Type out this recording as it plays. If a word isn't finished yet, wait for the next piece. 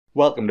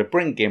Welcome to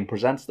Bring Game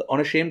presents The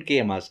Unashamed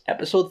Gamers,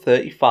 episode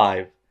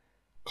 35,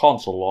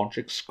 console launch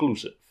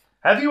exclusive.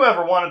 Have you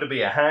ever wanted to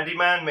be a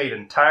handyman made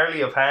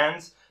entirely of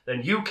hands?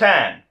 Then you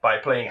can by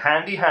playing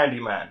Handy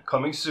Handyman,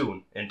 coming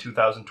soon in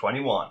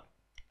 2021.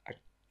 I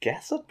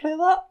guess I'd play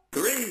that.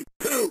 3,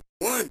 2,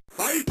 1,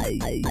 fight!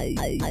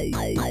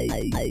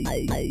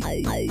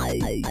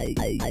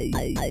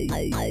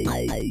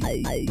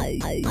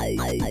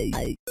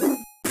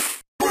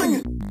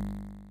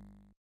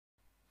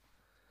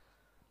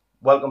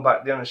 Welcome back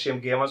to The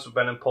Unashamed Gamers with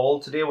Ben and Paul.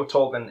 Today we're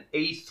talking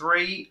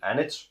E3 and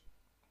it's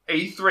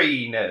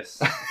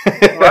E3-ness.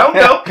 Round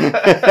up!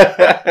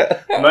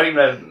 I'm not even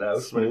editing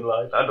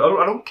now. I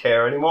don't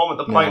care anymore. I'm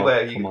at the point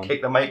where you can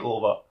kick the mic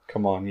over.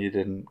 Come on, you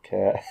didn't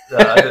care.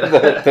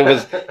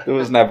 there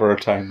was never a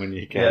time when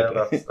you cared.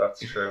 Yeah, that's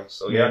true.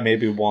 So yeah,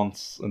 maybe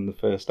once in the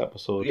first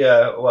episode.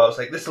 Yeah, well, it's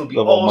like this will be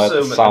the one awesome.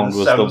 Where the sound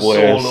was the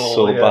worst,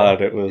 so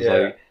bad. It was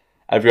like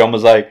everyone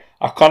was like,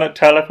 I couldn't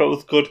tell if it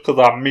was good because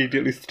I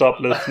immediately stopped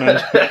listening.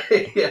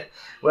 Yeah.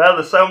 Well,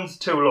 the sound's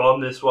too low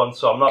on this one,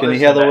 so I'm not. Can you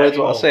hear the words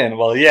what I'm saying?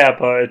 Well, yeah,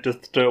 but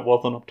it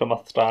wasn't up to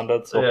my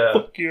standards. So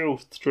fuck you,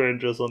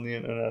 strangers on the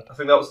internet. I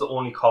think that was the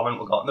only comment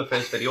we got in the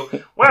first video.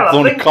 Well, the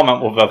only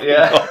comment we've ever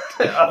got,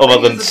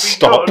 other than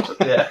stop.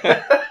 Yeah.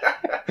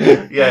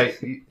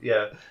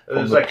 It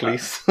was the like,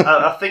 police.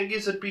 I think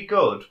it'd be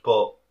good,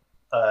 but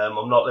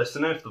I'm not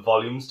listening if the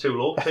volume's too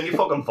low. Turn your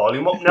fucking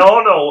volume up.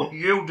 No,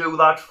 you do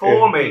that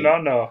for me.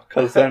 No,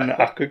 because then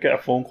I could get a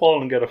phone call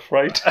and get a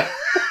fright.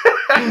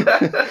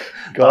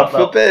 God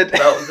forbid.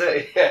 That was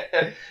it.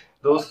 Yeah.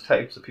 Those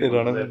types of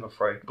people live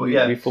afraid. But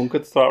my phone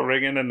could start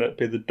ringing and it'd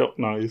be the duck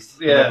noise.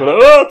 Yeah. And I'd be like,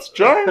 oh, it's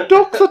giant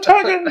ducks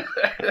attacking.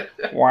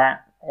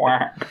 Whack,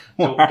 whack.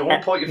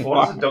 Don't put your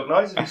phone as a duck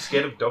noise if you're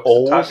scared of ducks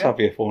Always attacking. have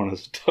your phone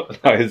as a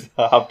duck noise.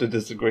 I have to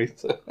disagree.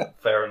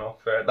 Fair enough.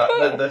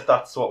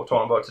 That's what we're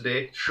talking about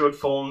today. Should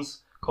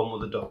phones come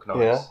with a duck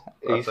noise?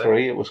 Yeah.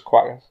 E3, it was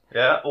quackers.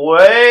 Yeah.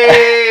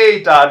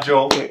 Way dad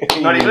joke.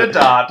 Not even a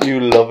dad. You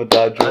love a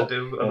dad joke. I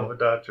do. I love a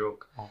dad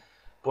joke.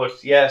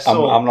 But yeah,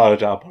 so I'm not a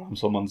dad, but I'm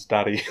someone's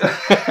daddy.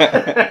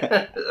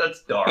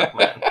 That's dark,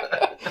 man.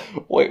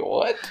 Wait,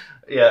 what?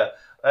 Yeah.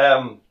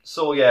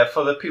 So yeah,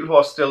 for the people who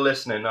are still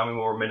listening, I mean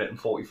we're a minute and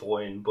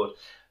 44 in, but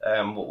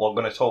we're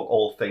going to talk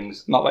all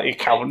things. Not that you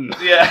count.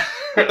 Yeah.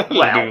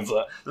 Well,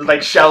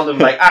 like Sheldon,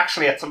 like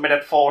actually it's a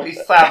minute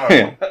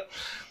 47.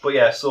 But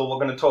yeah, so we're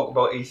going to talk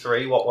about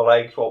E3, what we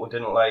liked, what we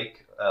didn't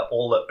like,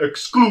 all the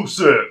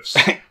exclusives.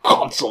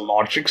 Console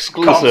launch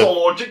exclusive.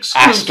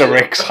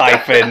 Asterisk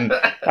hyphen.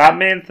 That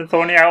means it's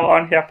only out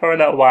on here for a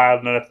little while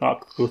and it's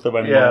not exclusive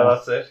anymore. Yeah,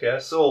 that's it, yeah.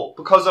 So,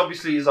 because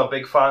obviously you're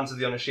big fans of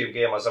the Unashamed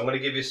Gamers, I'm going to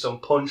give you some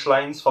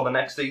punchlines for the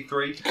next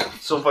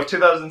E3. So for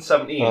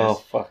 2017,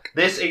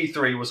 this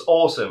E3 was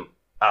awesome.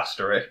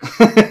 Asterisk.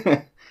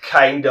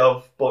 Kind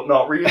of, but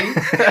not really.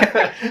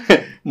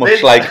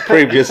 Much like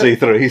previous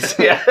E3s.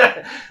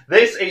 Yeah.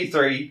 This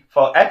E3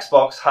 for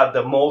Xbox had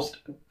the most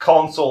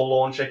console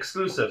launch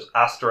exclusives,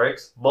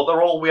 asterisks, but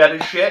they're all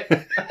weird as shit.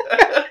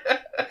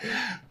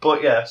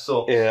 But yeah,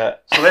 so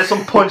there's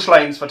some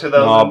punchlines for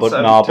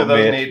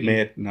 2018.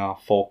 Mate,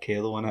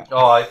 4K though, innit?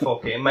 Oh,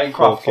 4K.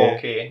 Minecraft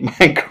 4K.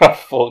 Minecraft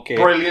 4K.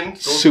 Brilliant.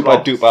 Super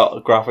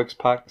duper graphics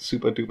pack.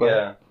 Super duper.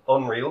 Yeah.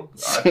 Unreal.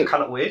 I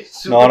cannot wait.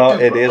 No,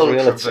 it is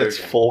real. It's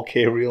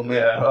 4K real, mate.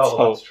 Yeah,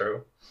 that's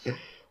true.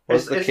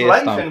 Is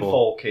life in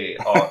 4K,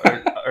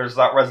 or is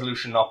that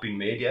resolution not been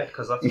made yet?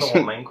 Because that's not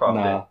what Minecraft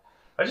is.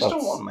 I just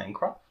don't want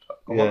Minecraft.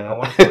 I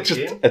want to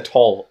play a game. At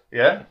all.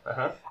 Yeah.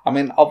 I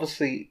mean,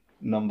 obviously,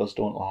 numbers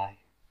don't lie.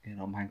 You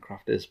know,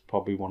 Minecraft is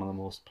probably one of the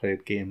most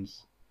played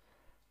games.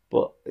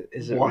 But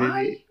is it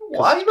really?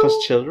 Why? Because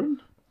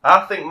children?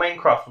 I think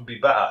Minecraft would be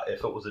better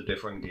if it was a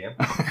different game.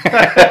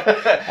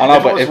 I know,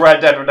 if it was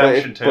Red Dead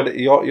Redemption 2. But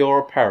you're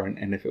a parent,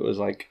 and if it was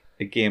like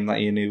a game that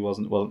you knew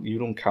wasn't, well, you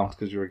don't count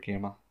because you're a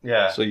gamer.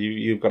 Yeah. So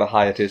you've got a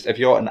higher taste. If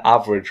you're an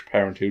average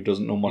parent who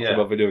doesn't know much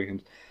about video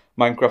games,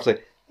 Minecraft's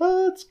like,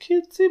 oh, it's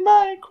cutesy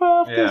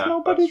Minecraft. There's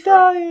nobody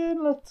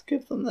dying. Let's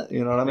give them that.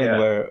 You know what I mean?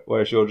 Yeah.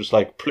 Whereas you're just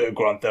like, play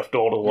Grand Theft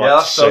Auto 1, yeah,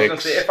 that's 6. what I was going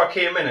to say. If I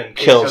came in and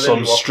kill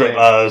some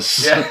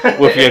strippers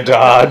with your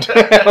dad.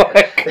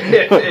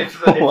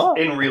 if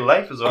in real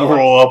life as well.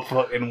 Grow up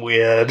fucking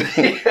weird.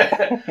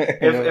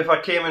 If I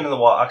came in and they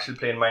were actually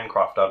playing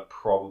Minecraft, I'd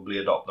probably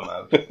adopt them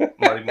out.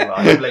 Not even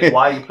lying. Like,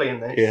 why are you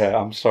playing this? Yeah,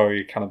 I'm sorry,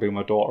 you can't be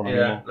my daughter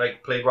anymore. Yeah,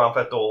 like play Grand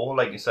Theft Auto,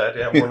 like you said.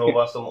 Yeah, run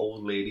over some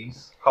old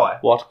ladies. Hi.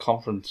 What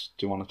conference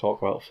do you want to talk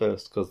about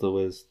first? Because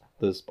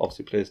there's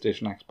obviously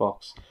PlayStation,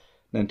 Xbox,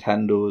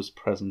 Nintendo's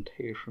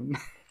presentation.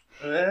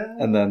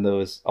 And then there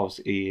was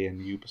obviously EA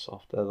and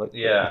Ubisoft. They're like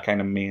the kind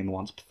of main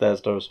ones.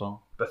 Bethesda as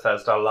well.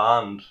 Bethesda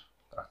Land.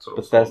 That's what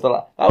Bethesda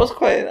Land. That was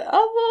kind of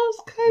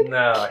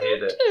I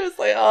hate it. It was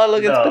like, oh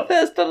look, it's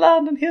Bethesda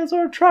Land and here's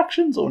our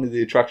attractions. Only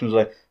the attractions are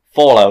like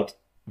Fallout,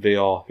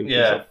 VR.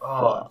 Yeah,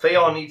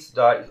 VR needs to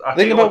die. I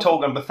think we're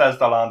talking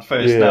Bethesda Land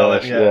first now.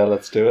 Then, yeah,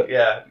 let's do it.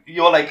 Yeah,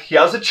 you're like, he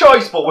has a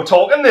choice, but we're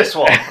talking this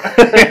one.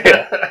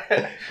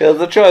 He has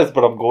a choice,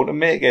 but I'm going to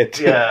make it.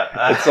 Yeah.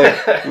 It's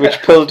like,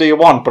 which pill do you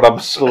want? But I'm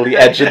slowly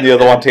edging the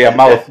other one to your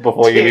mouth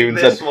before you even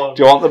said, do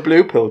you want the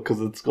blue pill?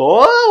 Because it's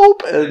go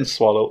open and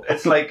swallow.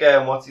 It's like,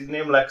 what's his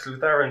name? Lex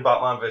Luthor in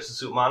Batman vs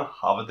Superman.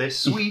 Have this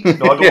sweet. No, I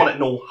don't want it.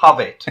 No, have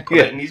it. Put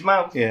it in his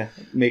mouth. Yeah,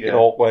 make it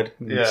awkward.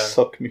 And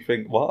suck me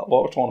think, what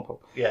was one about?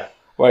 Yeah.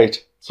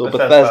 Right, so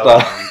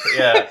Bethesda.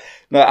 Yeah.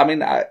 No, I mean,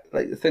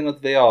 like the thing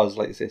with VR is,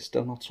 like you say,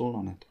 still not sold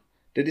on it.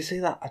 Did you say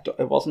that?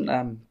 It wasn't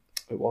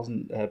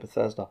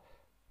Bethesda,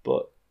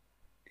 but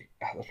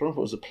I don't know if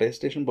it was a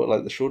PlayStation, but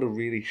like they showed a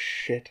really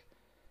shit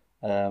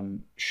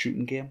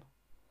shooting game.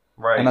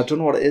 Right. And I don't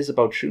know what it is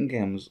about shooting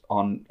games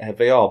on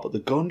VR, but the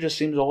gun just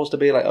seems always to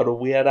be like at a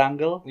weird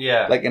angle.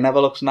 Yeah. Like it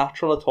never looks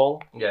natural at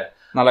all. Yeah.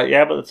 And I'm like,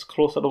 yeah, but it's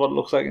closer to what it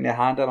looks like in your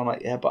hand. And I'm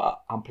like, yeah,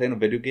 but I'm playing a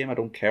video game. I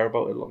don't care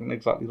about it looking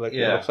exactly like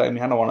it looks like in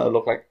my hand. I want it to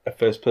look like a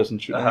first-person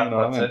shooting. You know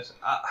what I mean? It.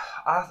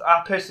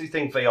 I personally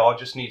think VR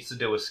just needs to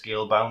do a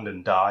scale bound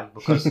and die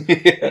because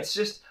it's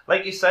just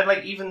like you said.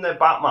 Like even the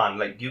Batman,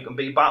 like you can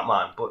be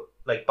Batman, but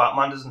like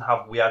Batman doesn't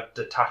have weird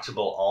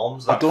detachable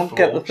arms. That I don't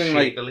get the thing.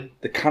 shakily.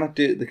 Like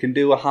they can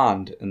do a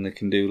hand and they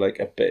can do like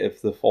a bit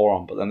of the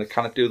forearm, but then they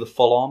can't do the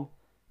full arm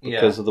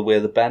because of the way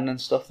they bend and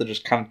stuff. They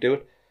just can't do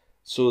it.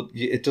 So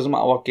it doesn't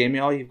matter what game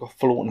you are, you've got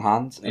floating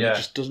hands, and it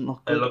just doesn't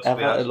look good.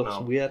 It looks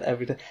weird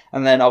every time.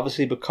 And then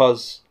obviously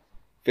because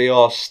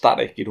VR is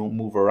static, you don't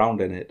move around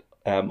in it.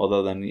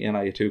 Other than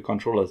your two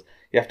controllers,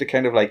 you have to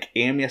kind of like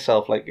aim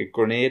yourself like a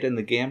grenade in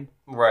the game,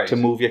 to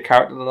move your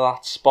character to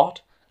that spot.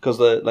 Because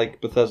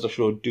like Bethesda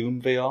showed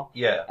Doom VR,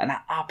 and I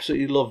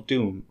absolutely love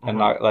Doom, and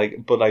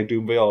but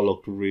Doom VR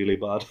looked really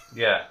bad.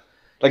 Yeah,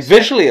 like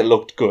visually it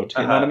looked good,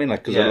 you know what I mean?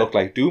 Like because it looked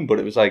like Doom, but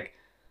it was like.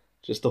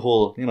 Just the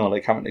whole,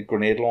 like having to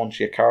grenade launch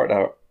your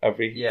character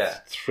every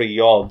 3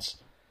 yards.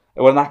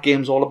 When that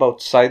game's all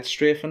about side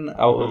strafing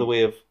out of the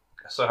way of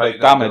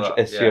damage,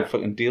 it's you're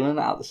fucking dealing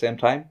it at the same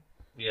time.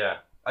 Yeah.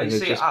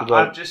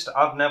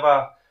 I've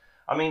never...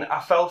 I mean, I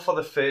fell for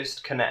the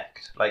first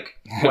Kinect. Like,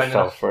 when I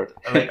fell for it.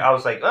 Like, I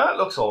was like, it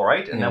looks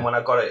alright. And then when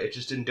I got it, it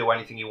just didn't do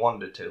anything you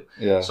wanted it to.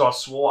 Yeah. So I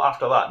swore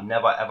after that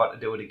never ever to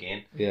do it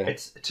again. Yeah.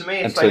 To me,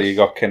 it's until you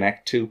got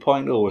Kinect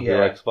 2.0 with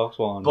your Xbox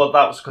One. But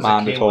that was because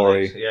it came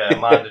with it. Yeah,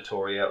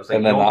 mandatory. I was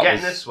like, you're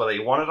getting this whether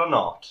you want it or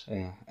not.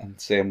 Yeah, and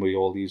same we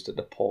all used it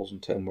to pause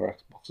and turn where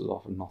Xbox is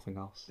off and nothing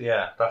else.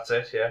 Yeah, that's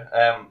it,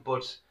 yeah.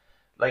 But...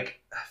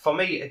 Like, for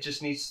me, it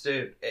just needs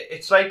to...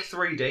 It's like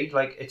 3D.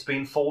 Like, it's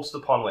been forced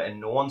upon it,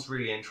 and no one's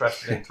really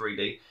interested in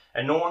 3D.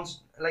 And no one's...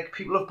 Like,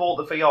 people have bought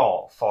the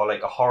VR for,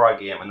 like, a horror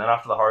game, and then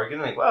after the horror game,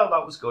 they're like, well,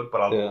 that was good,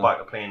 but I'll go back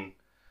to playing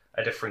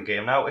a different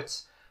game now.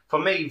 It's... For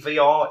me,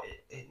 VR,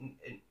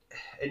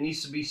 it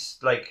needs to be,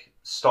 like,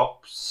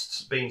 stop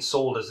being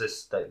sold as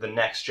this, the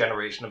next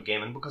generation of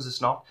gaming, because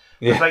it's not.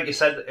 Because, like you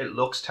said, it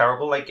looks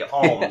terrible. Like, your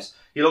arms...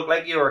 You look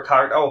like you're a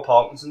character with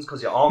Parkinson's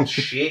because your arms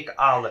shake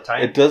all the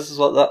time. It does.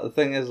 The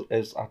thing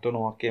is I don't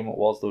know what game it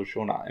was they were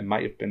showing. It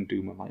might have been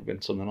Doom, it might have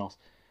been something else.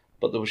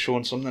 But they were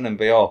showing something in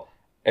VR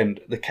and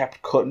they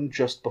kept cutting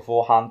just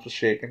before hands were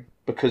shaking.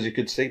 Because you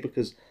could see,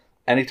 because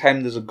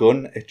anytime there's a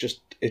gun, it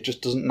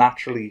just doesn't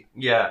naturally...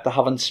 Yeah. They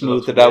haven't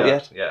smoothed it out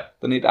yet. Yeah.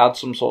 They need to add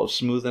some sort of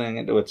smoothing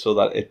into it so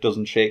that it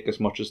doesn't shake as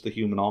much as the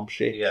human arm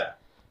shakes. Yeah.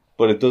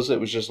 But it does. It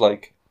was just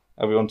like,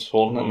 everyone's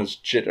holding it and it's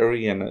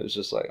jittery and it was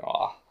just like,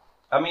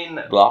 I mean...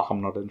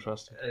 I'm not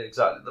interested.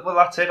 Exactly. Well,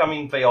 that's it. I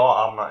mean,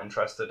 VR, I'm not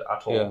interested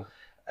at all.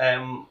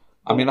 Yeah.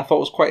 I mean, I thought it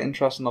was quite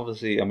interesting,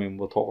 obviously. I mean,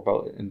 we'll talk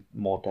about it in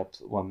more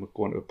depth when we're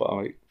going to it, but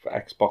for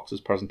Xbox's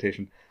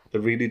presentation, they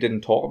really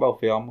didn't talk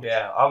about VR much.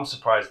 Yeah, I'm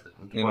surprised they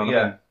didn't. You know what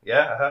I mean?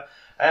 Yeah.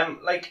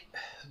 Like,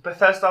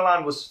 Bethesda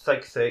Land was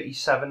like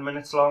 37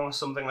 minutes long or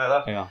something like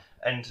that. Yeah.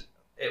 And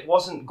it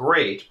wasn't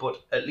great, but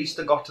at least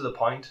they got to the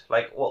point.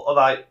 Like,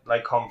 other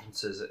like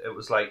conferences, it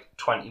was like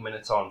 20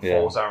 minutes on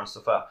Forza and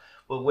stuff like that.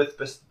 But with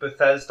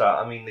Bethesda,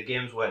 I mean, the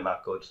games weren't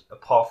that good,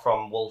 apart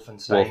from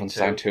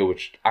Wolfenstein 2,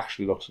 which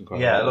actually looks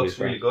incredible. Yeah, it looks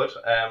really good.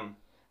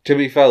 To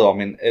be fair, though, I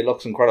mean, it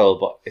looks incredible,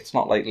 but it's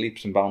not like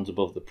leaps and bounds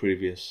above the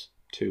previous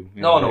two.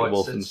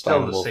 It's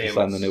still the same.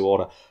 Wolfenstein, The New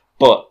Order.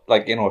 But,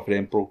 like, if it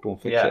ain't broke,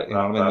 don't fix it. You know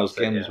what I mean? Those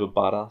games were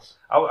badass.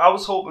 I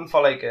was hoping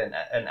for, like,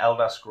 an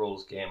Elder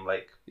Scrolls game,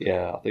 like...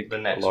 Yeah, I think the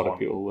next a lot of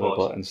people were,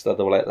 but instead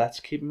they were like,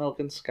 let's keep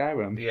milking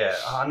Skyrim. Yeah,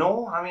 I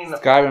know, I mean...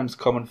 Skyrim's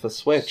coming for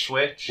Switch.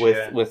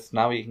 With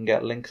now you can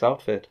get Link's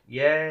outfit.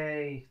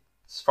 Yay!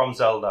 It's from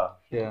Zelda.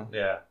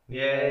 Yeah.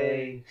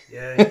 Yay!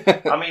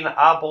 I mean,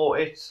 I bought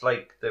it,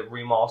 like, the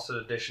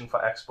remastered edition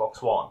for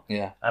Xbox One.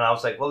 Yeah. And I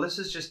was like, well, this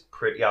is just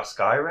prettier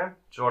Skyrim.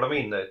 Do you know what I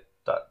mean? That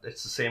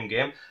it's the same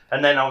game.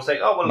 And then I was like,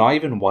 oh, well... Not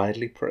even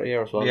widely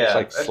prettier as well. Yeah, it's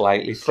like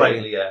slightly prettier.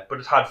 Slightly, yeah.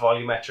 But it had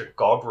volumetric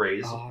God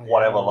rays,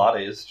 whatever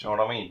that is. Do you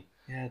know what I mean?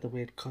 Yeah, the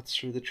way it cuts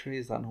through the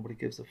trees, that nobody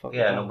gives a fuck.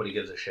 Yeah, nobody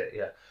gives a shit.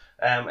 Yeah.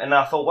 And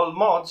I thought, well,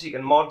 mods, you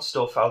can mod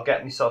stuff. I'll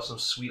get myself some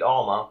sweet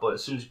armor, but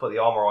as soon as you put the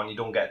armor on, you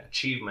don't get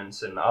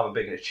achievements. And I'm a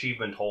big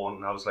achievement whore,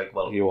 and I was like,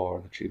 well, you are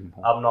an achievement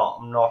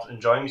whore. I'm not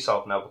enjoying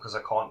myself now because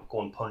I can't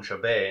go and punch a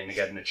bear and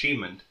get an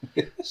achievement.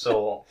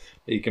 So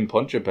you can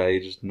punch a bear,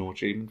 just no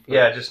achievement. For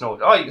it. Just no.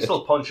 Oh, you can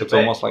still punch a bear. It's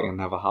almost like it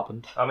never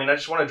happened. I mean, I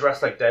just want to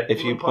dress like Deadpool.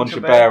 If you punch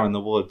a bear in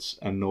the woods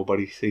and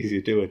nobody sees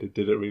you do it,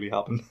 did it really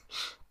happen?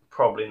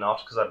 Probably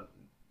not, because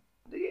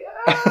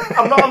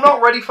I'm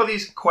not ready for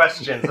these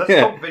questions. Let's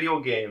talk video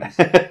games.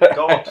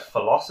 God,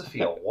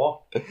 philosophy or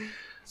what?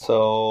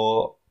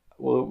 So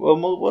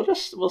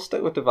we'll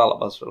stick with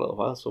developers for a little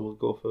while. So we'll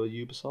go for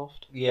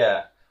Ubisoft.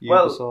 Yeah.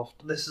 Ubisoft. Well,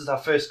 this is our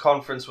first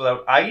conference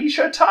without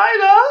Aisha Tyler.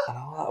 I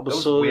know, that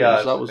was so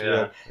weird. That was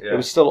weird. Yeah. It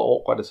was still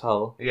awkward as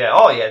hell. Yeah.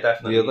 Oh yeah,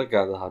 definitely. The other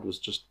guy they had was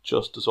just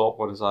as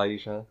awkward as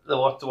Aisha. They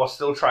were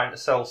still trying to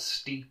sell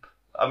Steep.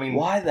 I mean,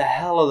 why the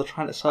hell are they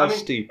trying to sell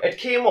Steep? It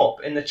came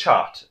up in the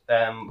chat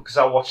because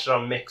I watched it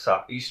on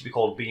Mixer. It used to be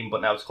called Beam,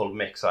 but now it's called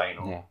Mixer. You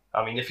know. Yeah.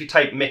 I mean, if you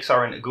type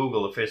Mixer into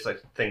Google, the first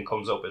thing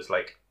comes up is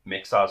like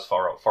Mixers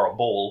for a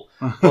bowl.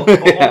 But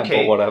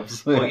okay. But whatever.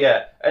 But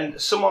yeah, and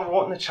someone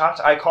wrote in the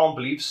chat, I can't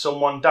believe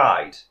someone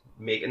died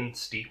making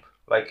Steep.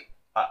 Like,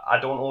 I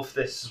don't know if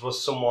this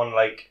was someone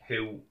like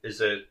who is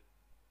a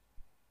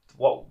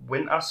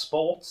winter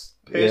sports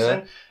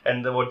person,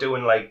 and they were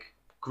doing like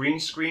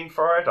green screen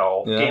for it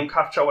or game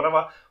capture or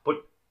whatever,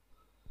 but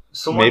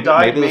someone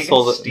died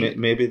making Steep.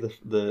 Maybe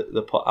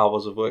the put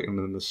hours of work and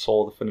then they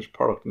saw the finished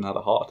product and had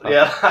a heart attack.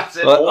 Yeah, that's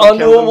it. Like, oh,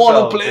 no one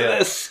want to play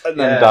this, and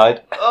then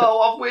died.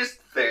 Oh, I've wasted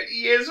 30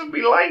 years of my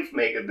life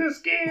making this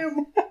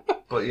game.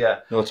 But yeah,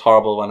 no, it's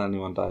horrible when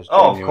anyone dies.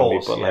 Oh, of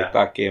course, but like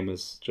that game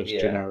is just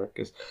generic.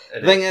 The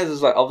thing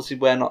is like obviously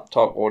we're not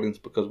target audience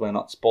because we're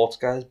not sports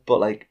guys, but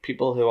like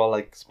people who are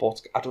like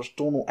sports, I just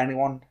don't know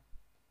anyone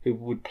who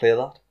would play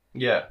that.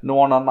 Yeah. No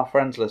one on my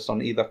friends list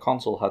on either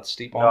console had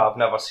Steep on. No, I've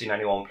never seen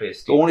anyone play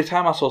Steep. The only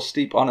time I saw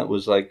Steep on it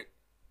was like,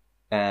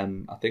 I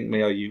think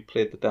me or you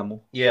played the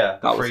demo. Yeah,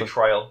 the free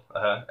trial.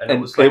 And it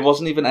was like, there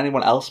wasn't even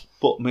anyone else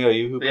but me or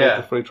you who played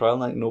the free trial.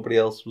 Like nobody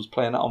else was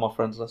playing it on my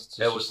friends list.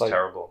 It was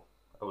terrible.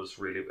 It was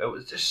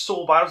just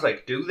so bad. I was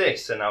like, do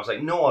this, and I was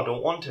like, no, I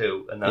don't want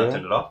to, and then I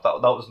turned it off.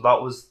 That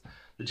was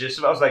the gist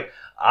of it. I was like,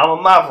 I'm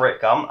a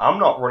maverick. I'm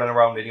not running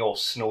around in your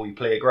snowy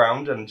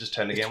playground and just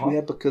turn the game off.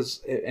 Yeah,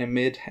 because it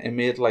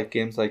made like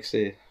games like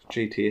say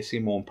GTA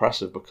seem more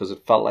impressive because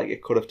it felt like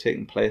it could have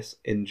taken place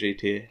in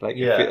GTA. Like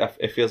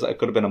it feels like it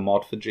could have been a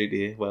mod for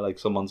GTA where like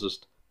someone's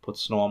just put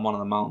snow on one of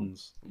the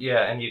mountains.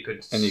 Yeah, and you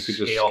could just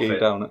ski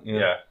down it.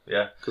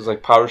 Yeah. Because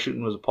like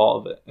parachuting was a part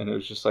of it, and it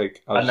was just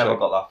like I never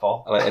got that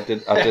far. Like I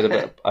did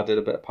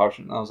a bit of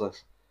parachuting, and I was like,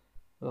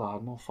 oh, I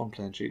had more fun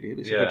playing GTA. At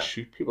least I could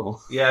shoot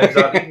people. Yeah,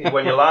 exactly.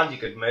 When you land, you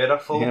could murder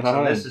folks,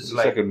 and this is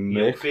like I could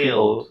make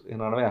people. You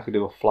know what I mean? I could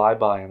do a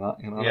flyby and that.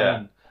 You know what I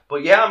mean?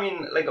 But yeah, I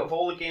mean, like of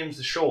all the games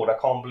they showed, I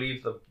can't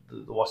believe they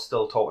were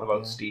still talking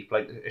about Steep.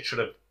 Like it should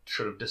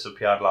have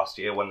disappeared last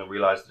year when they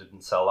realised it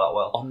didn't sell that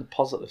well. On the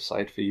positive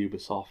side for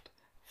Ubisoft,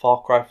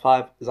 Far Cry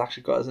 5 has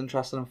actually got us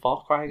interested in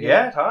Far Cry again.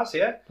 Yeah, it has,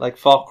 yeah. Like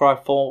Far Cry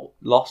 4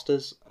 lost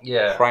us.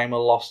 Yeah.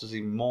 Primal lost us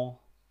even more.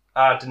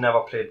 I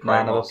never played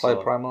Primal. I never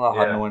played Primal. I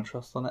had no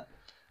interest in it.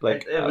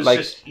 Like it was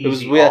just easy. It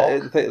was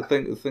weird.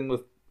 The thing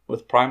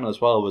with Primal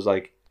as well was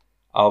like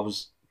I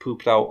was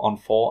pooped out on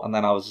 4, and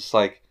then I was just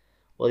like,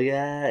 well,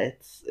 yeah,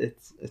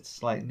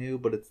 it's like new,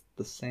 but it's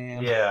the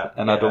same. Yeah.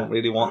 And I don't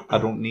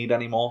need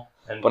any more.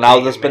 But now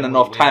there's been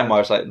enough time where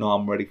it's like, no,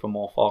 I'm ready for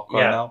more Far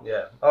Cry now.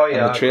 Yeah. Oh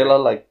yeah. And the trailer,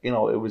 like, you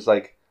know, it was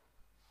like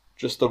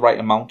just the right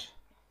amount,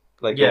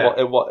 like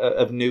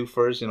of new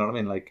for us. You know what I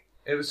mean? Like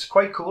it was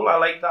quite cool. I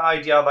like the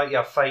idea that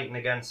you're fighting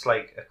against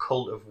like a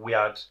cult of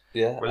weird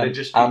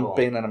religious people. And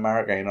being in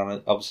America, you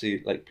know,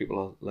 obviously, like people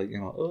are like, you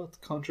know, oh, it's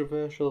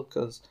controversial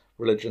because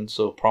religion's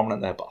so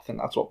prominent there. But I think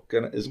that's what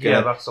is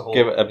going to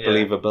give it a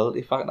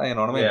believability factor. You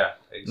know what I mean? Yeah,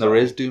 exactly. And there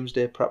is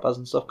doomsday preppers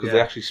and stuff because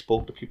they actually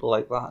spoke to people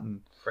like that and.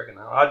 Friggin'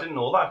 hell. I didn't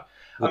know that.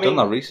 We've done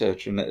that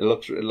research and it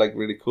looks like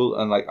really cool.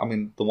 And like, I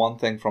mean, the one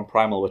thing from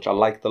Primal which I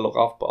like the look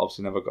of, but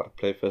obviously never got to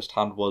play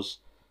firsthand, was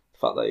the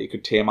fact that you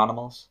could tame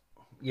animals.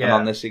 Yeah. And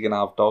on this you can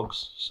have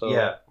dogs. So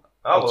yeah.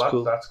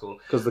 Oh, that's cool.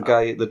 Because the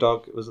guy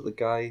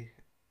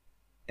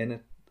in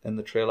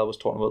the trailer was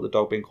talking about the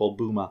dog being called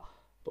Boomer,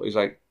 but he's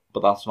like,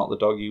 but that's not the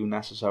dog you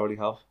necessarily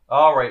have.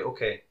 Oh, right,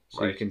 okay.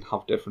 So you can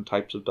have different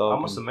types of dogs.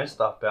 I must have missed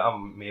that bit.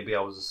 Maybe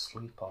I was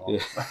asleep. Or...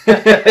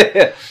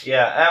 Yeah.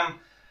 Yeah.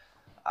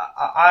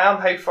 I am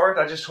hyped for it.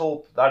 I just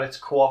hope that it's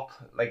co-op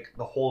like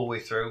the whole way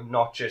through,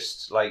 not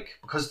just like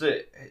because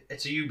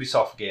it's a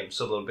Ubisoft game,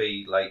 so there'll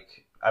be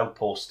like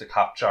outposts to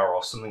capture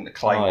or something to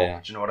climb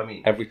up. Do you know what I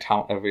mean? Every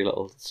town, every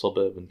little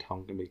suburban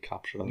town can be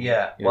captured.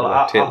 Yeah. Well,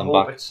 I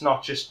hope it's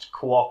not just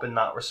co-op in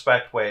that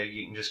respect where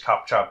you can just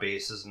capture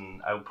bases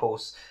and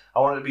outposts.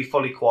 I want it to be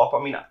fully co-op.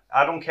 I mean,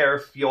 I don't care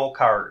if your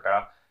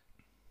character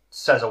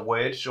says a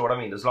word. Do you know what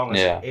I mean? As long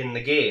as in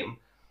the game,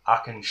 I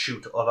can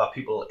shoot other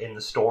people in the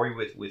story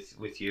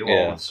with you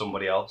or with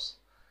somebody else.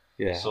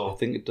 Yeah, so I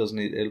think it does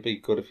need. It'll be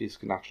good if you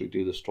can actually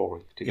do the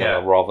story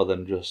together rather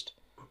than just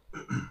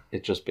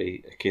it just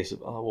be a case of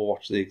we'll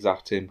watch the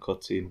exact same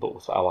cutscene but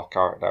with our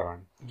character.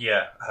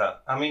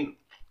 I mean,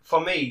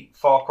 for me,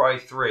 Far Cry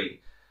 3.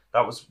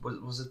 That was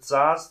it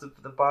Zaz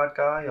the bad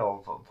guy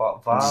or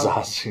Vaz?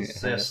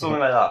 Zaz, yeah, something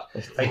like that.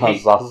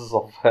 Like Zaz is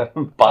off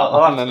Batman.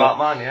 That's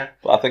Batman, yeah.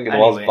 But I think it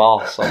was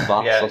Vaz or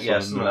Vaz yeah, or something. Yeah,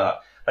 something like that.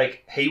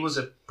 Like, he was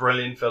a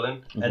brilliant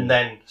villain, and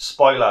then,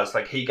 spoilers,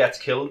 like, he gets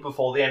killed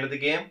before the end of the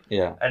game.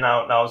 Yeah. And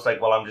now I was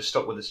like, well, I'm just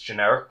stuck with this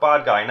generic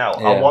bad guy now.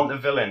 Yeah. I want the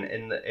villain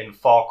in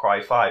Far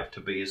Cry 5 to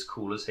be as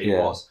cool as he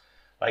was.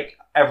 Like,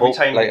 every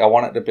time... Like, I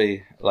want it to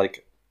be,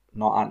 like,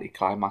 not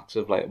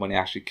anticlimactic, like, when you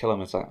actually kill him,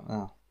 it's like,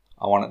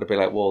 I want it to be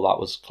like, whoa, that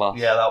was class.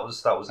 Yeah, that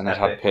was and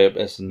epic. It had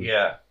purpose. And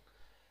yeah.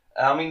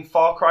 I mean,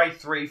 Far Cry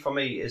 3 for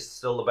me is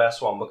still the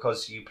best one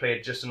because you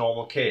played just a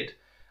normal kid,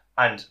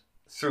 and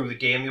through the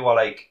game you were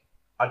like,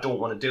 I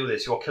don't want to do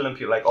this. You're killing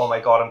people, like, oh my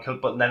god, I'm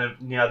killed. But then, at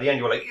the end,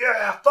 you were like,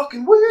 yeah,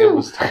 fucking woo! It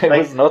was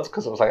nuts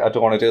because it was like, I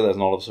don't want to do this,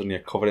 and all of a sudden you're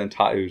covered in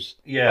tattoos.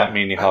 Yeah. That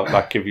mean you have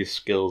that give you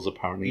skills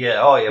apparently.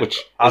 Yeah. Oh yeah. Which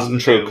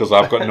isn't true because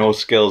I've got no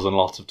skills and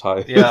lots of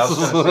tattoos. Yeah, I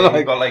was going to say,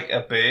 you've got like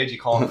a bird, you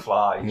can't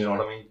fly. You know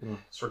what I mean? Yeah.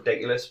 It's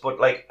ridiculous. But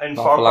like in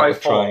Far Cry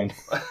 4,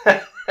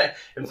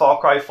 in Far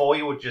Cry 4,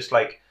 you would just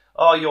like,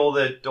 oh, you're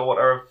the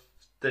daughter of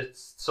the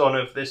son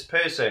of this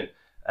person.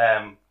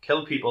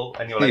 Kill people,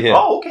 and you're like,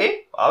 oh,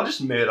 okay, I'll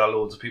just murder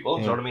loads of people.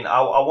 Do you know what I mean? I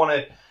want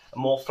a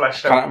more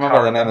fleshed out. I can't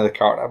remember the name of the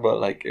character,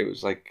 but like it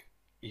was like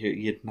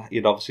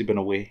you'd obviously been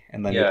away,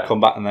 and then you'd come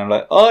back, and then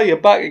like, oh, you're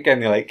back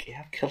again. You're like,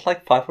 yeah, I've killed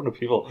like 500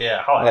 people.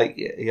 Yeah, like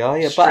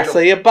you're back. So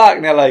you're back,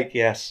 and you're like,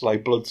 yes,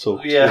 like blood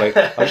soaked. Yeah, like,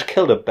 I just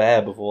killed a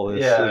bear before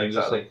this. Yeah,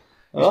 exactly.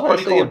 Like,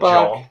 so you're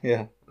back. John.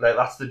 Yeah. Like,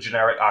 that's the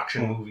generic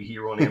action movie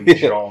hero named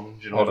John.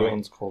 Do you know what I mean?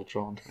 Everyone's called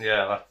John.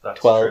 Yeah,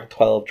 that's 12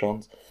 true.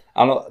 Johns.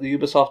 I know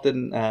Ubisoft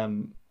didn't.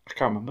 I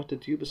can't remember.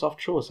 Did Ubisoft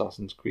show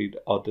Assassin's Creed,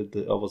 or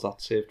was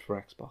that saved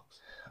for Xbox?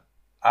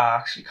 I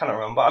actually can't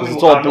remember. I mean,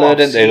 it's all blurred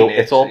into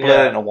it's all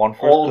blurred into one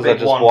first all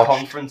big one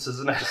conference,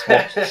 isn't it? Just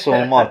watched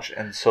so much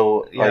and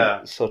so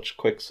such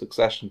quick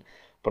succession.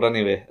 But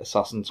anyway,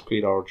 Assassin's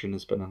Creed Origin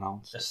has been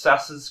announced.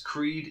 Assassin's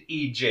Creed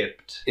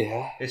Egypt.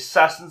 Yeah.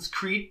 Assassin's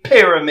Creed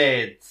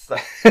Pyramids.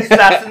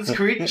 Assassin's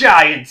Creed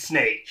Giant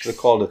Snakes. They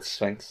called it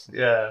Sphinx.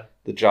 Yeah.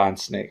 The giant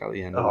snake at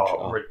the end.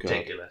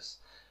 Ridiculous.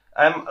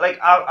 Like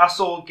I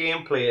saw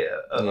gameplay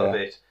of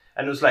it,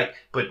 and it was like,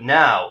 but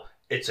now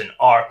it's an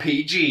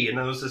RPG, and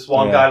there was this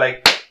one guy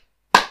like,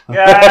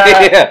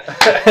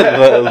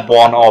 the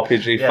one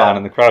RPG fan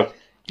in the crowd.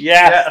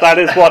 Yes, that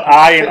is what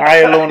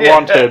I alone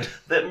wanted.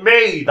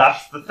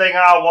 That's the thing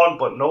I want,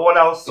 but no one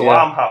else, so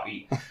I'm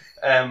happy.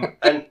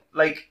 And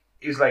like,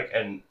 he's like,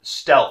 and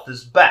stealth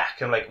is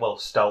back. And like, well,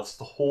 stealth's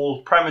the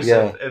whole premise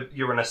of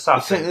you're an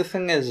assassin. The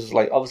thing is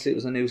like, obviously it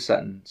was a new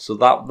setting, so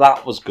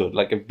that was good.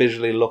 Like, it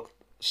visually looked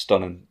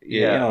stunning.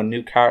 You know,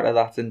 new character,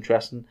 that's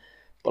interesting.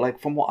 But like,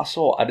 from what I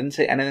saw, I didn't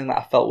see anything that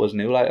I felt was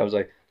new. Like, I was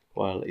like,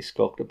 well, he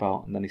skulked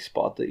about, and then he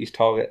spotted his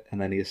target,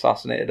 and then he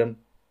assassasinated him.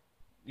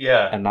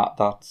 Yeah, and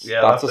that's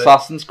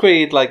Assassin's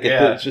Creed. Like,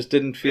 it just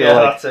didn't feel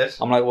like. That's it.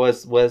 I'm like,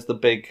 where's the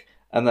big?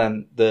 And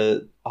then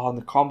in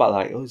the combat,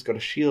 like, he's got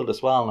a shield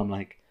as well, and I'm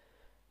like,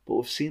 but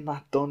we've seen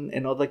that done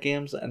in other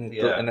games, and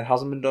it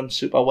hasn't been done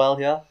super well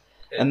here.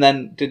 And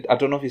then I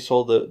don't know if you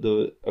saw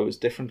the it was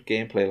different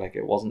gameplay. Like,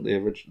 it wasn't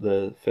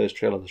the first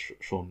trailer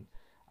shown.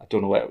 I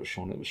don't know where it was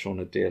shown. It was shown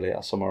a day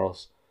later somewhere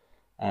else,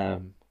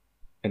 and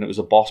it was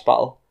a boss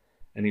battle.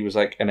 And he was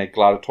like in a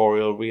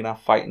gladiatorial arena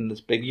fighting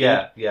this big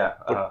dude.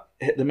 But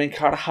the main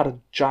character had a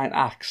giant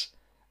axe,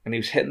 and he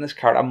was hitting this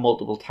character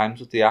multiple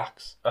times with the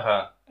axe.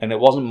 And it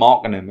wasn't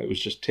marking him; it was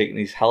just taking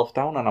his health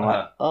down. And I'm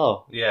like,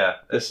 oh,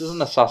 this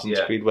isn't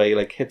Assassin's Creed where you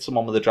like hit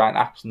someone with a giant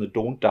axe and they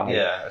don't die.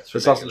 Yeah, it's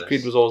ridiculous. Assassin's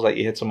Creed was always like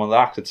you hit someone with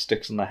an axe, it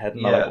sticks in their head,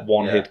 and they're like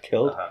one hit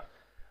killed.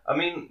 I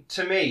mean,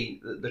 to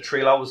me, the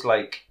trailer was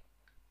like,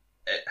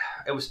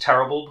 it was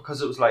terrible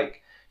because it was like.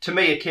 To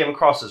me, it came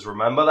across as,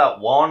 remember that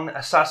one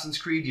Assassin's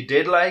Creed you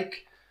did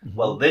like? Mm-hmm.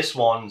 Well, this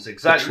one's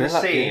exactly the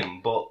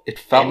same, but it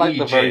felt like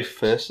Egypt. The very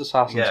first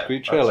Assassin's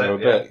Creed trailer a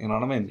bit, you know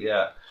what I mean?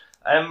 Yeah.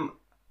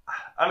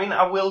 I mean,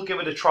 I will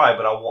give it a try,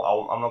 but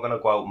I'm not going to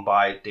go out and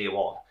buy it day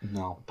one.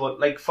 No. But,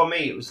 like, for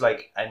me, it was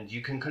like, and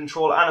you can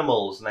control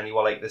animals, and then you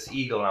were like this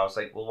eagle, and I was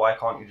like, well, why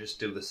can't you just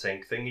do the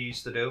sync thing you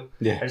used to do?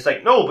 Yeah. And it's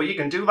like, no, but you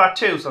can do that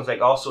too. So I was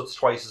like, oh, so it's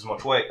twice as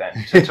much work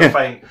then to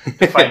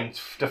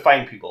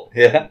find people.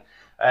 Yeah.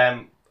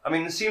 I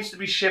mean, there seems to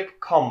be ship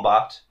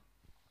combat,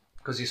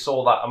 because you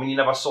saw that. I mean, you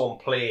never saw him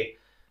play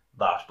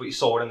that, but you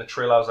saw it in the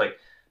trailer. I was like,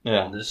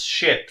 there's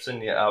ships,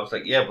 and I was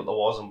like, yeah, but there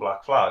wasn't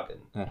Black Flag.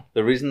 And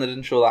the reason they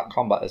didn't show that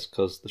combat is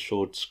because they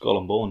showed Skull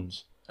and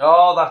Bones.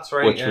 Oh, that's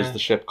right. Which was the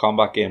ship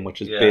combat game,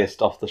 which is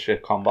based off the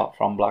ship combat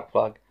from Black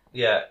Flag.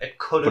 Yeah, it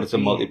could have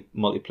been. But it's a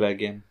multiplayer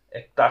game.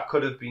 That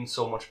could have been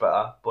so much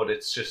better, but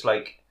it's just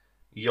like,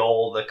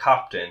 you're the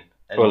captain.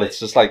 Well, it's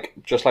just like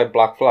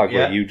Black Flag,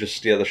 where you just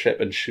steer the ship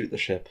and shoot the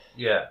ship.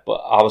 Yeah.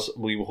 But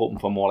we were hoping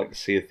for more like the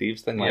Sea of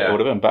Thieves thing. Like, it would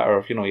have been better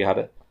if, you had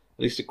at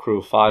least a crew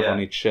of 5 on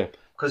each ship.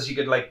 because you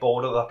could like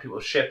board other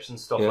people's ships and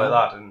stuff like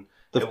that, and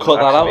they've cut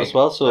that out as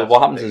well. So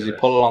what happens is you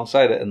pull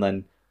alongside it, and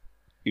then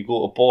you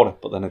go to board it,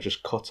 but then it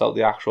just cuts out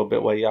the actual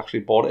bit where you actually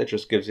board it. It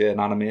just gives you an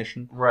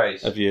animation.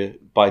 Right. If you,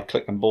 by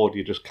clicking board,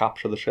 you just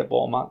capture the ship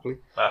automatically.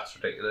 That's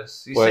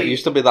ridiculous. It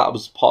used to be that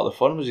was part of the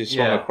fun, was you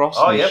swung across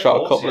and you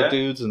shot a couple of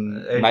dudes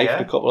and knifed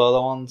a couple of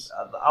other ones.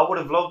 I would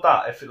have loved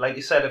that if, like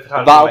you said, if it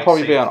had. That would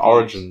probably be on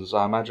Origins.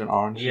 I imagine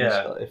Origins.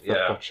 If they've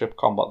got ship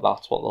combat,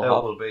 that's what they'll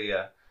have. It will be,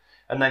 yeah.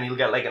 And then you'll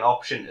get like an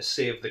option to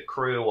save the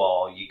crew,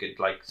 or you could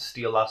like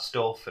steal that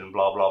stuff and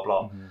blah blah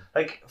blah. Mm-hmm.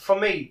 Like for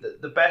me,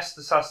 the best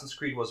Assassin's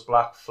Creed was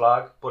Black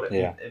Flag, but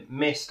it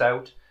missed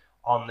out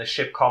on the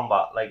ship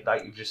combat, like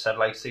that you've just said,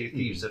 like Sea of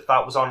Thieves. If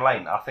that was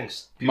online, I think.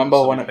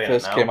 Remember when it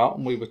first came out,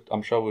 and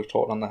I'm sure we were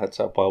talking on the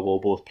headset while we were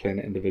both playing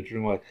it individually.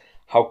 And we're like,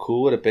 how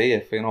cool would it be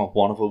if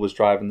one of us was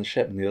driving the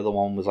ship and the other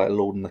one was like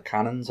loading the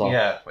cannons or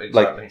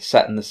like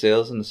setting the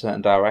sails in a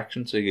certain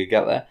direction so you could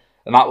get there.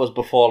 And that was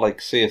before, like,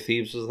 Sea of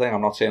Thieves was a thing.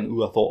 I'm not saying,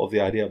 I thought of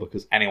the idea,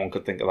 because anyone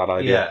could think of that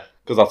idea. Yeah.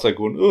 Because that's like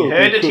going, you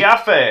heard it here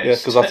first. Yeah,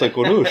 because that's like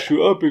going,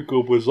 shoot, I'd be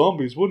good with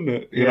zombies, wouldn't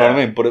it? You know what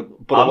I mean? But it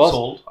was.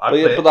 Sold.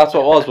 But that's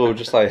what it was. We were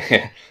just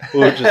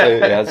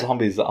like,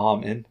 zombies that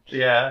aren't in.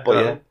 Yeah.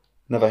 But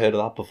never heard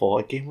of that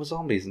before. A game with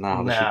zombies?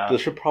 They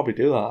should probably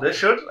do that. They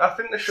should. I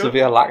think they should.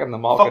 Severe lack in the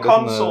market. For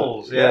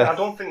consoles, I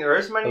don't think there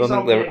is many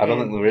zombie games. I don't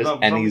think there is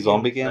any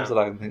zombie games that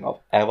I can think of,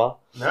 ever.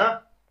 No.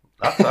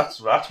 That's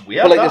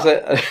weird. But like I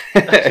said,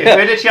 you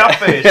heard it here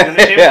first. In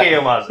the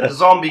game was a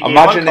zombie game.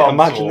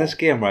 Imagine this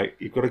game, right?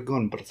 You've got a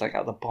gun, but it's like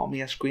at the bottom of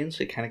your screen,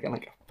 so you kind of get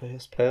like a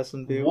first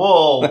person view.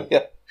 Whoa!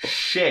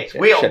 Shit!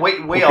 We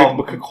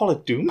could call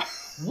it Doom.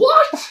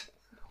 What?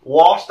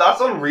 What?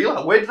 That's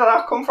unreal. Where did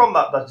that come from?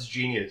 That's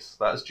genius.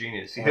 That's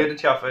genius. You heard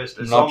it here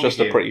first. Not just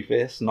a pretty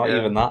face. Not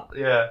even that.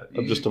 Yeah.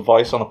 Just a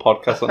voice on a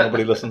podcast that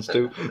nobody listens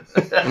to.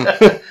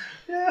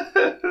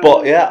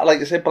 But yeah, like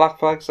you say, Black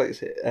Flag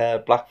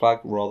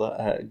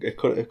rather. It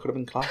could have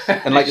been class.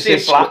 And like you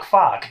say, Black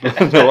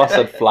Flag. No, I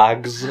said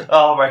flags.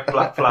 Oh right,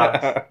 Black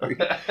Flag.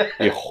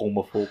 You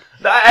homophobe.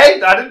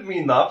 I didn't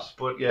mean that,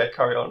 but yeah,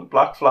 carry on.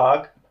 Black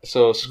Flag.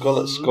 So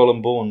Skull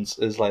and Bones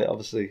is like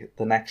obviously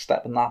the next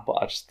step in that, but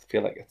I just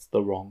feel like it's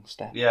the wrong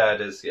step. Yeah,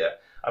 it is. Yeah,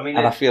 I mean,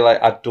 I feel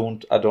like I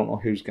don't know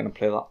who's going to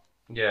play that.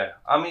 Yeah,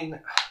 I mean,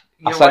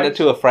 I sent it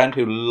to a friend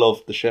who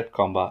loved the ship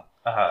combat.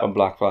 From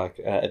Black Flag,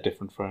 a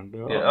different friend.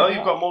 Yeah. Oh,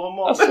 you've got more than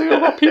one. I see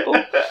other people.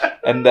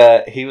 And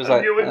he was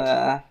like,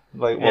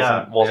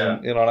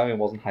 wasn't you know what I mean?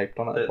 Wasn't hyped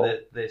on it at all.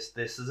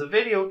 This is a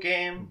video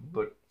game,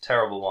 but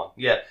terrible one.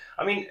 Yeah,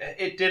 I mean,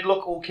 it did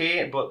look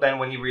okay, but then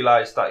when you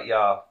realise that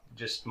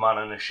just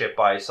manning a ship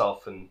by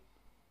yourself and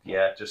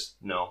just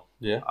no.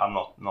 Yeah, I'm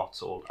not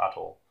sold at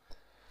all.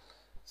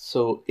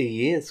 So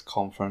EA's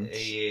conference.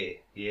 EA.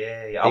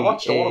 I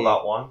watched all of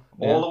that one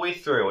all the way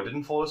through. I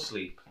didn't fall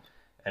asleep.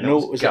 And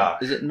is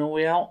it No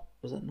Way Out?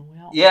 Was it No Way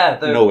Out? Yeah.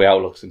 No Way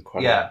Out looks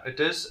incredible. Yeah, it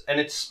does. And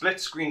it's split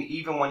screen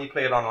even when you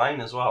play it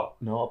online as well.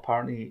 No,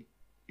 apparently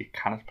you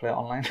cannot play it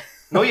online.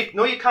 No, you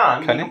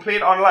can. You can play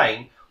it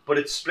online, but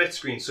it's split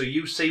screen, so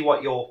you see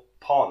what your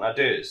partner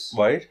does.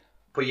 Right.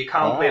 But you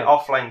can play it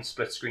offline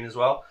split screen as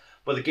well.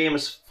 But the game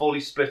is fully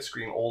split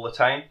screen all the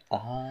time.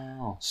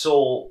 Oh.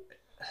 So,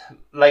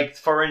 like,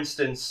 for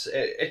instance,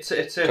 it's a...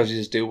 Because you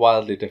just do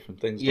wildly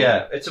different things.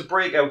 Yeah, it's a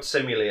breakout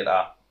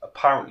simulator.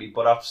 Apparently,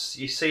 but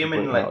you see them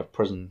in like out of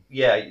prison.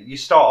 Yeah, you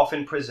start off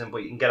in prison,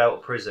 but you can get out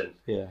of prison.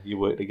 Yeah, you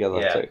work together.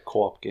 It's like a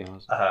co-op game.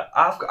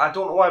 I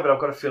don't know why, but I've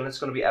got a feeling it's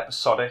going to be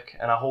episodic,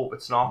 and I hope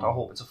it's not. I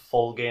hope it's a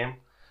full game.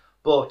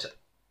 But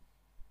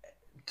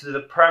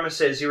the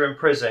premise is you're in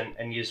prison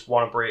and you just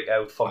want to break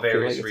out for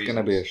various reasons. It's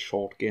going to be a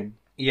short game.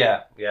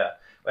 Yeah,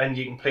 and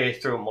you can play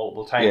through it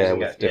multiple times. Yeah,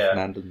 with different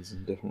endings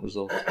and different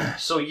results.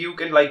 So you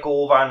can like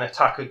go over and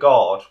attack a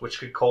guard, which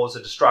could cause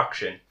a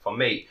distraction for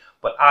me.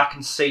 But I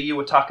can see you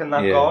attacking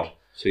that guard.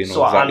 So you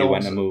know exactly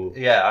when to move.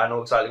 Yeah, I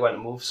know exactly when to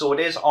move. So it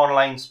is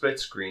online split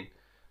screen.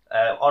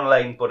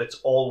 Online, but it's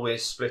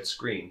always split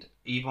screened.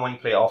 Even when you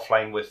play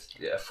offline with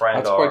a friend.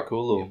 That's quite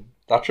cool though.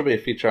 That should be a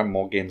feature in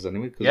more games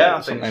anyway. Cause I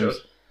think it should.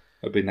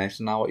 It'd be nice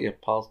to know what your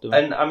pals do.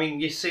 And I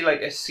mean, you see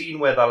like a scene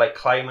where they're like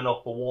climbing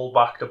up a wall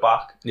back to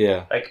back.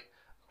 Yeah. Like,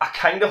 I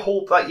kind of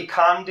hope that you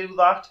can do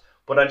that.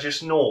 But I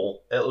just know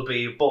it'll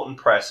be a button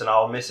press and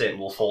I'll miss it and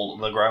we'll fall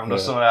to the ground or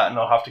something like that and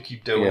I'll have to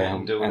keep doing it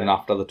and doing it. And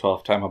after the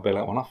 12th time I'll be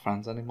like, we're not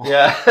friends anymore.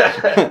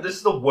 Yeah. This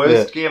is the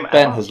worst game ever.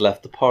 Ben has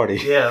left the party.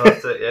 Yeah,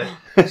 that's it,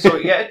 yeah. So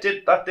yeah,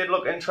 that did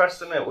look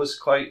interesting. It was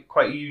quite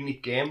a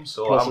unique game.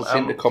 So plus it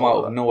seemed to come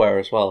out of nowhere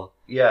as well.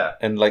 Yeah.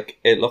 And like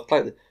it looked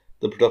like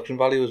the production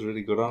value was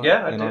really good on it.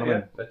 Yeah,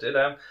 it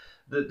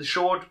did. They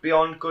showed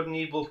Beyond Good and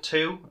Evil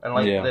 2 and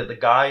like the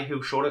guy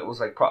who showed it was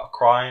like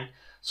crying.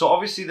 So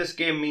obviously this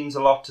game means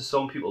a lot to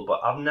some people,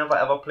 but I've never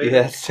ever played it.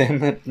 Yeah,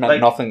 same.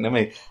 Nothing to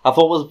me. I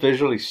thought it was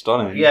visually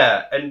stunning.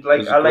 Yeah, and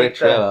like I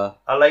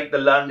like the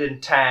London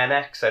 10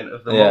 accent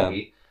of the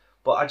monkey,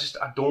 but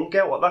I don't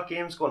get what that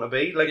game's going to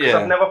be. Like, because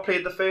I've never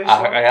played the first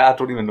one. I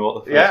don't even know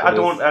what the first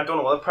one is. I don't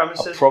know what the premise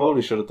is. I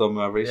probably should have done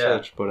my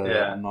research, but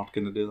I'm not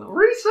going to do that.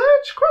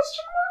 Research?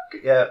 Question mark?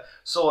 Yeah.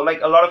 So,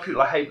 like, a lot of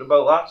people are hyped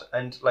about that,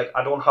 and, like,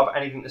 I don't have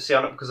anything to say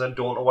on it because I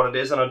don't know what it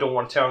is, and I don't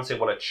want to turn and say,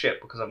 well, it's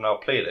shit, because I've never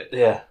played it.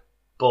 Yeah.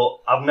 But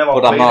I've never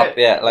played it.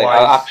 Yeah, like,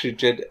 I actually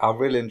did. I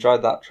really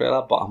enjoyed that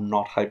trailer, but I'm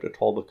not hyped at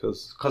all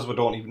because we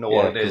don't even know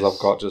what it is. Because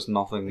I've got just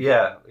nothing.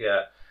 Yeah.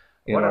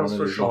 What else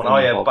was shown? Oh,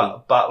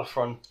 yeah,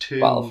 Battlefront 2.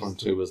 Battlefront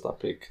 2 was that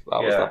big.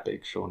 That was that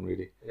big shown,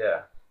 really.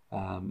 Yeah.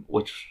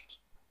 Which...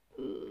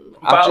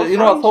 Actually, you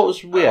know what I thought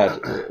was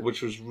weird,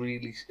 which was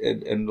really...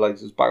 And like,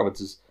 it's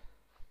backwards, is...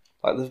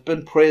 Like, they've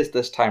been praised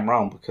this time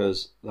round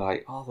because they're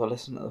like, oh, they're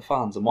listening to the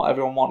fans. And what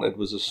everyone wanted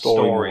was a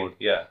story mode.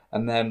 Yeah.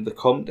 And then they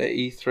come to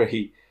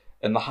E3...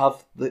 And they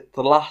have the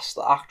last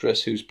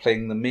actress who's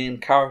playing the main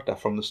character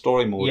from the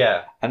story mode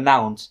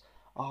announce,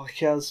 oh,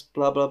 here's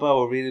blah, blah, blah,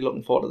 we're really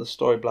looking forward to the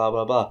story, blah,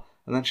 blah, blah.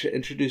 And then she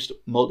introduced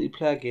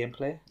multiplayer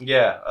gameplay.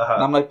 Yeah,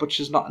 And I'm like, but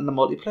she's not in the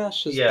multiplayer,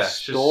 she's the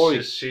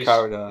story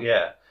character.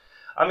 Yeah.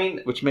 I mean...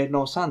 Which made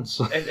no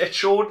sense. It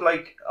showed,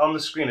 like, on the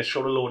screen, it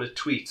showed a load of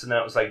tweets, and then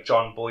it was like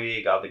John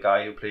Boyega, the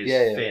guy who plays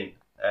Finn.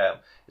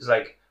 He's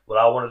like... Well,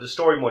 I wanted the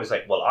story mode. He's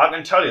like, well, I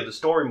can tell you the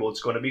story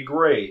mode's going to be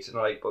great. And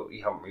I'm like, but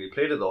you haven't really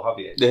played it though, have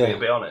you? To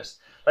be honest.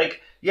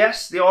 Like,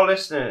 yes, they are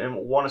listening and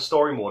want a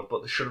story mode,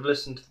 but they should have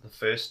listened to the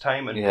first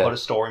time and put a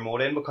story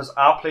mode in, because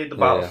I played the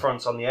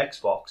Battlefronts on the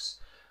Xbox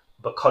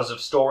because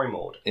of story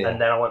mode. And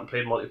then I went and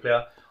played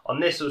multiplayer. On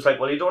this, it was like,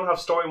 well, you don't have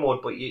story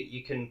mode, but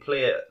you can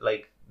play it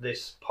like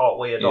this part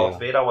where you're Darth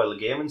Vader while the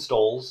game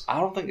installs. I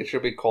don't think it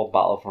should be called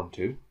Battlefront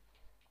 2.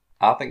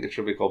 I think it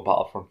should be called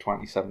Battlefront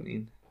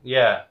 2017.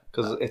 Yeah.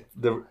 Because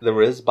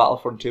there is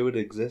Battlefront 2, it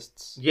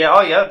exists. Yeah,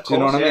 oh yeah, of course. Do you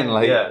know what I mean?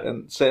 Like,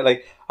 and say,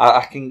 like,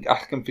 I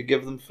can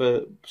forgive them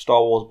for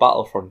Star Wars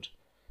Battlefront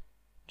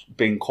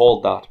being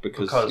called that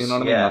because you know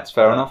what I mean? That's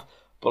fair enough.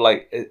 But,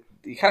 like,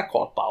 you can't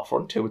call it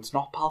Battlefront 2, it's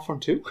not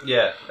Battlefront 2.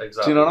 Yeah,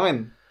 exactly. Do you know what I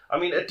mean? I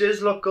mean, it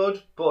does look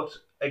good, but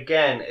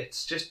again,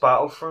 it's just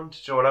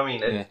Battlefront. Do you know what I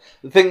mean?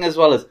 The thing as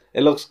well is,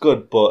 it looks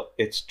good, but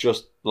it's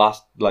just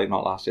not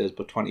last year's,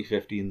 but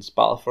 2015's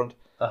Battlefront.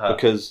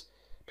 Because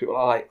people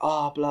are like,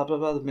 oh, blah, blah,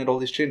 blah, they've made all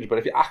these changes. But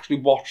if you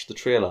actually watch the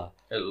trailer,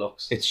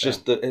 it's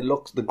just the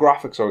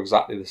graphics are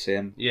exactly the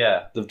same.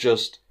 Yeah.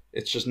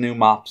 It's just new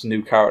maps,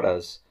 new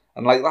characters.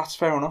 And, like, that's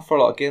fair enough for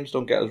a lot of games,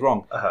 don't get us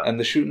wrong. And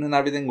the shooting and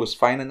everything was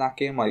fine in that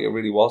game, like, it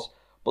really was.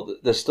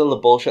 But there's still the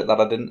bullshit that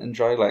I didn't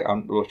enjoy, like,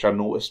 which I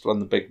noticed when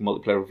the big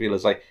multiplayer reveal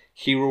is, like,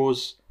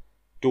 heroes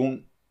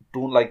don't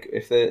like,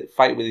 if they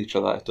fight with each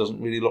other, it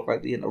doesn't really look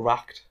like they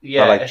interact.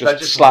 Yeah, they're like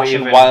just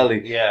slashing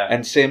wildly. Yeah.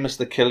 And same as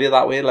they kill you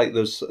that way. Like,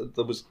 there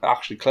was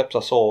actually clips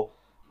I saw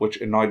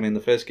which annoyed me in the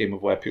first game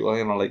of where people,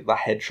 you know, like that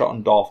headshot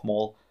on Darth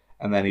Maul,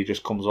 and then he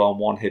just comes on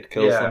one hit,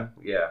 kills them.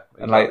 Yeah,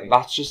 exactly. And like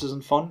that just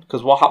isn't fun.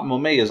 Because what happened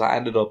with me is I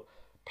ended up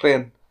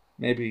playing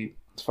maybe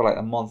for like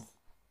a month,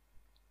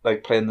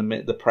 like playing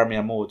the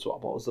premier modes.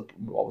 What was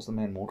the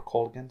main mode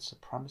called again?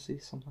 Supremacy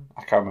something?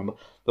 I can't remember.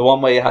 The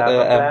one where you had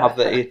to have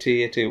the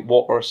AT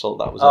Walker Assault.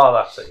 That was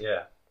that's it.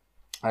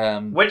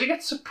 Yeah. Where'd you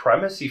get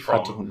supremacy from?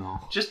 I don't know.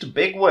 Just a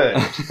big word.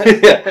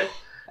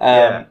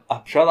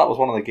 I'm sure that was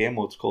one of the game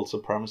modes called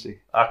Supremacy.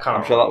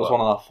 I'm sure that was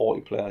one of the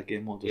 40-player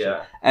game modes.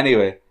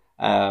 Anyway,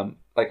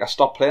 like I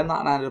stopped playing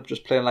that and I ended up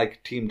just playing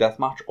like Team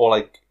Deathmatch or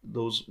like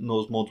those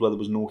modes where there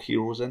was no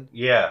heroes in.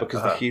 Yeah.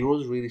 Because the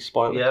heroes really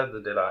spoiled it. Yeah,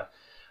 they did.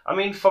 I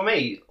mean, for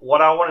me,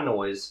 what I want to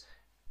know is,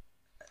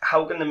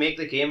 how can they make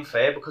the game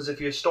fair? Because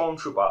if you're a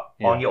stormtrooper,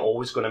 aren't you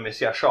always going to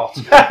miss your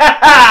shots?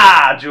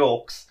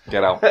 Jokes.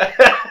 Get out. Get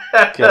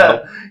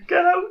out.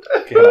 Get out.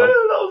 That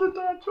was a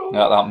dad joke.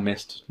 Yeah, that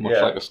missed much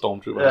like a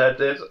stormtrooper. Yeah,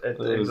 it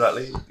did.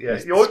 Exactly. Yeah,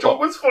 your joke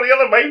was funnier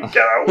than mine.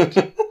 Get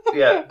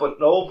out.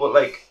 But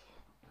like,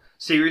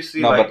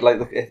 seriously, but like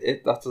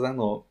that's the thing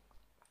though.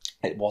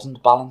 It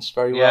wasn't balanced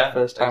very well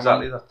first time.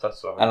 Exactly.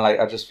 That's what I mean. And like,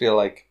 I just feel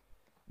like.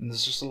 And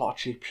there's just a lot of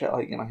cheap shit,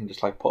 like, you know, you can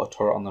just like put a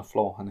turret on the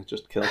floor and it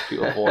just kills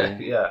people for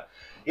you.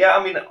 Yeah,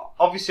 I mean,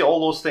 obviously all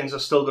those things are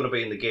still going to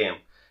be in the game.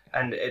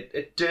 And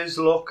it does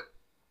look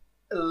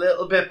a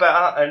little bit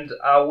better, and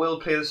I will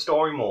play the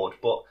story mode.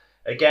 But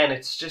again,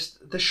 it's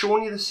just, they're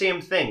showing you the same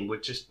thing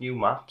with just new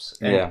maps.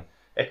 And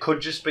it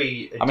could just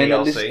be a DLC. mean,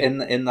 at least in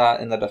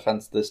the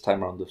defense this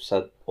time around, they've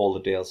said all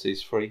the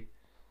DLC's free.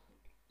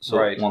 So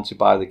once you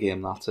buy the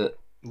game, that's it.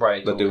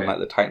 Right, They're doing like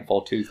the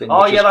Titanfall 2 thing.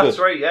 Oh, yeah, that's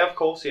right. Yeah, of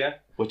course, yeah.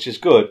 Which is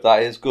good.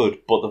 That is good.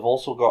 But they've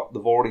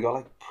already got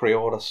like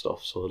pre-order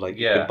stuff. So like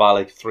you could buy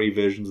like 3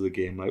 versions of the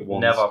game. Like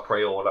one's never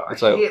pre-order.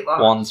 It's like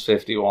one's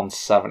 50, one's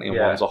 70, and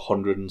one's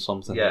 100 and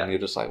something. And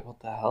you're just like, what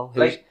the hell?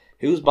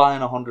 Who's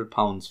buying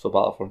 £100 for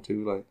Battlefront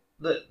 2?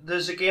 Like,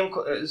 there's a game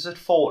called, is it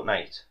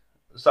Fortnite?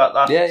 Is that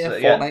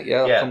Fortnite.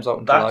 Yeah, that comes out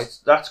in July.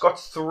 That's got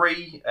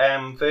 3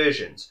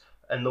 versions,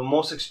 and the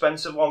most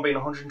expensive one being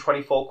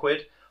 124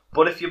 quid.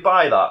 But if you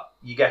buy that,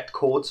 you get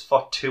codes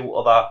for 2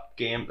 other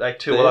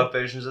other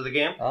versions of the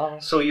game. Oh.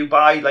 So you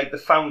buy like the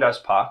Founders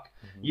Pack,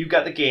 you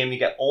get the game, you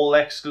get all the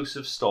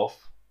exclusive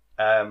stuff,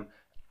 and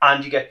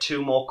you get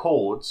 2 more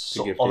codes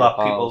so other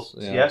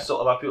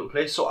people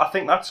play. So I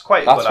think that's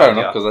quite a good idea. That's fair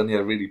enough, because then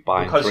you're really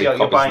buying 3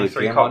 copies of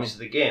the game. Of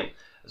the game.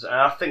 And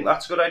I think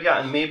that's a good idea,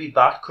 and maybe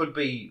that could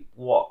be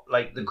what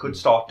like they could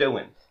start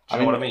doing. Do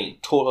you know what I mean?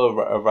 Totally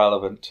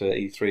irrelevant to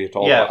E3 at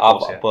all.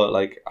 Yeah, but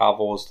like I've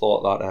always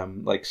thought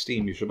that like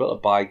Steam, you should be able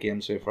to buy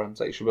games for your friends.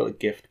 Like you should be able to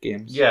gift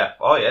games. Yeah.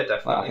 Oh yeah,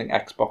 definitely. Like, I think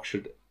Xbox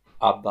should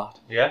add that.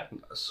 Yeah.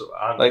 So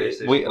and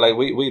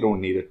we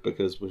don't need it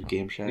because we're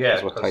game share. Yeah,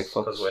 because we're tight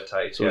fucks. Because we're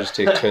tight. So we just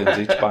take turns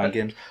each buying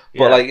games.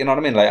 But like you know what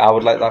I mean? Like I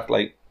would like that.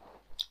 Like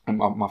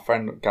my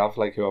friend Gav,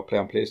 like who I play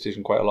on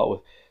PlayStation quite a lot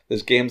with.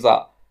 There's games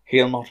that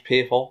he'll not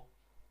pay for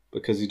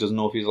because he doesn't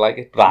know if he's like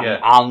it. But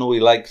I'll know he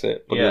likes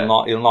it, but he'll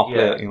not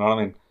play it. You know what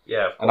I mean?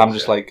 Yeah, of course, and I'm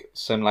just like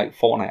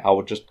Fortnite. I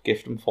would just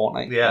gift him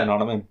Fortnite. Yeah, you know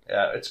what I mean?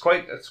 Yeah, it's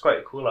quite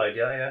a cool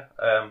idea.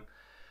 Yeah.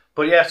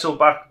 But yeah, so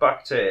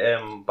back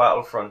to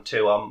Battlefront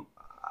 2.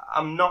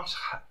 I'm not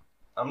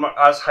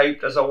as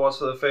hyped as I was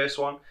for the first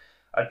one.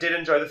 I did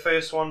enjoy the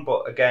first one,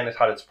 but again, it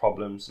had its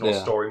problems. No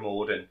story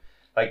mode and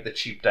like the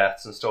cheap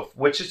deaths and stuff,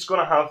 which it's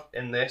gonna have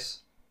in this.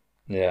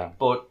 Yeah.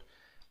 But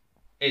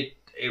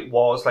it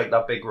was like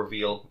that big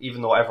reveal,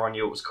 even though everyone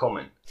knew it was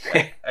coming,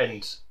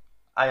 and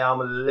I am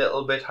a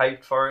little bit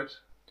hyped for it.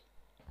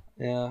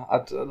 Yeah,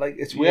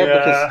 it's weird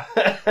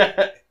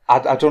because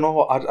I don't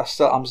know.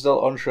 I'm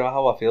still unsure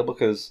how I feel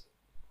because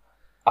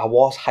I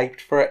was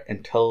hyped for it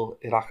until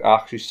I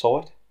actually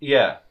saw it.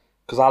 Yeah,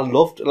 because I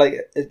loved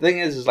the thing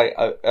is like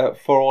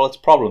for all its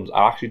problems,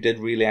 I actually did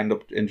really end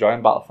up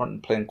enjoying Battlefront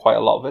and playing quite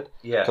a lot of it.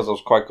 Yeah, because I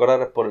was quite good at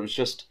it, but it was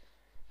just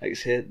like I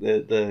said,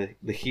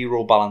 the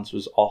hero balance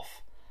was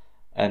off,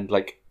 and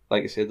like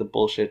I said, the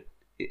bullshit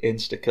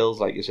insta kills,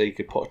 like you say, you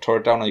could put a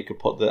turret down, or you could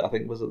put I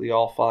think was it the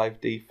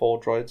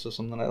R5D4 droids or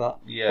something like that,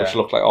 which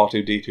looked like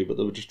R2D2, but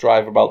they would just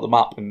drive about the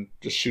map and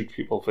just shoot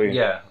people for you.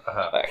 Yeah,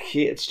 I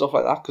hated stuff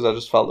like that because I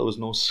just felt there was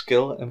no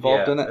skill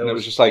involved in it, and it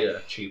was just like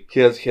cheap.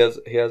 Here's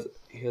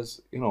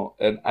you know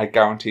a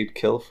guaranteed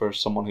kill for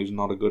someone who's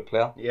not a good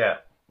player. Yeah,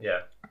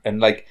 and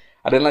like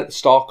I didn't like the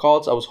star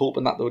cards. I was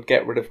hoping that they would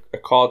get rid of a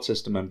card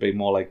system and be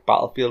more like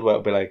Battlefield, where it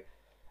would be like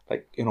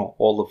you know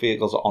all the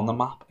vehicles are on the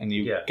map and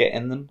you get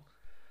in them.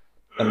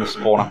 And the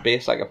spawn at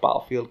base like a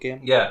Battlefield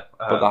game. Yeah.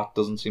 But that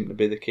doesn't seem to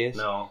be the case.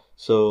 No.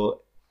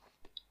 So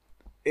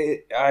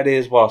it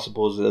is what I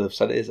suppose they've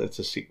said it is. It's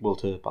a sequel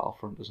to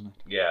Battlefront, isn't it?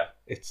 Yeah.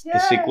 It's the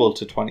sequel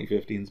to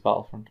 2015's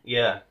Battlefront.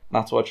 Yeah. And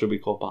that's why it should be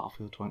called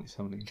Battlefield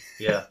 2017.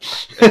 Yeah.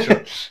 It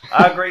should.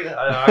 I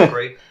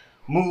agree.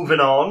 Moving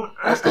on.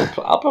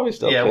 I'll probably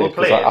still play we'll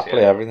play I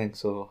play everything,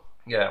 so...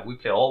 Yeah, we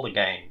play all the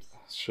games.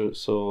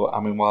 So I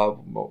mean, we're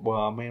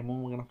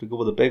going to have to go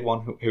with the big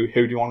one. Who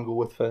do you want to go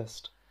with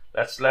first?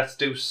 Let's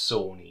do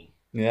Sony.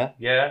 Yeah?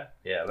 Yeah,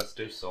 let's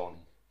do Sony.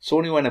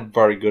 Sony were in a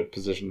very good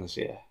position this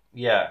year.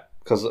 Yeah.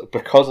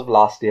 Because of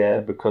last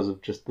year, because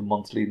of just the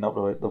months leading up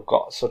to it, they've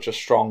got such a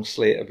strong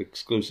slate of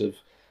exclusive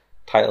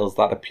titles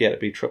that appear to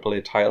be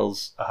AAA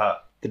titles.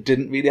 They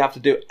didn't really have to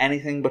do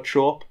anything but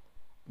show up.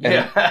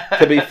 And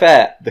to be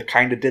fair, they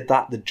kind of did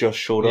that. They just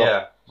showed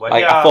up. Well,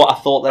 I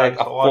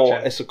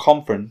thought it's a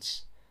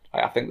conference.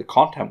 I think the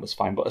content was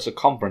fine, but as a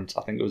conference,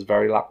 I think it was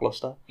very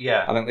lackluster.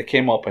 Yeah. I think they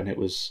came up and it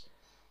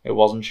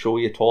wasn't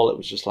showy at all. It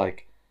was just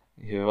like,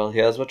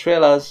 here's our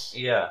trailers.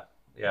 Yeah.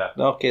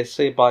 Okay,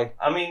 say bye.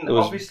 I mean, there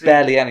was obviously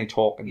barely any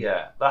talking.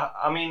 Yeah,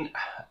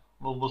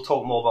 we'll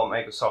talk more about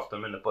Microsoft in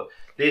a minute, but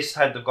this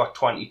time they've got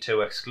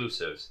 22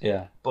 exclusives.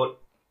 Yeah. But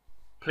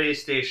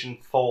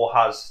PlayStation 4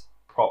 has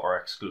proper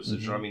exclusives.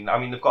 Mm-hmm. You know what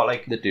I mean? They've got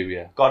they do,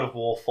 yeah. God of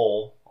War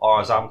 4,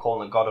 or as I'm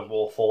calling it, God of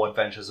War 4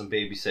 Adventures in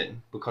Babysitting,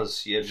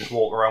 because you just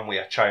walk around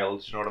with a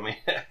child. You know what I mean?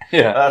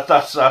 Yeah.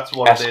 That's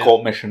what it is.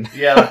 Escort mission.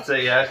 Yeah, that's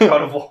it. Yeah,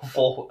 God of War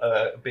 4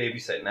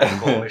 Babysitting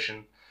escort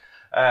mission.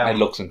 It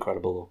looks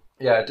incredible though.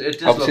 Yeah, it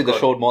does. Obviously, look they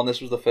showed more, and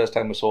this was the first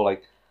time we saw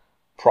like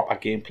proper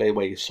gameplay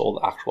where you saw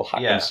the actual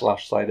hack and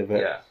slash side of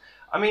it. Yeah,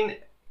 I mean,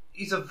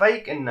 he's a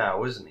Viking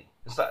now, isn't he?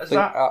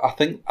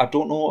 I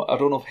don't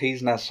know if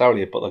he's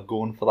necessarily it, but they're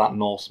going for that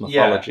Norse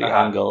mythology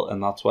angle,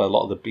 and that's where a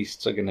lot of the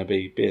beasts are going to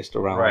be based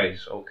around. Right.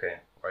 Okay.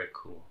 Right.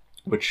 Cool.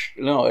 Which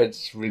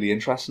it's really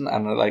interesting,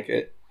 and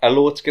like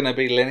although it's going to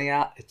be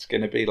linear, it's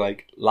going to be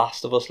like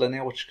Last of Us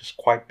linear, which is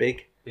quite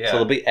big. Yeah. So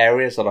there'll be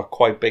areas that are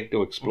quite big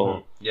to explore.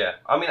 Mm-hmm. Yeah.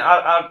 I mean,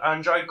 I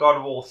enjoyed God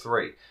of War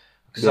 3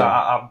 because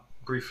I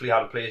briefly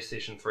had a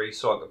PlayStation 3,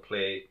 so I could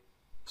play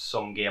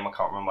some game. I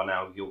can't remember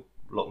now. You're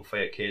looking for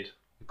your kid.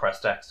 You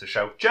pressed X to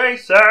shout,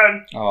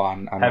 Jason! Oh,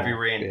 and Heavy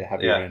Rain. Yeah,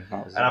 Heavy Rain.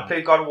 I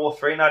played God of War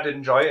 3 and I did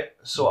enjoy it.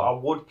 So I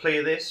would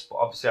play this, but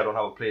obviously I don't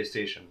have a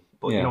PlayStation.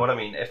 But you know what I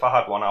mean? If I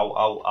had one, I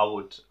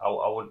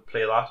would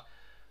play that.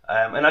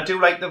 And I do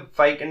like the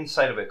Viking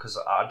side of it because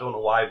I don't know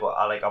why, but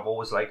I've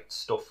always liked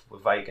stuff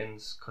with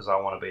Vikings because I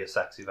want to be a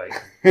sexy Viking.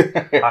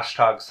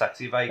 Hashtag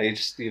sexy Viking.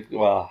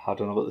 I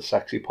don't know about the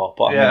sexy part,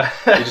 but I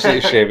mean, you just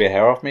need to shave your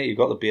hair off, mate. You've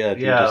got the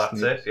beard.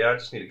 That's it. Yeah, I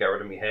just need to get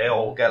rid of my hair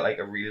or get like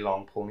a really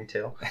long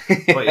ponytail.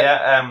 But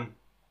yeah,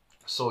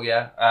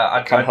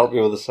 I can't help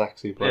you with the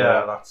sexy,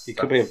 but you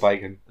could be a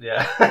Viking.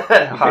 Yeah.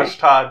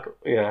 Hashtag.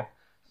 Yeah.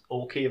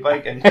 Okay,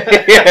 Viking.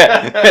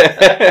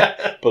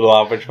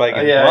 Below average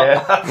Viking.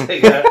 Yeah, that's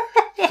it,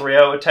 3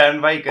 out of 10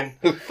 Viking.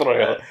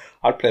 3 out.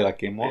 I'd play that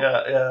game more.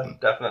 Yeah,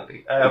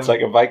 definitely. It's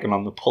like a Viking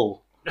on the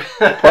pull.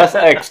 Press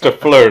X to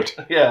flirt.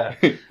 Yeah.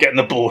 Get in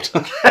the boat.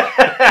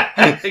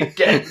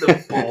 Get in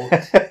the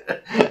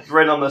boat.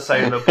 Run on the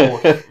side of the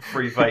boat.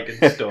 Free Viking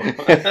stuff.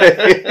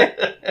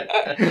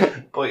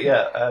 But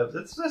yeah,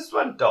 this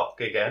went dark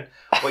again.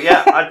 But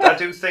yeah, I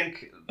do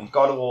think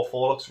God of War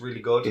 4 looks really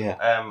good. Yeah.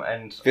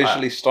 And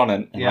visually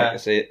stunning. And like I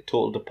say,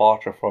 total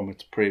departure from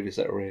its previous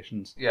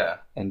iterations. Yeah.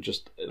 And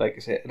just like I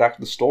say,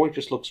 the story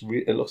just looks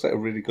it looks like a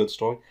really good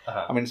story.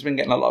 I mean, it's been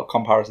getting a lot of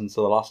comparisons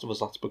to The Last of Us.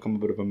 That's become a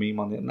bit of a meme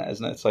on the internet,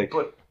 isn't it? It's like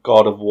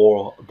God of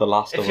War, The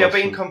Last of Us. If you're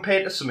being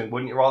compared to something,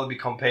 wouldn't you rather be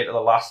compared to The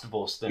Last of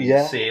Us than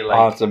say like?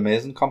 Oh, it's an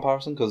amazing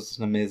comparison because it's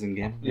an amazing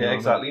game. Yeah,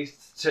 exactly.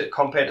 To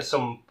compare to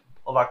some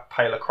other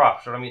pile of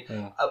crap. You know what I mean?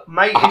 Yeah.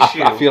 My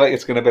issue. I feel like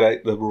it's going to be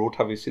like The Road.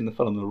 Have you seen the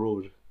film The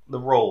Road? The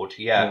Road,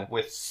 yeah.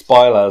 With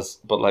spoilers,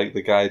 but like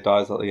the guy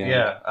dies at the end.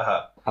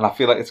 Yeah, And I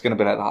feel like it's going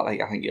to be like that.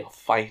 Like I think you'll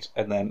fight,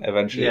 and then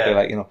eventually it'll be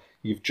like, you know,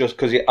 you've just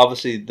because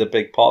obviously the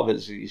big part of it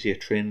is you're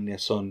training your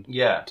son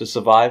to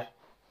survive.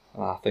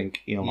 And I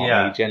think you'll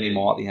not need you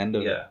anymore at the end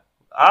of it.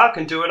 I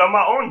can do it on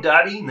my own,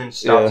 Daddy, and then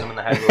stabs him in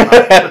the head with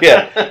that.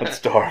 Yeah, it's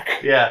dark.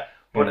 Yeah.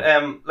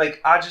 But like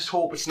I just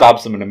hope it's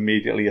stabs him and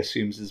immediately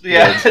assumes his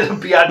beard. Yeah, the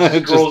beard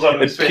just grows on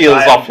his face. It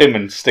peels off him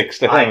and sticks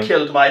to him. I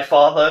killed my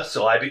father,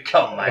 so I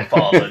become my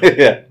father.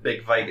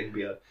 Big Viking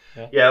beard.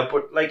 Yeah,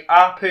 but like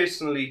I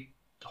personally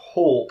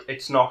hope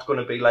it's not going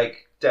to be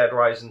like Dead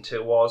Rising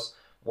 2 was,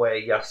 where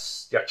your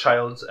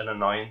child's an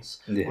annoyance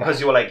because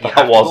you were like you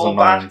have to go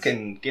back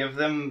and give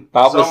them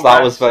that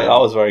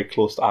was very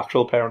close to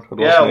actual parenthood.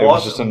 Yeah, it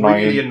was just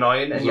really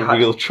annoying. It was a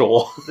real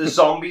chore. The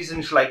zombies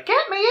and she's like,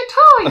 get me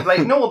a toy.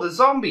 Like, no, the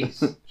zombies.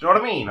 Do you know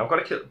what I mean? I've got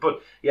to kill.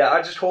 But yeah,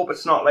 I just hope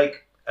it's not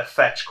like a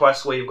fetch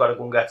quest where you've got to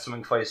go and get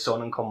something for your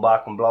son and come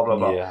back and blah blah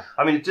blah. Yeah.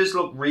 I mean, it does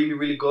look really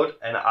really good,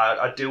 and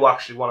I do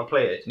actually want to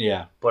play it.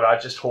 Yeah. But I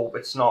just hope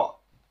it's not.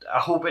 I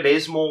hope it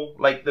is more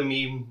like the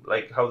meme,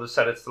 like how they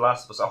said it's The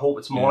Last of Us. I hope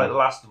it's more like The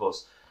Last of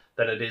Us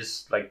than it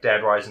is like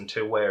Dead Rising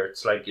 2, where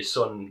it's like your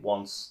son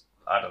wants,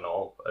 I don't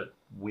know, a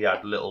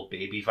weird little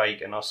baby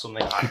Viking or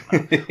something. I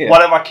don't know.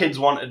 Whatever kids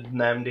wanted in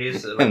them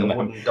days, like a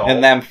wooden doll.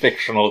 In them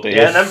fictional days.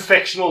 Yeah, in them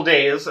fictional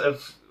days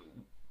of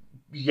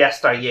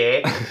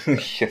yesteryear.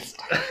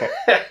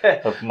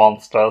 Of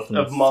monsters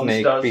and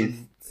snake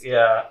beasts.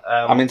 Yeah.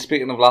 I mean,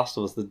 speaking of Last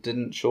of Us, they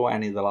didn't show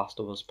any of The Last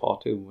of Us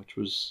Part 2, which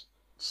was...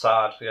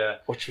 sad, yeah.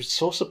 Which was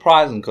so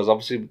surprising because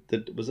obviously,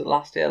 was it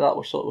last year that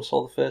we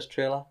saw the first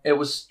trailer? It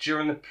was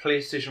during the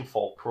PlayStation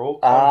 4 Pro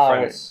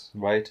conference.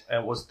 Right.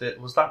 Was that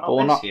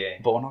not this year?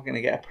 But we're not going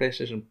to get a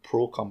PlayStation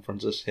Pro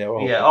conference this year.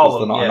 Because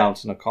they're not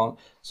announcing a con.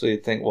 So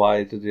you'd think,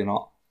 why did you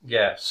not?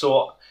 Yeah,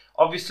 so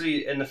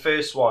obviously in the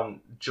first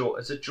one,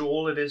 is it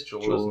Joel? It is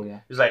Joel, isn't it? Yeah.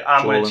 He's like,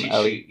 I'm going to teach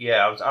you.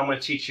 Yeah, I'm going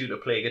to teach you to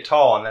play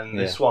guitar, and then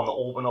this one, they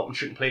open up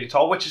and you can play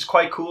guitar, which is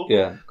quite cool.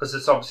 Yeah. Because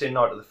it's obviously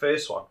not to the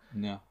first one.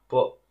 Yeah.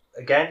 But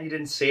again, you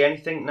didn't say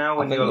anything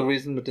now. I think the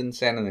reason we didn't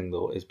say anything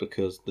though is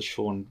because they're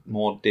showing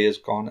more Days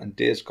Gone, and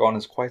Days Gone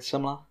is quite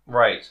similar.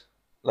 Right.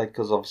 Like,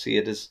 because obviously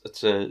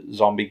it's a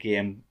zombie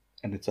game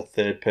and it's a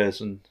third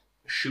person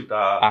shooter,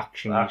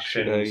 action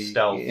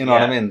stealth. You know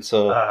what I mean?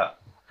 So,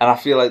 and I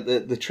feel like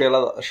the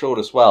trailer that they showed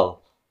as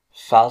well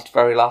felt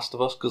very Last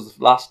of Us, because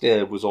last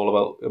year was all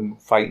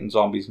about fighting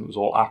zombies and it was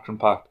all action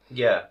packed.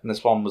 Yeah. And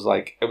this one was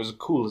like, it was a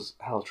cool as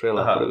hell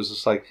trailer, but it was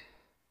just like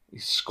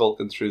he's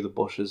skulking through the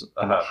bushes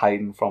and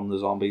hiding from the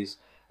zombies.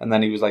 And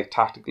then he was like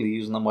tactically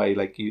using them where he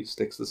like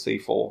sticks the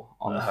C4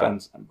 on the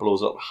fence and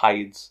blows up,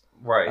 hides.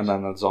 Right. And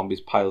then the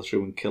zombies pile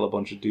through and kill a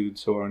bunch of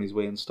dudes who are on his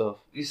way and stuff.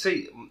 You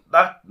see,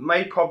 that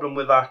my problem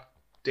with that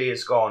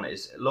Days Gone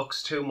is it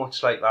looks too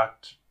much like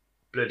that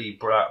bloody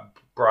Brad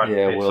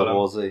Pitt World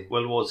War Z.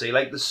 World War Z.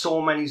 Like, there's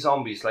so many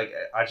zombies. Like,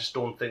 I just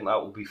don't think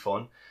that would be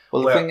fun.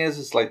 Well, the thing is,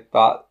 it's like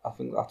that. I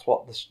think that's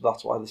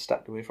why they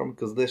stepped away from it,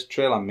 because this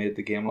trailer made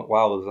the game look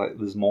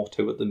there's more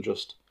to it than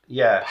just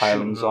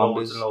piling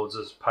zombies. Loads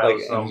of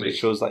piles of zombies. It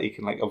shows that you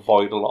can like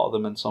avoid a lot of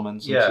them in some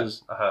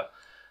instances. Yeah.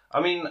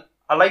 I mean,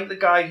 I like the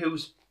guy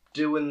who's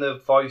doing the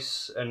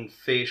voice and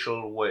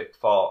facial work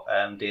for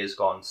Days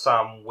Gone,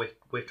 Sam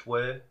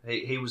Witwer.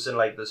 He was in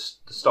like the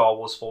Star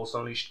Wars Force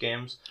Unleashed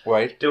games.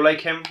 Right. Do like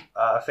him.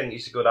 I think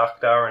he's a good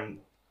actor, and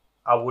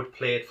I would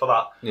play it for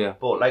that. Yeah.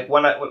 But like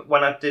when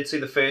I did see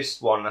the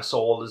first one, I saw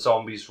all the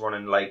zombies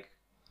running like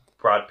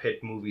Brad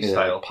Pitt movie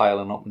style,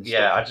 piling up and stuff.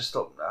 Yeah, I just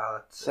thought.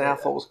 I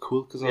thought it was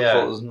cool because I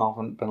thought there's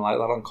nothing been like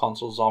that on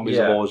console. Zombies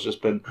have always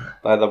just been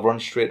they either run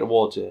straight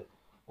towards you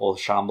or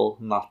shamble,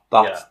 and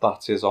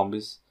that's your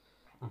zombies.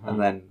 Mm-hmm.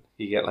 And then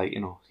you get like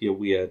your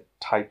weird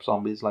type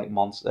zombies like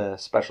monster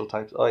special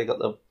types. Oh, you got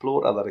the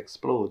bloater that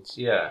explodes.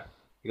 Yeah.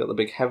 You got the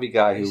big heavy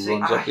guy who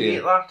runs up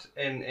here. I hate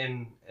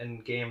that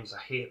in games.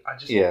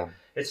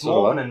 It's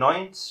more of an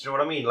annoyance. Do you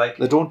know what I mean? Like,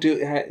 they don't do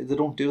that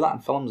in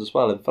films as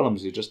well. In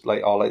films, you just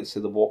like, like say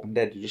The Walking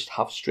Dead, you just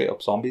have straight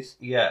up zombies.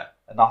 Yeah,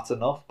 and that's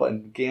enough. But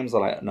in games, they're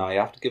like, no, you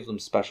have to give them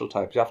special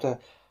types. You have to,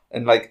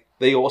 and like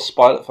they always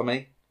spoil it for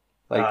me.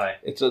 Like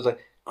it's just like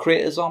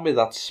create a zombie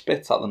that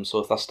spits at them, so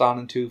if they're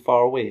standing too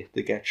far away,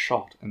 they get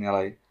shot, and you're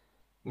like,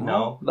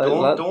 No,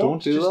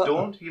 don't do that.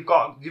 Don't.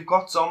 You've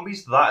got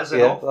zombies. That is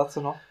enough. Yeah, that's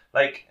enough.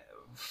 Like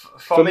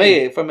for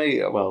me,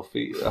 well, for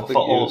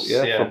us,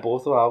 for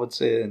both of us, I would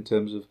say in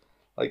terms of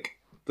like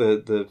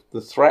the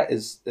threat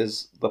is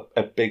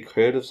a big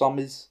herd of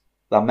zombies.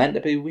 They're meant to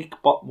be weak,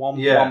 but one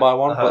by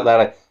one, but they're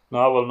like,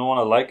 no, well, no one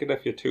will like it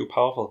if you're too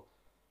powerful.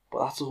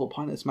 But that's the whole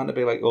point. It's meant to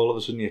be like all of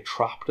a sudden you're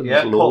trapped and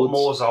there's loads. Put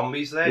more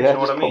zombies there. Do you know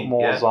what I mean? Put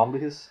more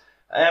zombies.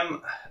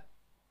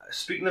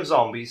 Speaking of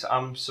zombies,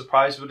 I'm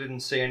surprised we didn't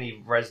see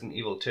any Resident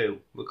Evil 2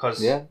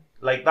 because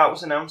like that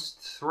was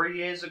announced 3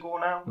 years ago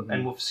now,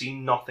 and we've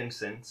seen nothing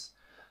since.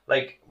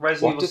 Like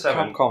Resident Evil 7.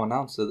 What did Capcom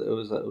announce? It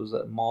was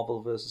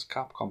Marvel versus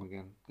Capcom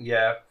again.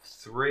 Yeah,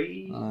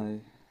 3.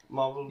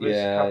 Marvel versus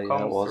Capcom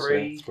yeah, it was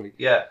 3. 3.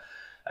 Yeah.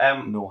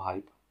 No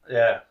hype.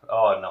 Yeah.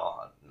 Oh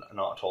no,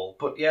 not at all.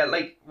 But yeah,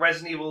 like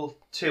Resident Evil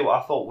 2,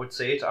 I thought would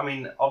see it. I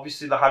mean,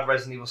 obviously they had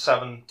Resident Evil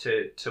 7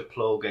 to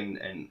plug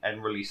and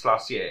release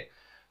last year.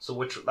 So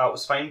that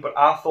was fine, but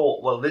I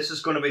thought, well, this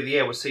is going to be the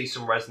year we'll see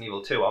some Resident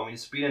Evil 2. I mean,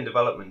 it's been in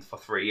development for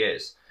 3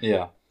 years.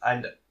 Yeah.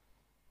 And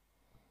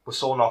we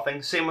saw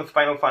nothing. Same with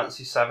Final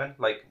Fantasy 7.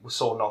 Like, we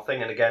saw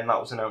nothing, and again, that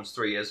was announced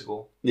 3 years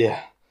ago.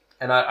 Yeah.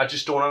 And I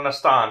just don't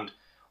understand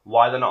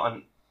why they're not,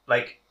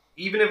 like,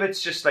 even if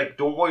it's just like,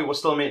 don't worry, we'll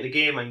still make the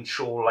game and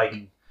show, like,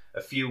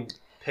 a few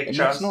pictures.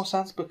 It makes no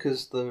sense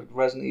because the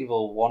Resident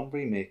Evil 1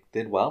 remake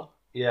did well.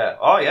 Yeah.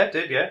 Oh, yeah, it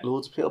did, yeah.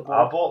 Loads of people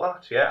bought I bought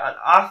that, yeah. And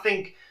I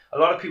think a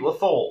lot of people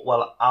thought,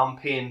 well, I'm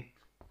paying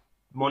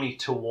money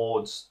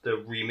towards the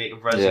remake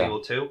of Resident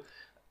Evil 2.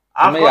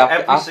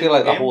 I feel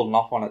like they're holding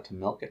off on it to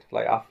milk it.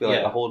 Like, I feel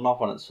like they're holding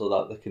off on it so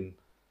that they can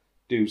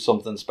do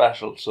something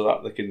special, so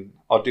that they can,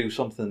 or do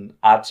something,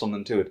 add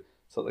something to it,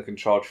 so that they can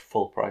charge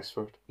full price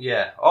for it.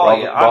 Yeah. Oh,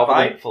 I'd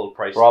buy full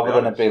price. Rather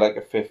than it be like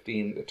a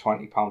 £15 to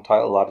 £20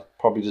 title that it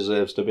probably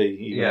deserves to be,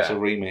 even if it's a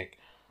remake.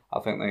 I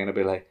think they're going to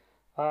be like,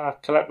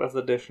 collector's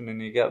edition and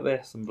you get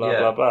this and blah,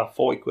 blah, blah,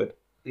 40 quid.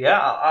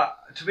 Yeah,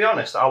 to be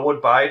honest, I would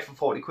buy it for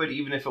 40 quid,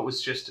 even if it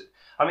was just...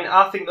 I mean,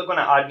 I think they're going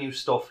to add new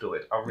stuff to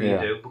it. I really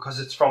do, because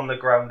it's from the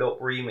ground up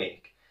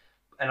remake.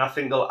 And I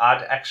think they'll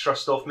add extra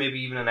stuff, maybe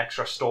even an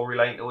extra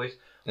storyline to it.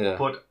 Yeah.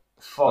 But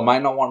they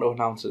might not want to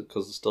announce it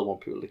because they still want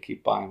people to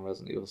keep buying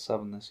Resident Evil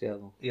 7 this year,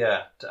 though.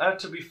 Yeah.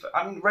 To be fair,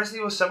 I mean,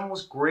 Resident Evil 7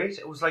 was great.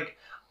 It was like...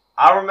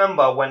 I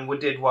remember when we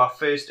did our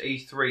first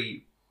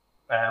E3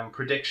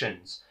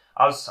 predictions...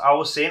 I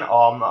was saying,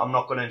 I'm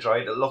not going to enjoy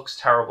it. It looks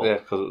terrible. Yeah,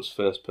 because it was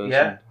first person.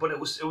 Yeah, but it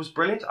was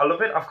brilliant. I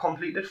love it. I've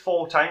completed it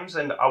 4 times,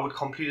 and I would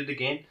complete it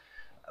again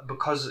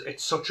because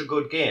it's such a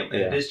good game. And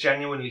it is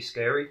genuinely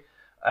scary.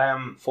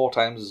 4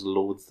 times is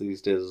loads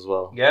these days as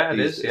well. Yeah, it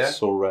is. It's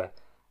so rare.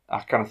 I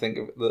can think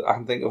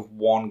of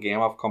one game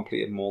I've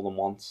completed more than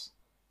once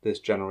this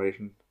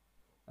generation,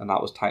 and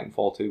that was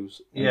Titanfall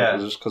 2's. Yeah, it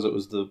was just because it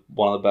was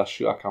one of the best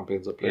shooter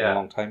campaigns I've played in a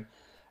long time.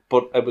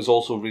 But it was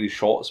also really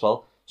short as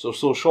well. So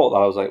short that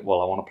I was like,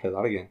 well, I want to play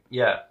that again.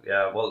 Yeah.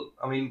 Well,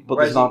 I mean, but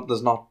there's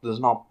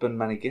not been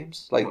many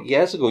games. Like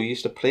years ago, you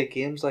used to play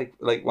games like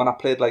when I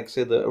played like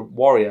say the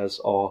Warriors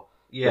or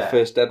the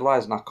first Dead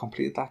Rising. I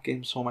completed that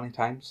game so many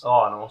times. Oh,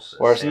 I know.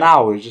 Whereas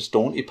now you just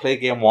don't. You play a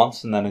game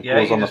once and then it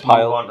goes on the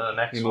pile. Move on to the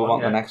next you move on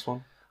to the next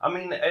one. I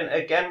mean, and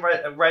again,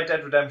 Red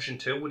Dead Redemption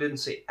 2, we didn't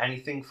see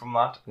anything from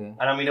that. Yeah.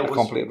 And I mean, I've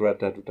completed Red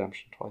Dead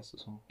Redemption twice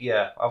as well.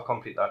 Yeah, I've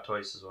completed that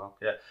twice as well.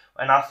 Yeah,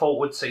 and I thought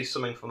we'd see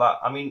something from that.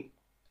 I mean.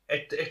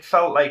 It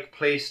felt like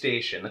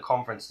PlayStation, the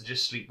conference, to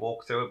just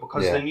sleepwalk through it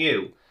because they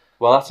knew.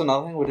 Well, that's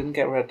another thing. We didn't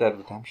get Red Dead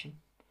Redemption.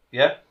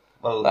 Yeah.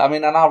 Well, I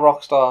mean, and our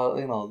Rockstar,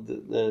 you know,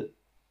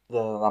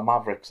 the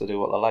Mavericks, they do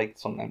what they like.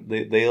 Sometimes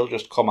they'll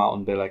just come out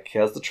and be like,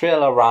 "Here's the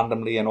trailer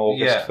randomly in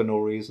August for no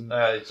reason."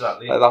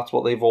 Exactly. Like, that's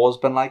what they've always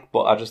been like.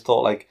 But I just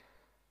thought, like,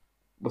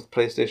 with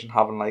PlayStation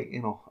having like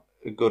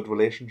a good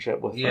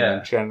relationship with them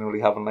and generally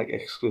having like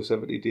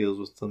exclusivity deals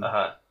with them.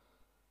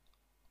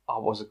 I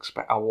was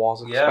expecting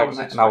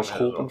it, and I was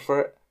hoping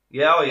for it.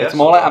 Yeah, It's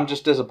more like I'm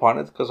just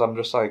disappointed because I'm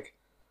just like,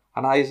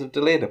 and I have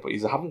delayed it, but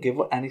you haven't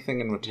given anything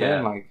in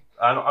return. Like,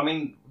 I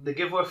mean, they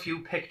give a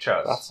few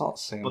pictures. That's not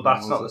the same. But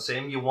that's not the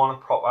same. You want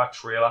a proper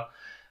trailer,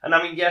 and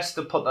I mean, yes,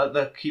 they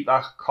keep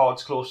their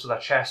cards close to their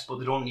chest, but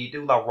they don't need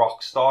to. They're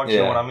Rockstar. Do you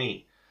know what I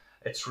mean?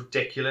 It's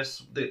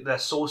ridiculous. They're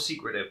so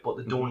secretive, but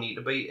they don't need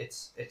to be.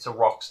 It's a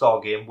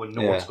Rockstar game. We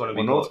know it's going to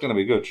be. We know it's going to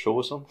be good. Show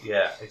us some.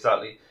 Yeah,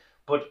 exactly.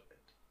 But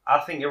I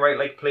think you're right.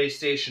 Like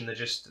PlayStation,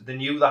 they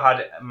knew they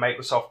had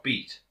Microsoft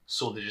beat,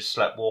 so they just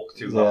sleepwalked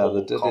through the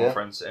whole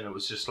conference, and it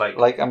was just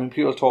like I mean,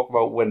 people talk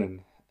about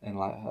winning and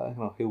like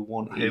who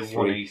won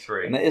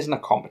E3, and it isn't a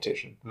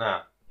competition.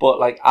 Nah. But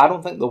like, I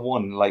don't think they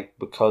won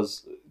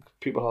because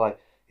people are like,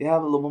 yeah,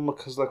 but they won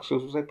because like,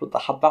 but they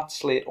had that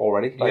slate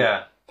already.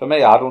 Like, for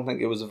me, I don't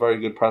think it was a very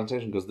good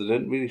presentation because they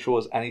didn't really show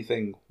us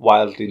anything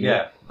wildly new.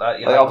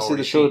 Obviously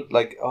they showed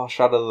like,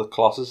 Shadow of the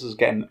Colossus is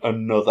getting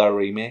another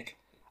remake.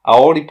 I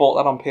already bought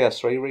that on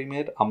PS3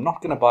 remade. I'm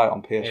not going to buy it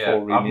on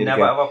PS4 remade. I've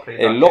never ever played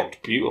that. It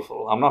looked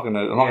beautiful. I'm not going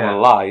to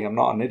lie. I'm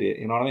not an idiot.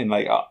 You know what I mean?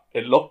 Like,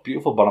 it looked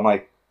beautiful, but I'm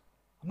like,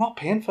 I'm not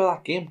paying for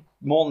that game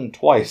more than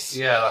twice.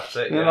 Yeah, that's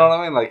it. You know what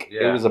I mean? Like,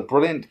 it was a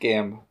brilliant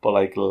game, but,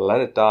 like, let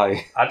it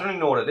die. I don't even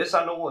know what it is.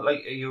 I know,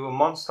 like, are you a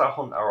monster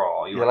hunter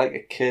or... You're like a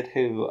kid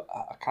who...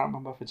 I can't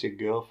remember if it's your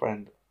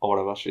girlfriend or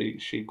whatever.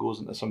 She goes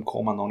into some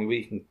coma and the only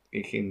way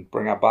you can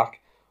bring her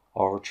back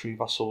or retrieve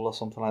her soul or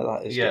something like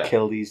that is to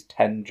kill these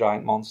 10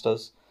 giant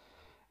monsters.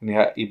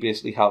 And you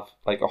basically have,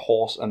 like, a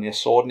horse and your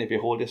sword, and if you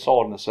hold your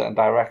sword in a certain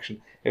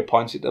direction, it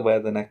points you to where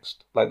the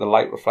next... Like, the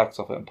light reflects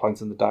off it and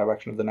points in the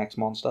direction of the next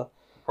monster.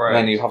 Right. And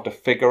then you have to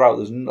figure out,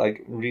 there's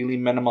like really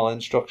minimal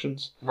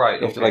instructions. Right.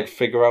 You have to like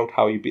figure out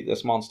how you beat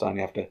this monster, and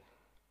you have to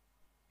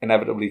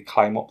inevitably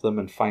climb up them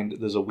and find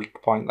there's a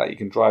weak point that you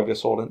can drive your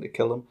sword in to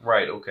kill them.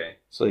 Right, okay.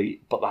 So,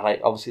 but they're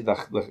like, obviously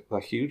they're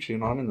huge, you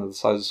know what I mean? They're the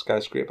size of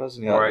skyscrapers,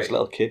 and you have this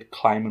little kid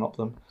climbing up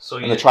them. So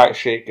and they try to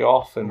shake you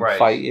off and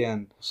fight you.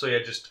 And so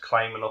you're just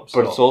climbing up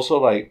stuff. But it's also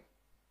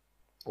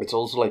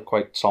like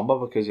quite somber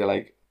because you're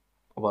like,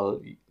 well...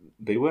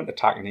 They weren't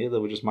attacking you; they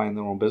were just minding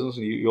their own business,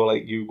 and you go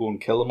and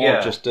kill them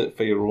all just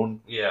for your own.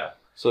 Yeah.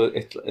 So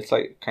it's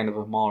like kind of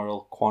a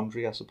moral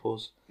quandary, I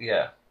suppose.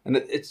 Yeah. And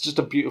it's just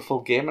a beautiful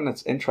game, and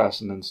it's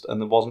interesting,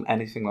 and there wasn't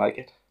anything like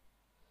it.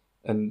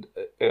 And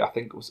I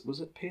think was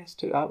it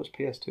PS2? It was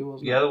PS2,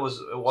 wasn't it? Yeah, it was.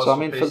 So I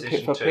mean, for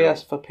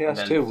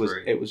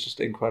PS2 it was just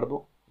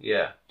incredible.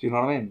 Yeah. Do you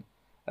know what I mean?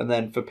 And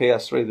then for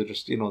PS3, they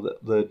just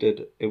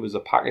it was a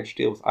package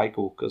deal with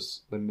Ico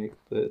because they make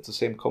it's the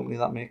same company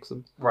that makes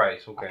them.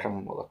 Right. Okay. I can't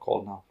remember what they're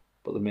called now,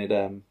 but they made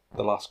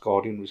The Last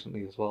Guardian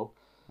recently as well.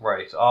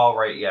 Right. Oh,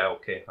 right. Yeah.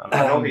 Okay.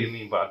 I know what you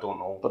mean, but I don't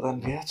know. But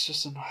then it's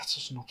just an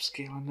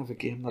upscaling of a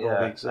game that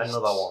already exists.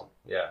 Another one.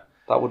 Yeah.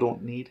 That we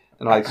don't need.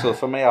 And like so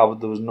for me,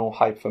 there was no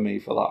hype for me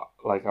for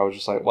that. Like I was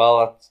just like,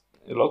 well,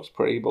 it looks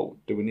pretty,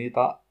 but do we need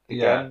that again?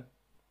 Yeah.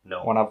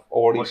 No. When I've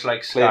already much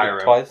like played Skyrim.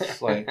 It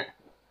twice, like.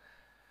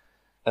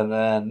 And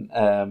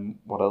then,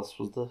 what else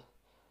was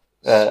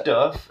there?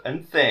 Stuff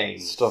and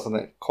things. Stuff and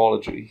then Call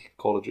of Duty.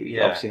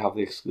 Obviously have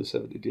the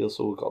exclusivity deal,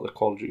 so we got the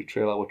Call of Duty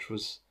trailer, which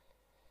was...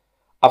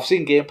 I've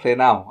seen gameplay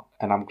now,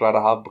 and I'm glad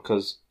I have,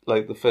 because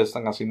like the first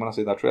thing I seen when I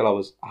seen that trailer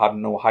was I had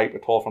no hype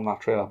at all from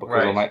that trailer,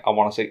 because I'm like, I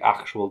want to see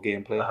actual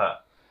gameplay. Uh-huh.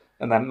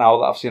 And then now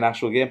that I've seen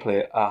actual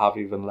gameplay, I have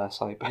even less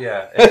hype.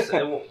 Yeah.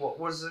 What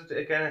was it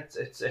again?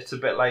 It's a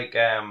bit like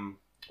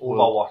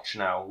Overwatch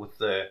now with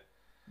the...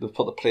 They've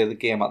put the play of the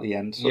game at the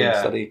end, so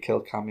instead of you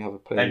kill Cam, you have a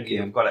play of the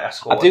game. You've got to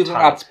escort. I do think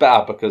that's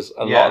better because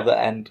a lot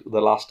of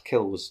the last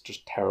kill was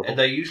just terrible. And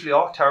they usually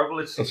are terrible.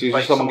 It's usually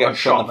like someone getting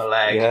shot in the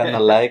leg. Yeah, in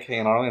the leg,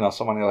 you know what I mean? Or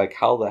someone you're like,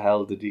 how the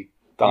hell did he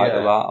die to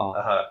that?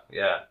 Or,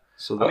 yeah.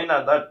 So I mean,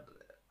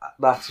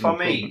 that's for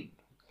me,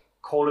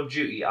 Call of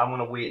Duty, I'm going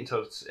to wait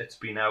until it's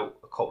been out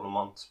a couple of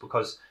months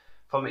because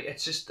for me,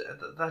 it's just,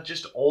 they're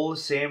just all the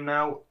same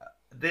now.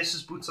 This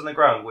is boots on the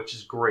ground, which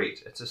is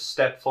great. It's a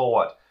step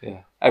forward.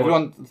 Yeah.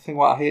 The thing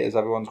what I hate is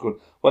everyone's going,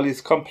 well,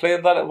 he's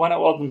complained that when it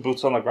wasn't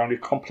boots on the ground, you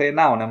complain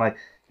now. And I'm like,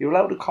 you're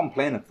allowed to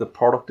complain if the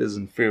product is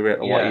inferior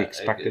to what you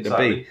expect it to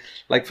be.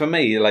 Like, for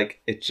me,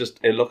 like, it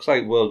looks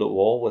like World at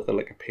War with a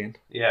lick of paint.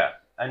 Yeah.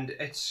 And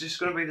it's just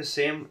going to be the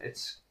same.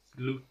 It's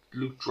loot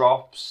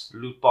drops,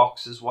 loot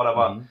boxes, whatever.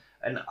 Mm-hmm.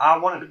 And I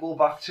want it to go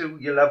back to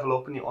you level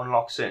up and you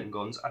unlock certain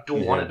guns. I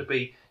don't want it to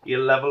be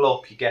you level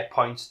up, you get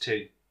points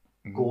to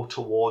go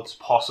towards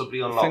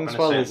possibly unlocking a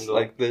certain gun.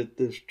 Like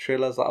the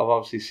trailers that I've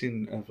obviously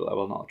seen,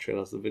 well, not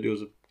trailers, the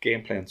videos of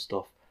gameplay and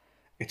stuff,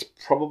 it's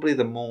probably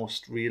the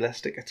most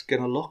realistic it's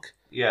going to look.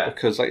 Yeah.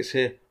 Because, like I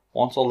say,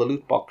 once all the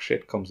loot box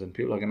shit comes in,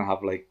 people are going to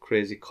have, like,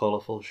 crazy,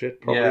 colourful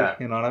shit, probably. Yeah.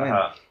 You know what I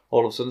mean?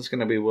 All of a sudden it's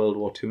going to be World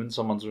War II and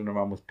someone's running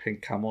around with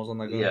pink camos on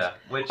their guns. Yeah.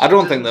 I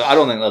don't think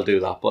they'll do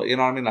that, but you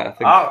know what I mean? Like, I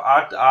think...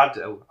 I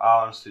do.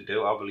 I honestly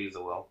do. I believe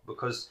they will.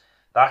 Because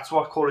that's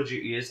what Call of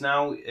Duty is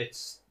now.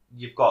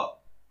 You've got...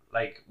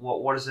 Like,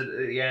 what is it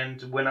at the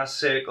end? Winner's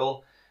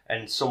Circle,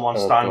 and someone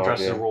standing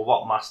dressed as a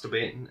robot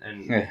masturbating,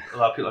 and a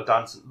lot of people are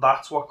dancing.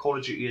 That's what Call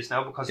of Duty is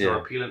now because they're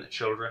appealing to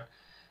children.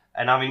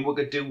 And I mean,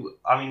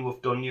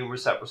 we've done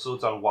numerous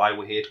episodes on why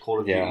we hate Call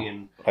of Duty.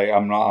 And like,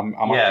 I'm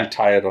actually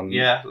tired on.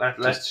 Yeah,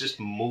 let's just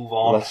move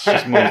on. Let's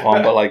just move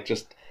on. But like,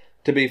 just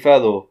to be fair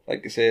though,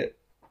 like I say,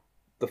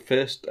 the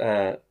first,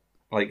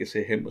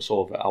 hint was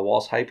over. I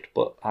was hyped,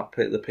 but I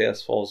played the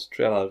PS4's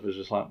trailer. It was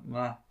just like,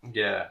 nah.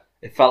 Yeah.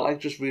 It felt like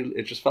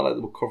it just felt like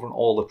they were covering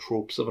all the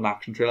tropes of an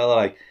action trailer. They're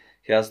like,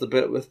 here's the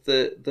bit with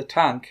the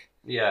tank.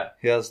 Yeah.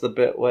 Here's the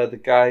bit where the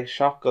guy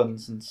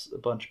shotguns and a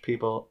bunch of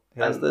people.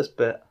 Here's this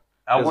bit.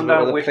 I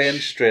wonder which... the plane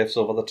strafes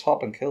over the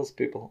top and kills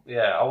people.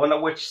 Yeah, I wonder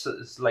which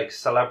like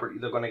celebrity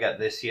they're going to get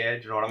this year.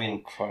 Do you know what I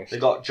mean? Oh, they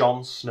got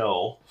Jon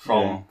Snow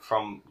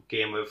from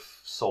Game of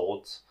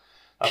Swords.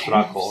 That's what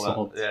I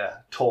call it. Yeah,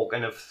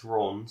 Talking of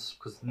Thrones,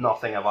 because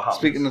nothing ever happens.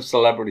 Speaking of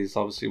celebrities,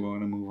 obviously we're going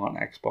to move on to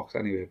Xbox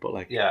anyway, but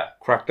like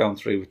Crackdown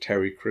 3 with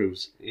Terry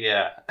Crews.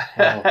 Yeah.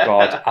 Oh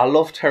God, I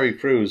love Terry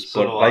Crews,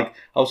 but like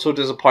I was so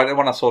disappointed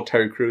when I saw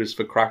Terry Crews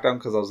for Crackdown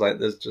because I was like,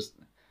 there's just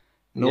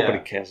nobody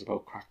cares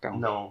about Crackdown.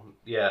 No,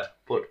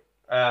 but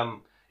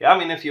I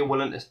mean, if you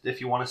want to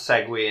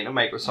segue into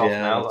Microsoft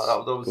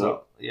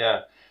now,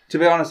 To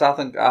be honest, I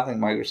think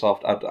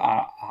Microsoft,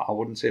 I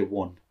wouldn't say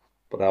won.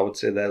 but I would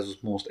say theirs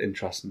was most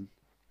interesting.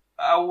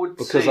 I would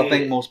because say... I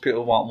think most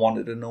people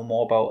wanted to know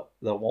more about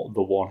the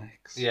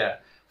 1X. Yeah.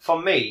 For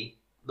me,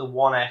 the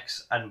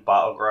 1X and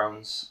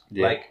Battlegrounds,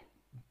 like,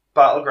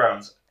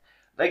 Battlegrounds,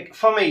 like,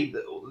 for me,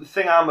 the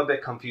thing I'm a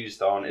bit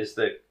confused on is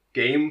the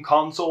game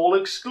console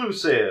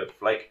exclusive.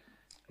 Like,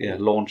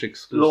 launch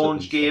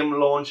exclusive.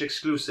 Launch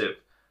exclusive.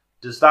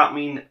 Does that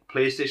mean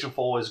PlayStation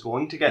 4 is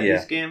going to get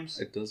these games?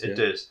 It does. It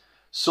does.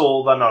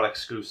 So they're not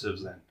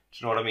exclusives then. Do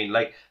you know what I mean?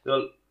 Like,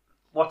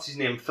 what's his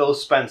name? Phil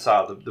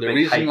Spencer, the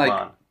big hype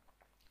man.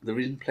 The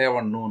reason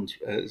PlayerUnknown's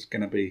is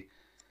going to be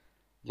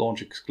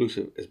launch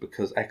exclusive is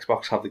because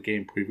Xbox have the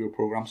game preview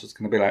program, so it's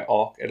going to be like,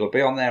 it'll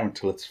be on there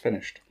until it's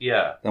finished.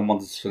 Yeah. Then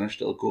once it's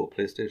finished, it'll go to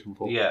PlayStation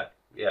 4. Yeah.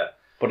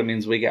 But it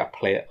means we get to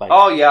play it. Like,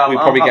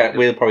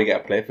 we'll probably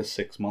get to play it for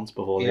 6 months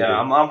before they do.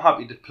 I'm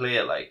happy to play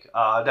it. Like,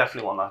 I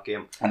definitely want that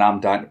game. And I'm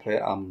dying to play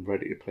it. I'm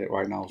ready to play it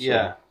right now.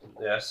 So.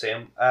 Yeah,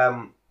 same.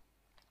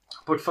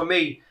 But for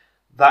me,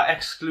 that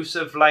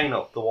exclusive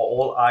lineup, they were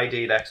all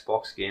ID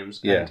Xbox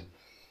games. Yeah. And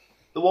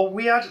they were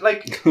weird.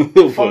 Like,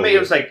 for me, it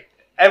was like,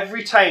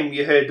 every time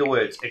you heard the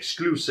words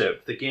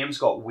exclusive, the games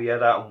got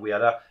weirder and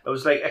weirder. It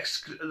was like,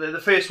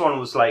 the first one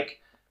was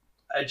like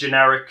a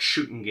generic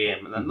shooting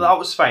game, and then that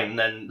was fine. And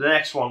then the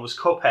next one was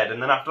Cuphead,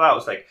 and then after that it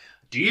was like,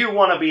 do you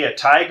want to be a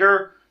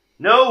tiger?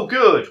 No,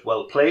 good.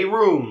 Well, play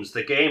Rooms,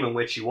 the game in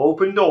which you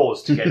open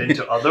doors to get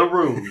into other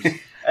rooms.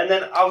 And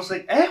then I was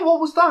like, what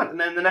was that? And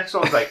then the next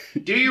one was like,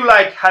 do you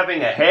like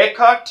having a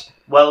haircut?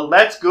 Well,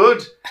 that's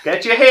good.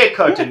 Get your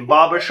haircut in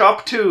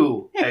Barbershop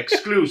 2.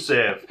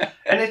 Exclusive.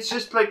 And it's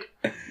just like,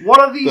 what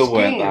are these games? They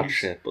weren't that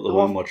shit, but they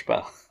weren't much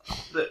better.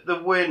 They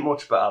weren't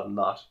much better than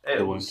that.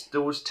 It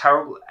was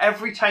terrible.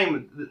 Every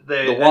time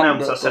they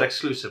announced I said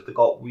exclusive, they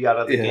got weird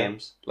at the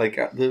games. Like,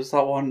 there was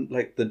that one,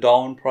 like, the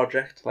Dawn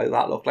Project. Like,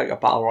 that looked like a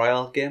Battle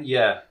Royale game.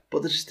 Yeah.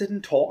 But they just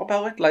didn't talk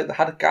about it. Like, they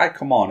had a guy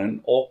come on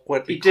and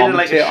awkwardly He did it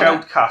like a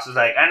shoutcast. It's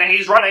like, and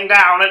he's running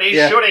down and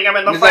he's shooting him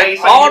in the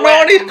face. Like, oh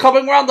no, and he's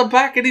coming round the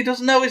back and he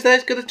doesn't know he's there.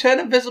 He's going to turn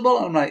invisible.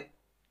 And I'm like,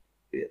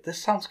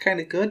 this sounds kind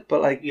of good,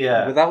 but like,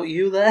 without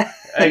you there,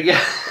 like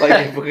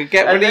if we could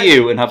get rid of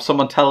you and have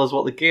someone tell us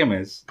what the game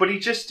is. But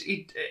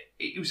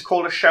he was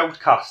called a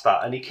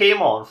shoutcaster, and he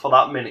came on for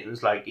that minute and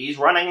was like, he's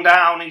running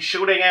down, he's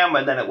shooting him,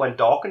 and then it went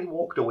dark and he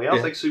walked away. I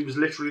was like, so he was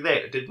literally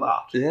there to do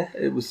that. Yeah,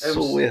 it was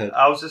so weird.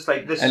 I was just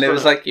like, this. And it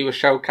was like he was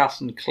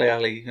shoutcasting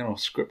clearly,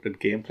 scripted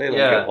gameplay.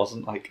 Like it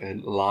wasn't like a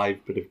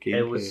live bit of gameplay.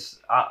 It was.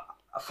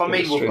 For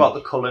me, we've got the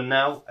Cullen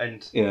now,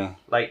 and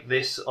like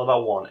this other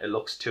one, it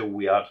looks too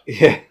weird.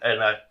 Yeah. And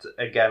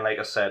again, like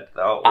I said,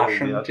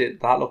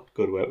 that looked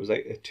good. Where it was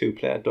like a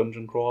 2-player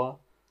dungeon crawler,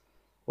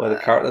 where the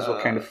characters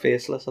were kind of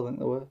faceless. I think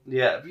they were.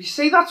 Yeah. You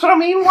see, that's what I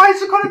mean. Why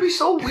is it going to be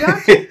so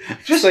weird?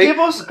 Just give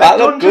us that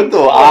looked good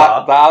though.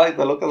 I like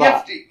the look of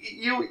that.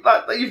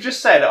 You've just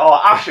said,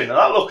 Ashen,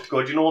 that looked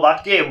good. You know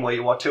that game where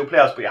you were 2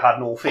 players but you had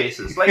no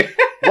faces. Like,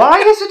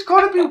 why is it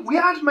going to be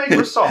weird,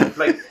 Microsoft?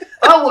 Like,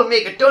 I will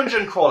make a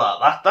dungeon crawler.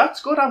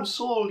 That's good. I'm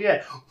sold.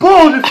 Yeah,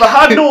 but if they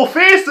had no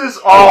faces,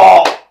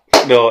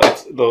 No,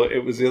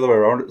 it was the other way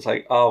around. It was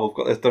like, we've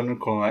got this dungeon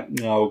crawler. Like,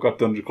 no, we've got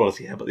dungeon crawlers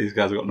here, but these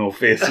guys have got no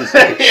faces.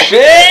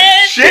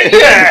 Shit,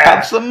 yeah!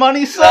 Have some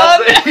money,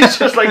 son! He's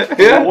just like,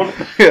 he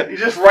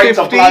just writes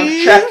 50s? A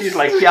blank check. He's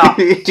like,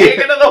 take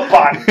it to the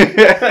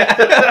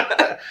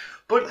bank.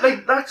 But,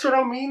 like, that's what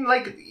I mean.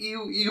 Like,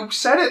 you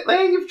said it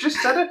there. You've just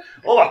said it.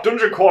 That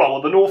dungeon crawler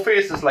with the no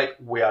faces, like,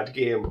 weird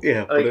game.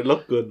 Yeah, but it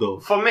looked good,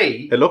 though. For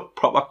me... It looked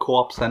proper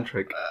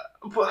co-op-centric.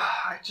 But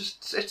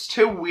it's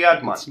too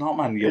weird, man. It's not,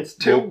 man. It's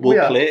too weird.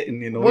 We'll play it,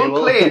 and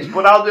we'll play it,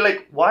 but I'll be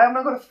like, why am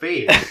I going to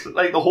face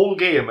like the whole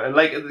game? And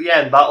like at the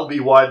end, that'll be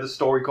why the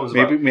story comes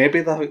about. Maybe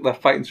they're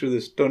fighting through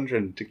this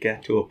dungeon to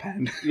get to a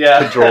pen,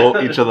 to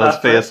draw each other's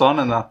face on,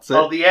 and that's it.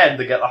 At the end,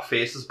 they get their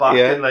faces back,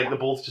 and like they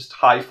both just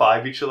high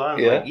five each other,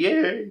 and like,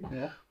 yay!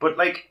 Yeah. But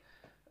like,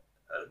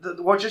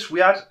 we're just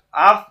weird.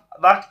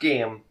 That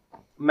game,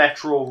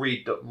 Metro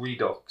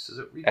Redux, is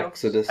it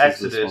Redux?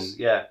 Exodus,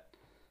 yeah.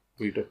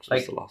 Redux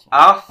was the last one.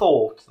 I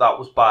thought that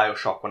was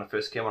BioShock when it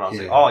first came on. I was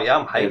like,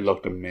 I'm hyped. It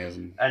looked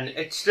amazing. And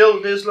it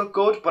still does look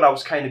good, but I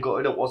was kind of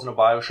gutted it wasn't a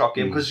BioShock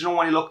game. Because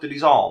when he looked at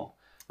his arm,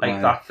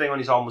 that thing on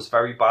his arm was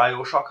very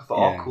BioShock. I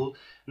thought, cool.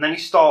 And then he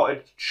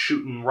started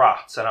shooting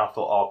rats, and I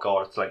thought, oh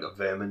god, it's like a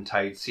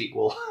Vermintide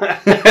sequel. Man,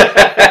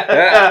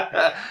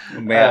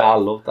 I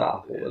love that.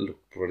 I thought it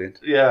looked brilliant.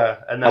 Yeah,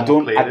 and then I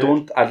don't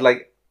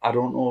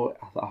know.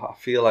 I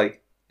feel like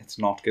it's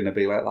not going to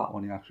be like that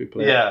when you actually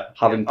play it. Yeah.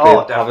 Having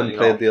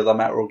played the other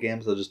Metro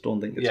games, I just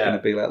don't think it's going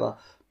to be like that.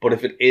 But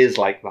if it is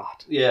like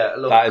that,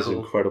 that is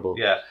incredible.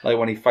 Yeah. Like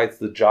when he fights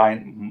the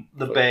giant...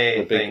 The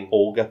big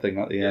ogre thing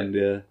at the end,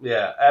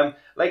 Yeah.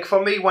 Like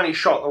for me, when he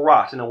shot the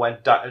rat and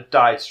it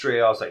died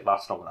straight, I was like,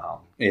 that's not going to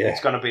happen. Yeah.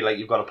 It's going to be like,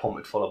 you've got to pump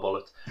it full of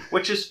bullets.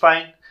 Which is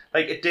fine.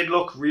 Like, it did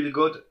look really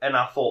good, and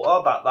I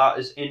thought, that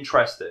is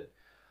interesting.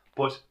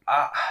 But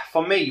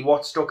for me,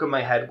 what stuck in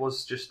my head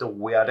was just a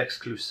weird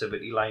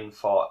exclusivity line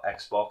for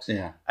Xbox.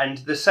 Yeah. And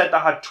they said they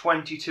had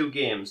 22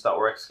 games that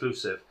were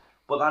exclusive,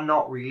 but they're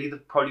not really.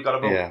 They've probably got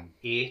about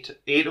 8.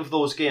 8 of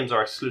those games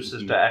are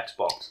exclusive to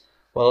Xbox.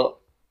 Well,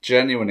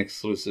 genuine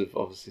exclusive,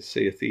 obviously,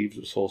 Sea of Thieves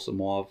was also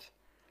more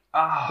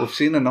of. We've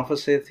seen enough of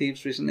Sea of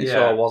Thieves recently,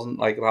 so I wasn't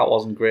like that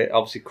wasn't great.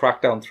 Obviously,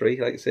 Crackdown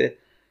 3, like I say.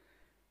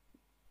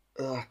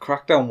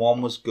 Crackdown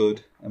 1 was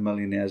good a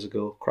million years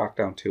ago.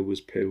 Crackdown 2 was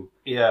poo.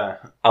 Yeah.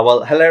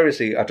 Well,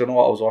 hilariously, I don't know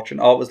what I was watching.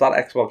 Oh, it was that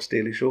Xbox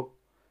Daily Show.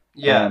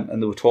 Yeah.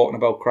 And they were talking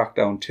about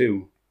Crackdown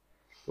 2.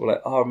 They were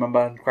like,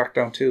 remember in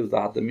Crackdown 2, they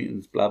had the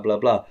mutants, blah, blah,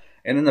 blah.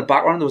 And in the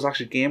background, there was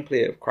actually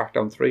gameplay of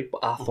Crackdown 3,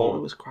 but I thought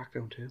it was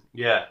Crackdown 2.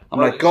 Yeah. I'm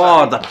like,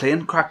 God, they're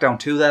playing Crackdown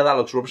 2 there, that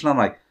looks rubbish. And I'm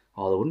like,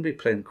 they wouldn't be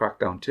playing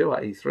Crackdown 2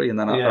 at E3. And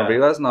then I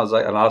realised, and I was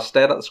like, and I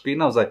stared at the screen,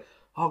 and I was like,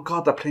 oh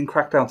God, they're playing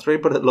Crackdown 3,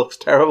 but it looks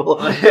terrible.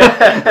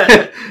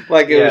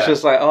 Like, it was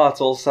just like,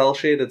 it's all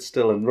cel-shaded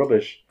still and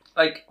rubbish.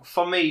 Like,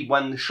 for me,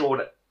 when they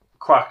showed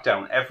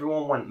Crackdown,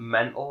 everyone went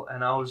mental,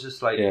 and I was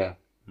just like,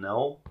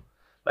 no.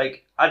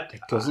 Like,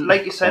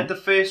 like you said, the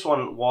first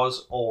one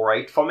was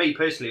alright. For me,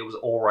 personally, it was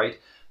alright.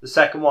 The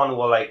second one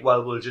were like,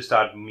 well, we'll just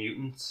add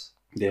mutants.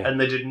 Yeah. And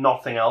they did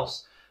nothing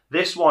else.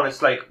 This one,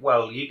 it's like,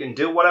 well, you can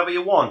do whatever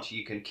you want.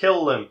 You can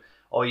kill them,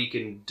 or you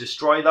can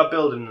destroy that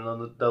building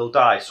and they'll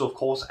die. So, of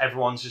course,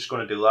 everyone's just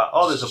going to do that.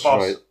 Oh, there's a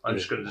boss. I'm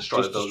just going to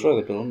destroy the building. Destroy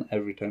the building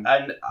every time.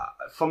 And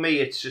for me,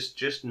 it's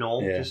just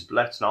no. Yeah. Just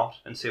let's not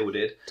and see what we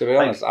did. To be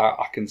honest,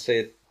 I can see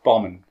it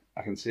bombing.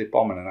 I can see it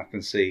bombing, and I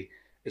can see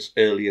as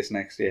early as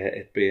next year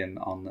it being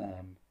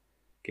on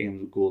Games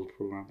with Gold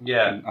program.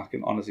 Yeah. I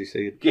can honestly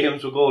see it.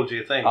 Games with Gold, do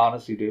you think? I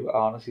honestly do. I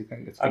honestly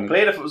think it's going to... I'd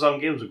play it if it was on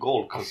Games with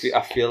Gold.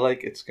 I feel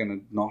like it's going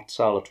to not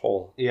sell at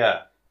all.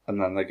 Yeah.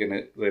 And then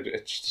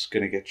it's just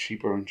going to get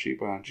cheaper and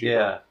cheaper and cheaper.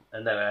 Yeah.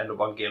 And then I end up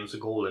on Games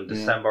with Gold in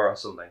December or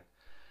something.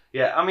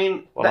 Yeah, I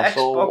mean,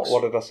 Xbox...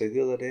 What did I say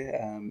the other day?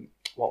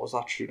 What was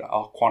that shooter?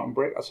 Quantum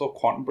Break. I saw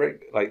Quantum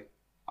Break, like...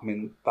 I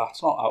mean,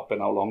 that's not been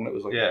how long. It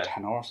was like a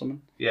tenner or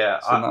something. Yeah.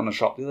 I seen that in the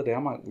shop the other day.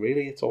 I'm like,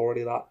 really? It's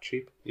already that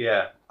cheap?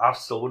 Yeah. I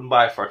still wouldn't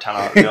buy it for a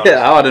tenner, to be honest.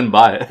 Yeah, I didn't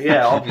buy it.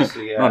 Yeah,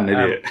 obviously, yeah. Not an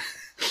idiot.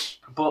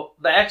 But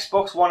the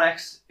Xbox One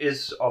X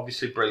is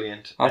obviously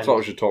brilliant. That's what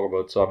we should talk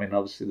about. So, I mean,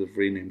 obviously they've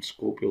renamed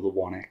Scorpio the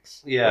One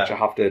X. Yeah. Which I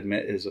have to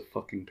admit is a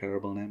fucking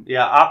terrible name.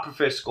 Yeah, I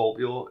prefer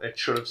Scorpio. It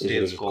should have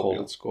stayed Scorpio. Called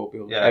it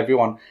Scorpio. Yeah.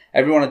 Everyone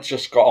had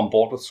just got on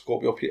board with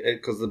Scorpio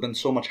because there's been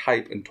so much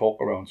hype and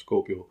talk around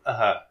Scorpio.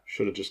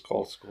 Should have just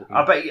called Scorpio.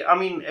 I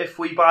mean, if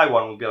we buy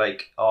one, we'll be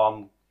like,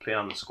 I'm playing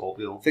on the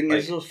Scorpio. Thing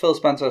is, Phil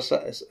Spencer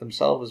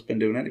himself has been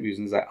doing interviews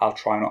and he's like, I'll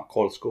try not to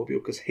call it Scorpio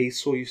because he's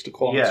so used to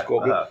calling it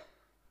Scorpio.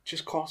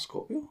 Just call it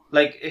Scorpio.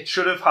 Like, it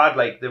should have had,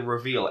 like, the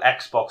reveal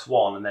Xbox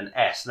One and then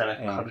S, and then it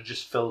could have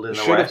just filled in the rest.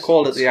 They should have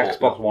called it the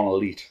Xbox One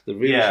Elite. They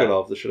really should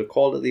have. They should have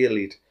called it the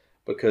Elite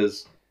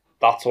because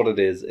that's what it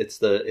is.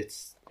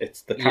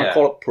 They can't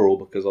call it Pro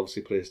because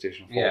obviously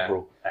PlayStation 4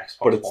 Pro. Xbox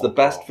but it's One the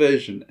best Pro.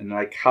 Version. And,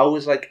 like, how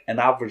is, like, an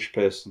average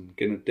person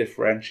going to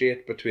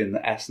differentiate between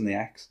the S and the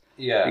X?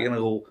 Yeah. You're going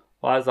to go,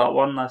 why is that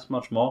one? That's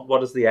much more.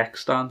 What does the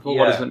X stand for?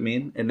 What does it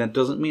mean? And it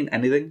doesn't mean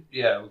anything.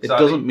 Yeah, exactly. It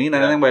doesn't mean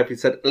anything. Where if you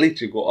said Elite,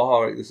 you go,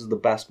 all right, this is the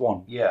best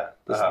one. Yeah.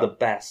 This is the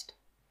best.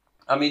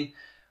 I mean,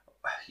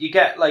 you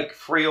get, like,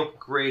 free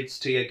upgrades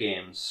to your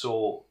games.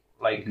 So,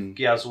 like,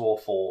 Gears of War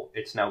 4,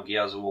 it's now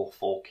Gears of War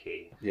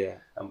 4K. Yeah.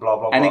 And blah,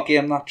 blah, blah. Any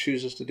game that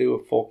chooses to do a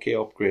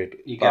 4K upgrade,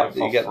 you get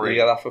free. You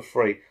get that for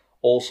free.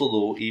 Also,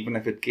 though, even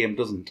if a game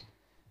doesn't,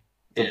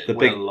 it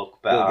will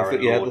look better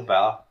and load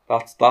better.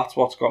 That's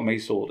what's got me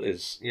sold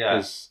is you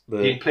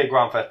can play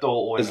Grand Theft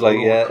Auto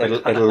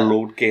and it'll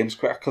load games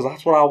quick because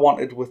that's what I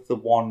wanted with the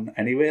one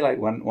anyway. Like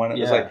when it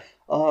was like,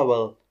 oh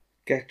well,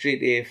 get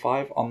GTA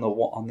 5 on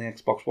the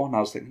Xbox One.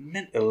 I was thinking,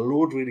 man, it'll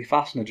load really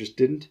fast, and it just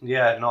didn't.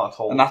 Yeah, not at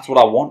all. And that's what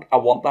I want. I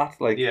want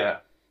that. Like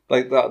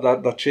like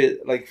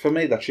like for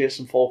me, they're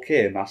chasing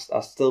 4K, and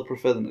I still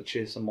prefer them to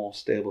chase a more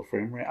stable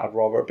frame rate. I'd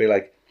rather it be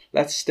like,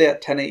 let's stay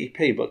at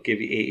 1080p, but give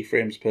you 80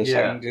 frames per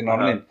second. You know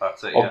what I mean?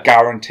 That's it, or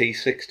guarantee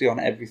 60 on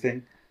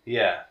everything.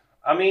 Yeah,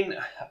 I mean,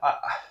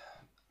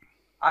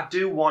 I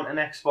do want an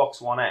Xbox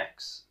One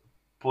X,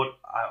 but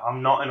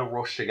I'm not in a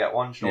rush to get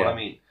one. Do you know what I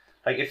mean?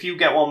 Like, if you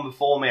get one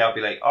before me, I'll be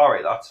like, all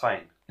right, that's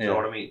fine. Do you know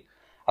what I mean?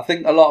 I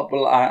think a lot of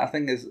people, I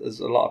think there's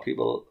a lot of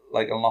people,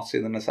 like, will not see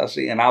the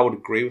necessity, and I would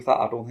agree with that.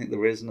 I don't think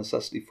there is a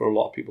necessity for a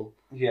lot of people.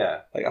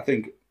 Yeah. Like, I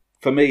think,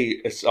 for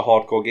me, it's a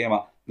hardcore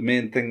gamer. The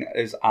main thing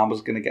is I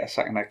was going to get a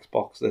second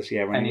Xbox this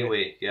year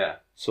anyway. Yeah.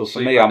 So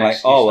for me, I'm like,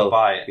 oh,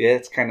 well, yeah,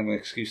 it's kind of an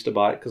excuse to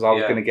buy it, because I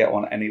was going to get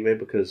one anyway,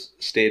 because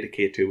State of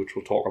Decay 2, which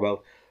we'll talk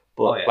about,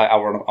 but like I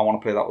want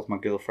to play that with my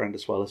girlfriend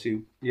as well as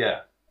you.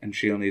 Yeah. And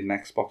she'll need an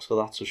Xbox for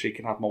that, so she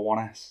can have my One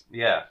S.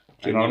 Yeah.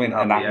 Do you know what I mean?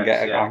 And I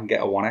can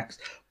get a One X.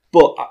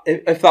 But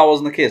if that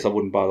wasn't the case, I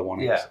wouldn't buy the One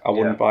X. I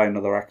wouldn't buy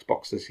another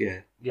Xbox this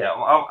year. Yeah,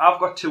 I've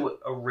got 2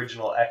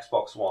 original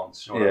Xbox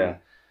Ones. You know what I mean?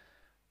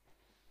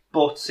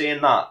 But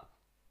saying that,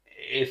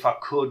 if I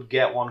could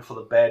get one for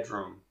the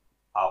bedroom,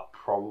 I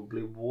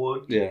probably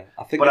would. Yeah,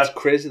 I think it's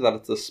crazy that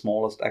it's the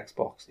smallest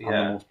Xbox and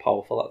the most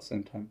powerful at the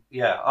same time.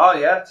 Yeah, oh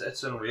yeah,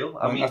 it's unreal.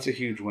 I mean, that's a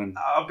huge win.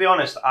 I'll be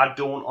honest, I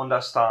don't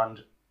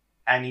understand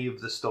any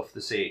of the stuff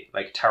they say,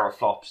 like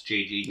teraflops,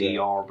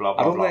 GGDR, blah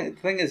blah blah. The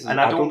thing is,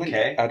 I don't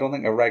care. I don't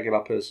think a regular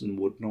person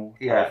would know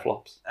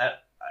teraflops.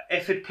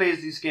 If it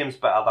plays these games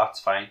better, that's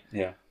fine.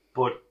 Yeah.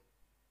 But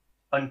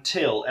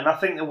until, and I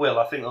think they will,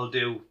 I think they'll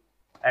do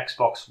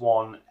Xbox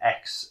One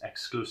X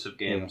exclusive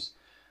games.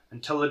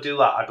 Until they do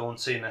that, I don't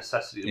see a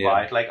necessity to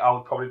buy it. Like, I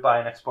would probably buy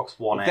an Xbox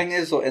One X. The thing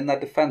is, though, in their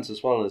defence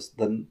as well, is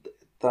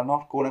they're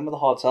not going in with a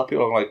hard sell.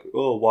 People are like,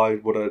 oh, why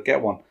would I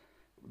get one?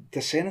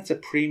 They're saying it's a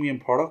premium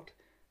product.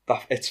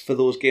 That it's for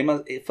those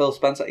gamers. Phil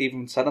Spencer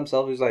even said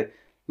himself, he's like,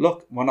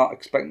 look, we're not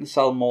expecting to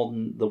sell more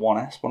than the One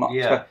S. We're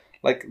not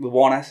like, the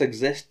One S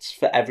exists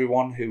for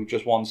everyone who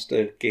just wants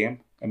to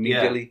game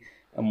immediately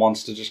and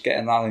wants to just get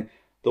in that.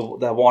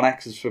 The One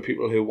X is for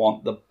people who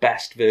want the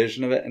best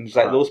version of it, and he's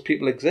like, those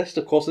people exist,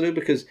 of course they do,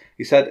 because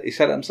he said it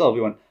himself.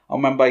 He went, I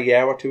remember a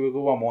year or two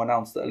ago when we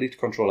announced that Elite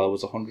Controller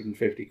was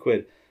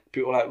 £150.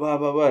 People were like,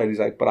 wah. And he's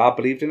like, but I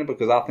believed in it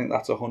because I think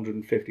that's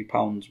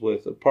 £150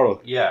 worth of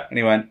product. Yeah. And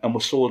he went, and we're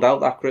sold out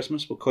that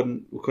Christmas. We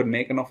couldn't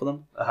make enough of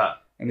them.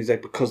 And he's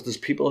like, because there's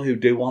people who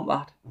do want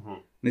that.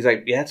 And he's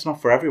like, yeah, it's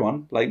not for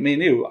everyone. Like me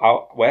and you,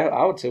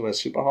 I would say we're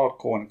super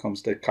hardcore when it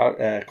comes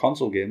to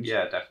console games.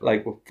 Yeah, definitely.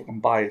 Like, we fucking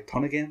buy a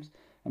ton of games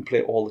and play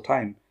it all the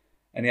time.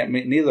 And yet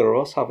neither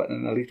of us have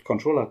an Elite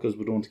Controller because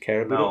we don't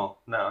care about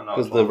it. No.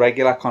 Because the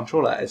regular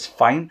controller is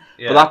fine.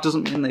 Yeah. But that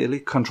doesn't mean the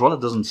Elite Controller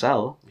doesn't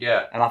sell.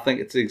 Yeah. And I think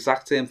it's the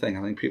exact same thing.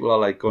 I think people are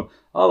like going,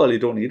 oh, well, you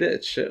don't need it.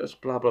 It's shit. It's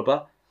blah, blah,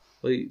 blah.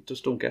 Well, you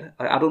just don't get it.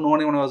 I don't know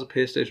anyone who has a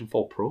PlayStation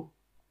 4 Pro.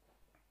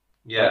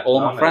 Yeah. Like,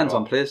 all my friends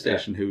on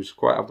PlayStation,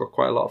 I've got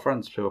quite a lot of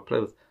friends who I play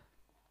with.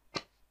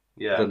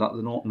 Yeah. None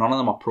of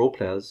them are pro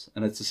players.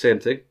 And it's the same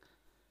thing.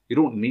 You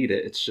don't need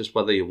it. It's just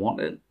whether you want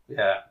it.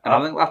 Yeah. And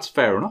I think that's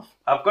fair enough.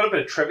 I've got a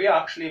bit of trivia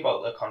actually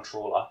about the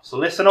controller. So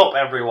listen up,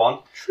 everyone.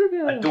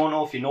 Trivia. I don't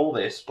know if you know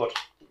this, but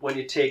when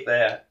you take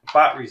their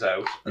batteries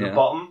out, at the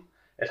bottom,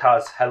 it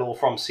has Hello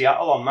from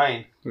Seattle on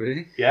mine.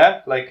 Really?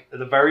 Yeah, like at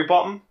the very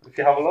bottom, if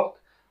you have a look.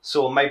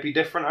 So it might be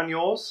different on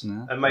yours.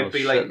 No. It might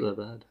be like...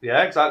 Bad.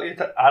 Yeah, exactly.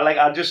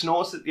 I just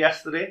noticed it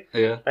yesterday.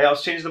 Yeah. Like I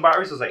was changing the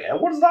batteries, I was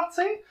like, what does that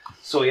say?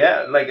 So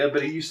yeah, like a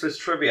bit of useless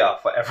trivia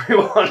for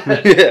everyone.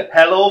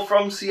 Hello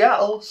from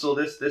Seattle. So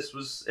this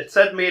was... It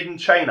said made in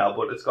China,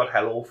 but it's got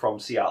Hello from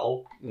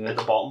Seattle at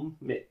the bottom.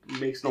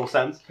 Makes no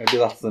sense. Maybe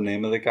that's the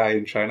name of the guy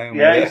in China.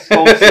 Yeah, he's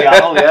called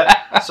Seattle,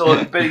 yeah. So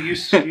a bit of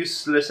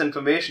useless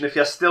information. If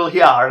you're still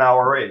here an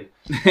hour in...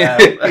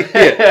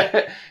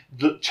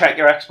 check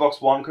your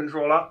Xbox One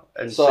controller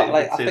and see if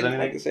it says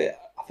anything.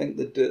 I think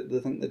they did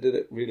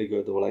it really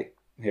good. They were like,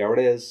 here it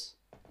is.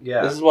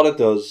 Yeah. This is what it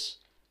does.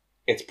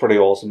 It's pretty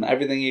awesome.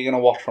 Everything you're going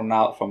to watch from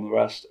the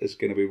rest is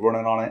going to be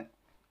running on it.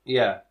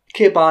 Yeah.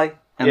 Okay, bye.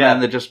 And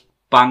then they just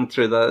banged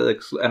through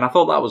and I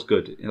thought that was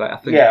good. Like, I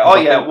think that's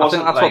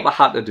what they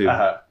had to do.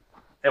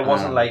 It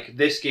wasn't like,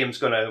 this game's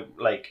going to,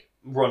 like,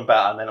 run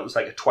better, and then it was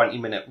like a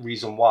 20-minute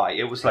reason why.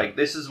 It was like,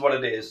 this is what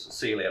it is,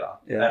 see you later.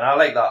 Yeah. And I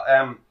like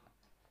that.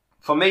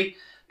 For me,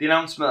 the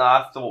announcement that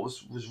I thought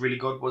was really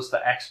good was the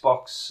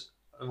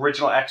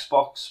original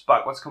Xbox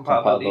backwards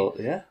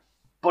compatibility. Yeah.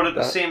 But at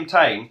the same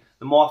time,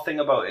 the more I think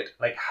about it,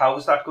 like, how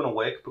is that going to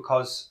work?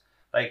 Because,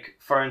 like,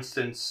 for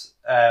instance,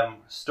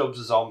 Stubbs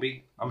a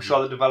Zombie, I'm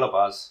sure the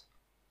developers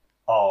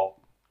are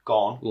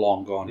gone.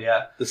 Long gone.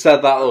 Yeah. They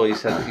said that, though. He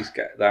said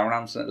they're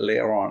announcing it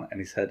later on,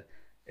 and he said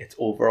it's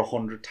over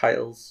 100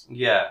 titles.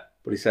 Yeah.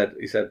 But he said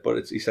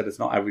it's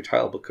not every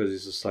title because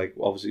it's just like,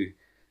 obviously,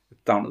 it's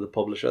down to the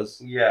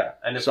publishers. Yeah.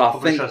 And if so I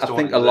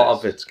think a lot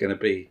of it's going to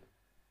be,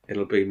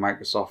 it'll be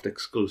Microsoft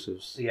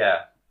exclusives.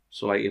 Yeah.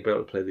 So like you'll be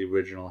able to play the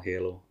original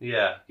Halo.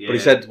 Yeah. But he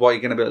said what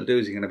you're going to be able to do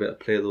is you're going to be able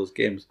to play those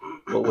games,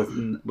 but with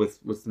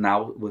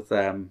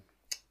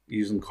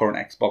using current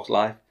Xbox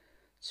Live.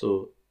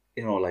 So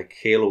like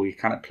Halo, you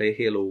can't play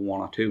Halo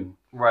 1 or 2.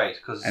 Right,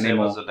 because the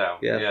servers are down.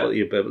 Yeah, but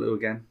you'll be able to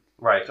again.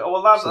 Right. Oh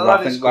well,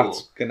 that is cool.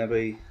 That's going to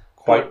be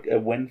quite a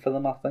win for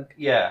them, I think.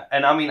 Yeah,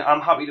 and I mean,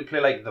 I'm happy to play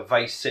like the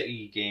Vice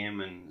City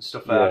game and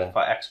stuff like that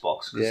for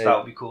Xbox because that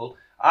would be cool.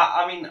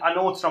 I mean, I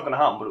know it's not going to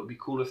happen, but it would be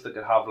cool if they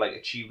could have like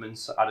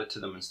achievements added to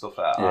them and stuff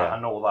like that.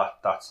 I know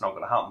that's not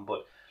going to happen,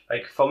 but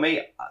like for me,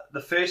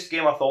 the first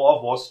game I thought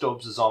of was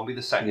Stubbs a Zombie.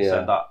 The second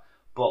said that,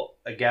 but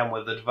again,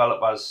 with the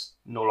developers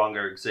no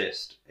longer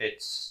exist,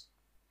 it's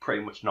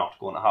pretty much not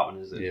going to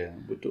happen, is it?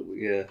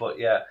 Yeah, But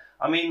yeah,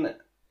 I mean,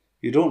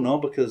 you don't know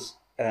because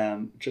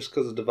just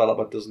because a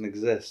developer doesn't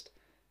exist,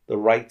 the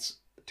rights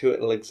to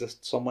it will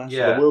exist somewhere. So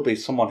there will be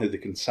someone who they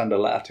can send a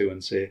letter to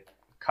and say,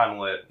 Can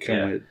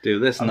we do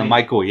this? And they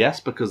might go yes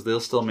because they'll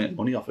still make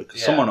money off it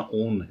because someone will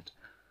own it.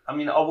 I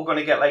mean, are we going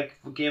to get like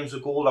games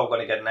with gold? Are we going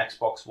to get an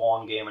Xbox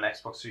One game, an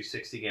Xbox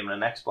 360 game,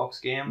 and an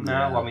Xbox game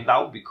now? Yeah. I mean,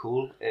 that would be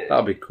cool. That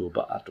would be cool,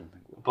 but I don't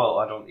think we'll. But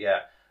I don't.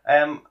 Yeah.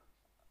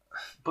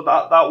 But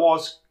that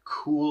was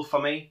cool for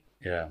me.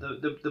 Yeah.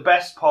 The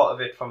best part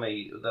of it for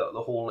me,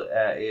 the whole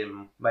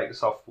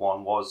Microsoft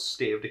one was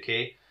State of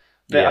Decay.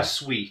 They're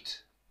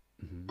sweet,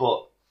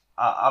 but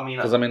I mean,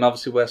 because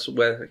obviously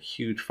we're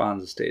huge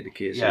fans of State of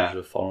Decay, so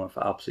we've following it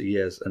for absolute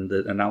years, and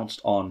they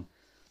announced on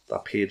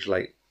that page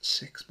like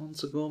 6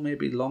 months ago,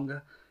 maybe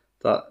longer,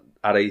 that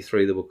at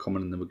E3 they were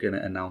coming and they were going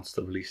to announce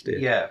the release date.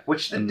 Yeah,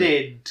 which they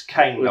did,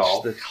 kind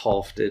of. Which they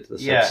half did. They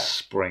said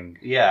spring.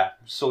 Yeah,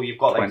 so you've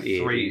got like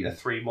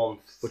 3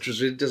 months. Which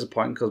was really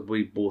disappointing because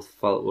we both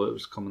felt it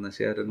was coming this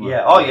year, didn't we?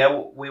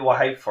 Yeah, we were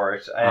hyped for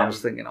it. I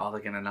was thinking, they're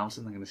going to announce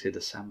it and they're going to say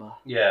December.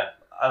 Yeah,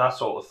 and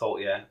that's what I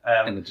thought, yeah.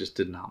 And it just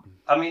didn't happen.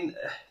 I mean,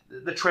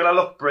 the trailer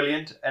looked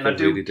brilliant, and I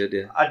do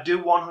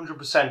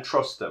 100%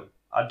 trust them.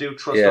 I do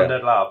trust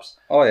Undead Labs.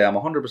 Oh yeah, I'm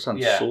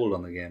 100% sold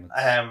on the game.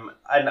 And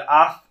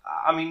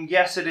I mean,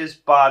 yes, it is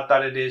bad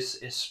that it is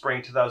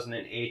spring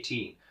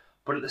 2018,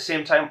 but at the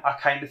same time, I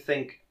kind of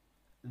think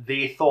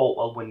they thought,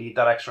 well, we need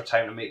that extra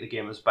time to make the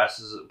game as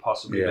best as it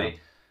possibly be.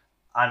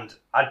 And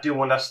I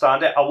do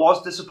understand it. I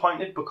was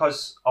disappointed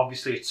because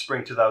obviously it's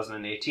spring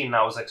 2018 and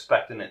I was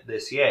expecting it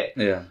this year.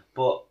 Yeah.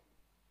 But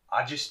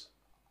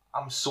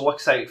I'm so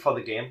excited for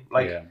the game.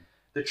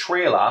 The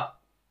trailer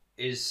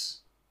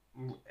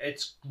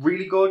it's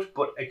really good,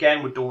 but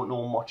again, we don't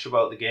know much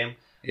about the game.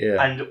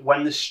 Yeah. And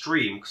when the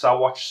stream, because I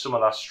watched some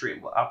of that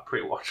stream, I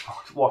pretty much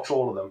watch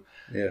all of them.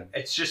 Yeah.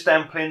 It's just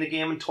them playing the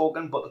game and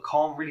talking, but they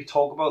can't really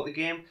talk about the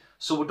game,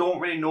 so we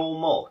don't really know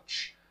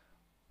much.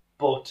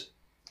 But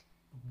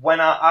when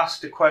I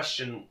asked a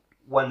question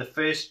when the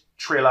first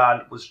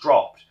trailer was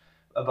dropped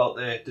about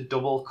the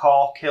double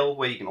car kill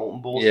where you can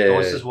open both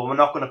doors, says, well, we're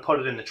not going to put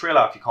it in the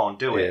trailer if you can't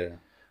do it.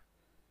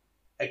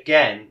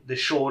 Again, they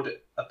showed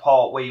a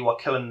part where you are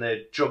killing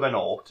the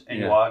Juggernaut and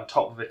you are on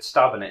top of it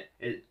stabbing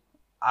it.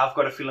 I've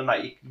got a feeling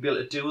that you can be able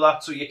to do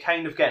that, so you're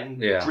kind of getting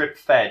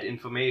drip-fed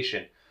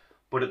information,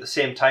 but at the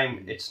same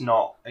time, it's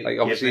not... Like,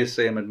 obviously the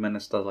same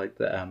administer like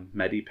the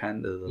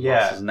Medipen to the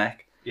lass's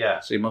neck. Yeah.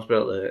 So you must be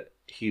able to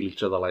heal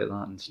each other like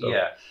that and stuff.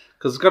 Yeah.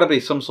 Because there's got to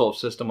be some sort of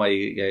system where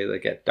you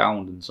get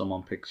downed and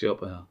someone picks you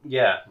up.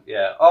 Yeah.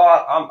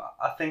 Oh,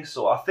 I think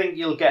so. I think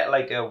you'll get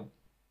like a...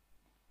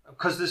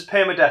 Because there's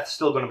permadeath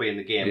still going to be in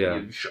the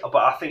game,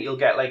 but I think you'll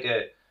get like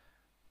a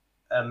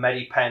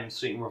Medipen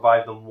so you can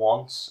revive them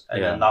once,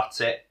 and then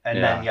that's it,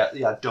 and then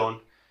you're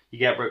done. You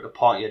get ripped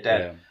apart, you're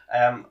dead.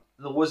 There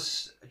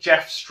was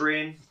Jeff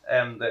Strain,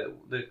 I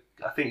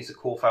think he's the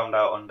co-founder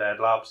at Undead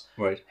Labs.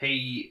 Right.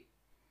 He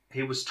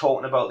was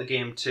talking about the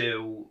game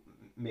to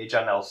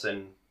Major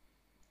Nelson.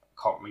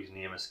 Can't remember his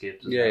name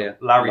escapes.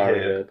 Larry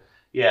Herb.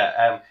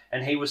 Yeah,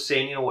 and he was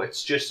saying,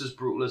 it's just as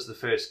brutal as the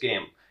first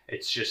game.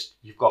 It's just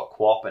you've got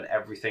co-op and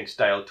everything's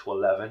dialed to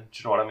 11. Do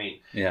you know what I mean?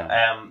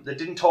 Yeah. They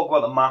didn't talk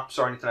about the maps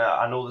or anything.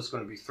 I know there's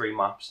going to be 3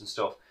 maps and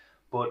stuff,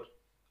 but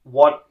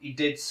what he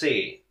did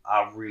say,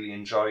 I really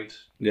enjoyed.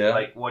 Yeah.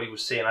 Like what he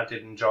was saying, I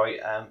did enjoy.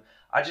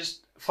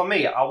 For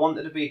me, I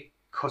wanted to be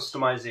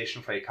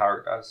customization for your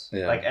characters.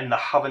 Yeah. Like, and they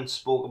haven't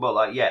spoke about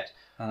that yet.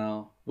 I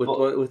know.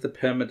 With the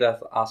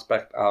permadeath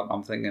aspect,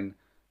 I'm thinking,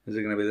 is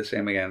it going to be the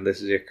same again?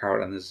 This is your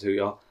character and this is who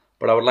you are.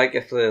 But I would like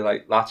if they're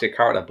like, that's your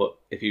character, but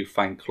if you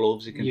find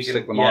clothes, you can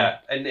stick them on. Yeah,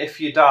 and if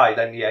you die,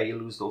 then you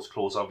lose those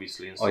clothes,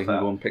 obviously. And stuff or you can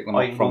go and pick them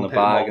up from the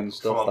bag and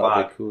stuff.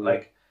 That'd be cool.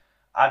 Like,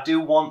 I do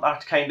want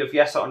that kind of,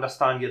 yes, I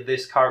understand you're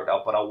this character,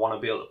 but I want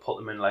to be able to put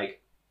them in like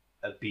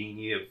a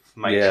beanie of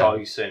my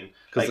choice.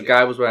 Because the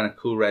guy was wearing a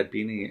cool red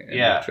beanie in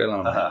the trailer,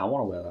 and I'm like, I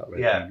want to wear that red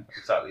beanie. Yeah,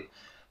 exactly.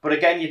 But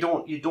again, you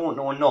don't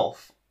know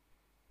enough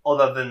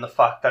other than the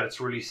fact that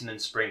it's releasing in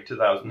spring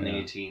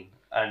 2018.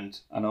 And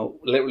I know,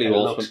 literally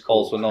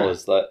also know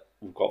is that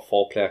we've got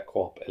 4-player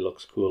co-op, it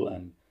looks cool,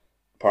 and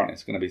apparently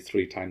it's going to be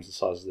 3 times the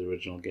size of the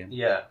original game.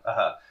 Yeah,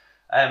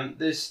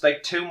 there's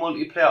like 2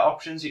 multiplayer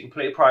options. You can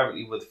play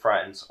privately with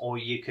friends, or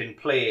you can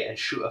play and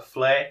shoot a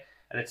flare,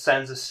 and it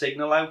sends a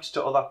signal out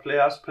to other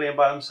players playing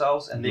by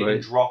themselves, and they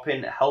can drop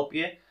in to help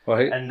you,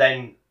 and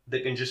then they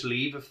can just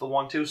leave if they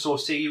want to. So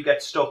say you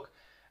get stuck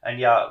and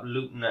you're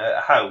looting a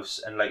house,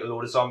 and like a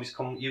load of zombies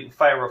come, you can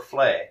fire a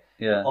flare.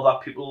 Yeah. Other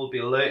people will be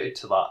alerted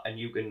to that, and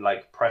you can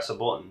like press a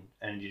button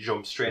and you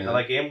jump straight into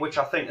the game, which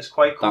I think is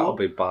quite cool. That would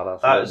be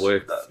badass.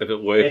 If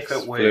it works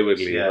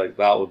fluidly, like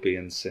that would be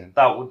insane.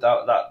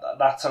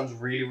 That sounds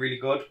really, really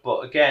good.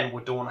 But again,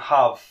 we don't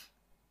have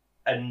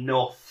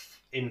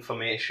enough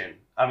information.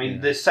 I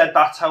mean, they said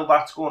that's how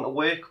that's going to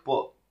work,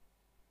 but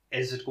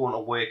is it going to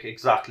work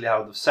exactly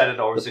how they've said it,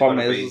 or is it going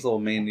to be? The problem is, though,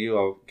 me and you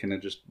are kind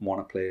of just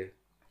want to play.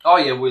 Oh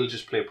yeah, we'll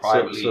just play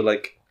privately. So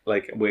like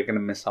we're going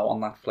to miss out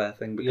on that flare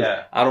thing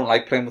because I don't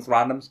like playing with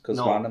randoms because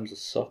randoms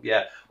suck.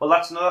 Yeah, well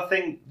that's another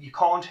thing. You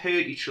can't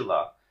hurt each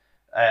other,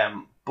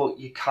 but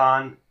you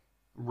can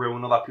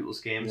ruin other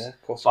people's games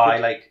by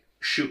like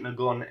shooting a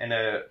gun in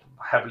a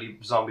heavily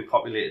zombie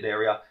populated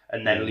area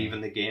and then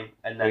leaving the game.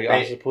 And then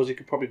I suppose you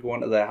could probably go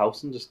into their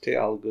house and just take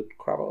all the good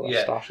crap out of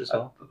their stash as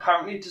well.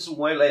 Apparently it doesn't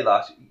work like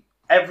that.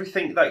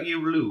 Everything that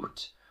you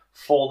loot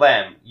for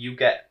them, you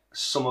get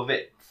some of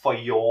it for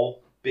your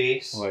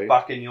base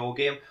back in your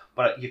game,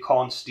 but you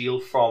can't steal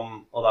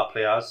from other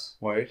players.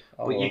 Right.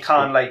 But you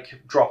can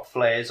like drop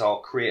flares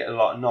or create a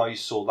lot of noise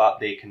so that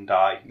they can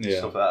die and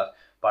stuff like that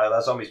by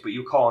other zombies. But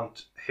you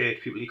can't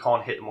hurt people. You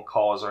can't hit them with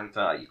cars or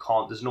anything like that. You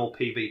can't. There's no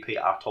PvP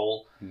at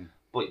all.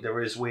 But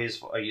there is ways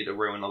for you to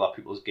ruin other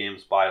people's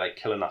games by like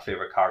killing their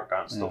favorite character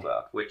and stuff like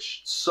that,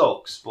 which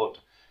sucks. But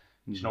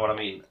Do you know what I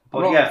mean? But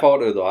I'm not looking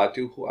forward to it though. I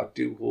do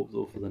hope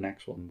though for the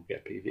next one we'll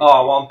get PvP. Oh,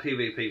 I want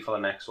PvP for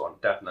the next one,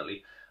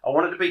 definitely. I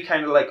want it to be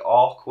kind of like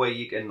Ark, where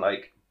you can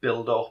like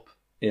build up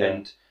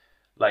and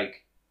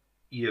like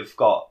you've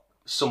got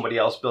somebody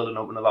else building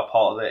up another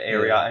part of the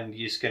area and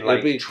you can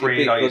like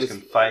train or you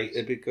can fight.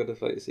 It'd be good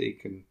if like you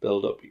can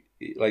build up,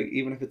 like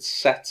even if it's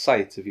set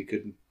sites, if you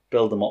could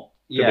build them up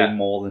to be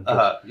more than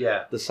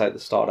just the site that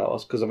started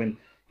out. Because I mean,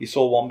 you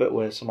saw one bit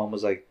where someone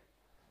was like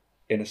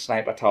in a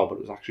sniper tower, but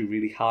it was actually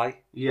really high.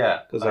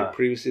 Yeah. Because like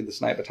previously the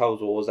sniper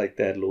towers were always like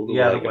dead low. They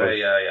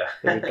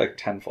were like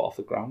 10 foot off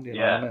the ground. You know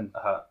what I mean?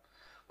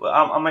 But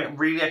I'm like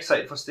really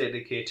excited for State of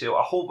Decay 2.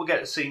 I hope we get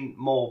to see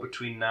more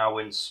between now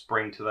and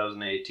spring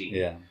 2018.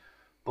 Yeah.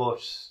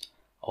 But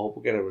I hope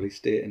we get a release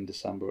date in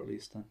December at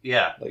least then.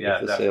 Yeah, like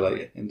if they definitely. say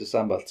like in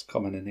December, it's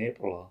coming in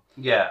April. Or,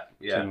 yeah.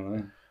 Do you know what I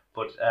mean?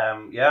 But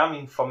I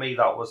mean, for me,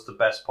 that was the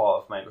best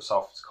part of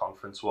Microsoft's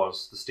conference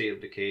was the State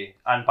of Decay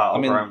and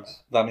Battlegrounds.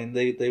 I mean,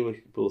 they were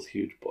both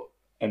huge, but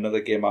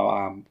another game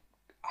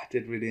I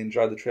did really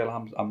enjoy the trailer.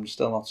 I'm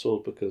still not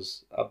sold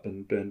because I've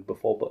been burned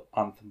before, but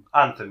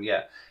Anthem,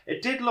 yeah.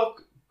 It did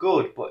look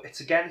good, but it's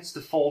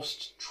the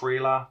forced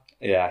trailer.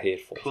 Yeah, I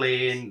hate forced.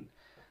 Playing.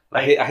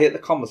 Like, I hate the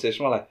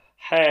conversation where like,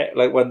 hey,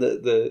 like when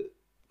the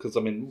because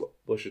I mean,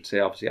 we should say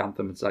obviously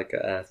Anthem is like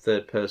a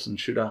third person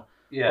shooter.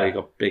 Yeah. Where you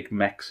got big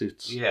mech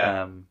suits.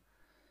 Yeah.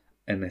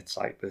 And it's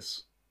like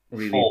this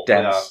really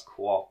dense.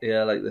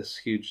 Yeah, like this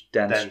huge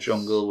dense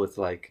jungle with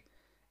like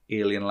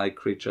alien-like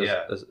creatures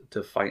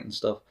to fight and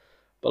stuff.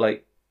 But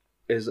like,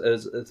 there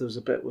was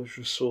a bit which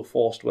was so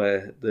forced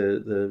where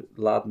the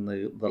lad and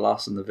the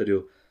lass in the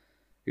video,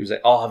 he was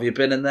like, "Oh, have you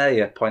been in there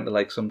yet?" Pointing to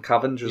like some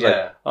cabin. She was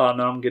like, "Oh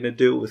no, I'm gonna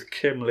do it with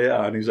Kim later."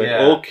 And he's like,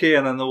 "Okay."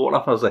 And then the what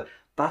happened? I was like,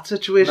 that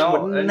situation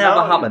would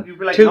never happen.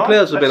 Like, Two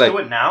players would be like, do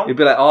it now. You'd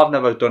be like, "Oh, I've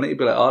never done it." You'd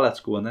be like, "Oh, let's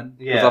go in then."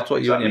 Because that's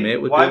what you and your mate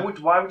would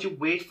do. Why would you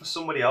wait for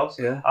somebody else?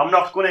 Yeah. I'm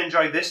not going to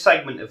enjoy this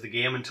segment of the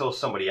game until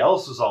somebody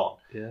else is on.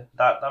 Yeah.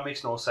 That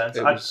makes no sense.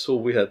 It was so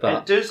weird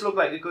that. It does look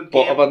like a good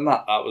game. But other than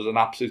that, that was an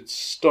absolute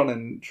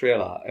stunning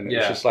trailer, and it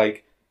was just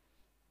like,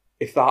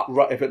 if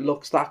it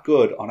looks that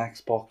good on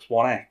Xbox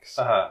One X,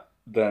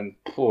 then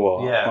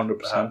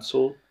 100%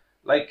 sold.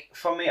 Like,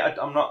 for me,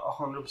 I'm not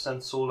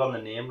 100% sold on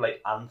the name,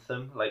 like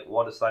Anthem. Like,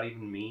 what does that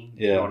even mean?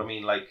 Yeah. You know what I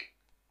mean? Like,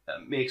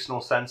 it makes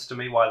no sense to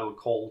me why they would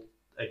call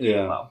a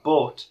game that.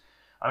 But,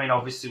 I mean,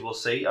 obviously we'll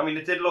see. I mean,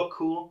 it did look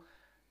cool,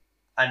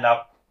 and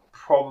I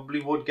probably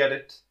would get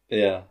it.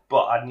 Yeah.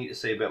 But I'd need to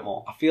see a bit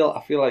more. I feel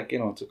like, you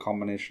know, it's a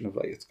combination of,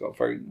 like, it's got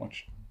very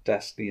much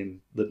Destiny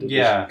and the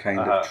Division kind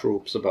of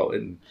tropes about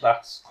it. And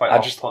that's quite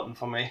off-putting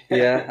for me.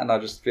 Yeah, and I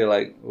just feel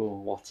like, oh,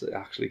 what's it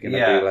actually going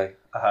to be like?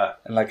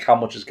 And like how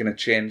much is going to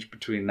change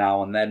between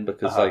now and then,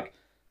 because like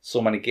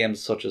so many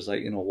games such as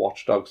like, you know,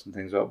 Watch Dogs and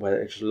things like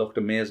where it just looked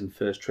amazing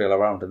first trailer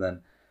round, and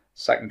then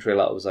second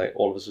trailer it was like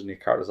all of a sudden your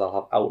characters will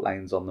have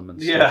outlines on them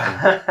and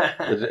stuff.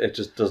 And it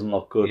just doesn't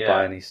look good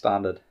by any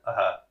standard.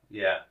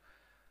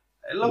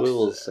 It looks,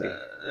 we'll see.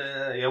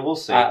 We'll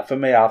see. For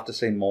me, I have to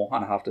see more,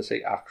 and I have to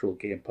see actual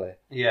gameplay.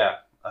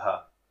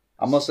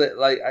 I must say,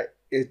 like,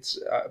 it's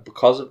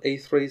because of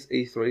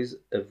E3s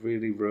have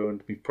really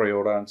ruined me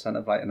pre-order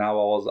incentive. Like now, I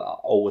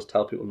always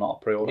tell people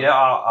not to pre-order. Yeah,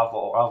 I've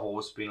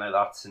always been like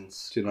that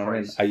since. Do you know what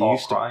I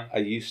mean? I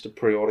used to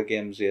pre-order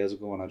games years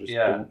ago, and I just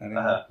don't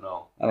anymore.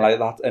 No. And like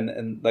that,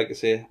 and like I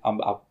say, I'm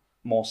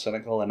more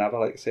cynical than ever.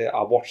 Like I say,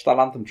 I watched that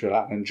Anthem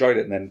trailer and enjoyed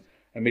it, and then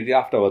immediately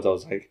afterwards, I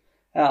was like,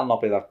 it'll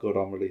not be that good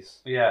on release.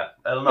 Yeah,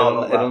 it'll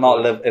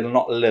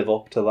not live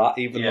up to that,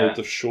 even though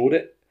they've showed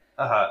it.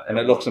 And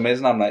it looks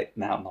amazing. I'm like,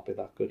 nah, it'll not be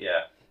that good.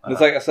 Yeah. And it's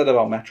like I said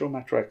about Metro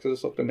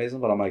Exodus looked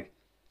amazing, but I'm like,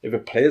 if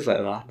it plays like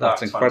that,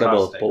 that's incredible.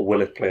 Fantastic. But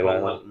will it play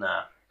like that?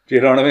 Nah. Do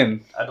you know what I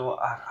mean?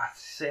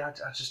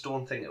 I just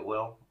don't think it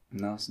will.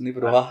 No,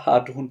 neither do I. I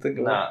don't think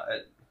it will.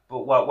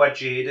 But we're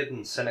jaded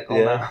and cynical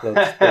now.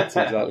 That's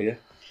exactly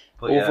it.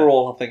 But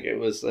overall, I think it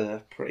was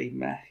pretty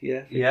meh.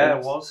 Yeah.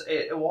 It was.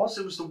 It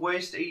was the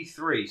worst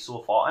E3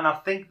 so far, and I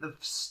think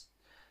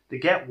they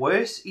get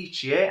worse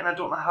each year, and I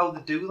don't know how they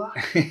do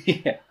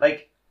that.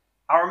 Like,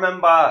 I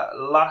remember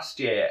last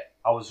year,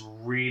 I was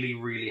really,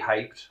 really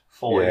hyped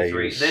for E3. You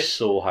were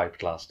so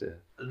hyped last year.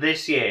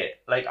 This year,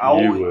 like I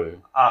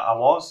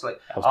was like,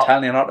 I was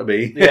telling you not to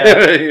be.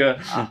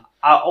 Yeah.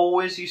 I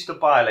always used to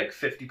buy like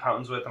 £50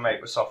 worth of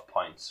Microsoft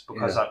points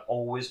because I'd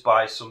always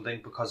buy something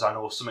because I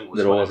know something was.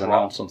 They'd always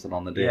announce something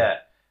on the day. Yeah,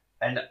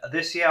 and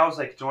this year I was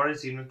like, do you know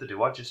what? Even if they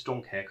do, I just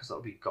don't care because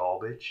that'll be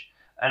garbage.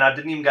 And I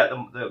didn't even get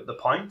the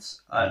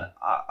points. And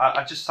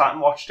I just sat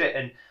and watched it,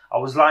 and I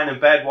was lying in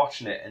bed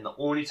watching it, and the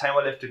only time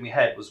I lifted my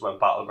head was when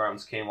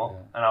Battlegrounds came up,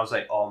 and I was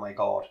like, oh my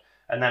god.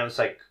 And then it was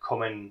like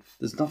coming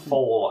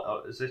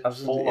fall. Is it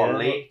fall or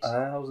late?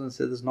 I was going to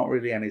say there's not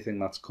really anything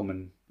that's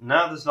coming.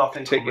 No, there's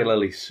nothing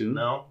particularly soon.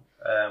 No.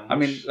 I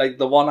mean, like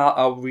the one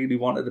I really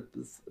wanted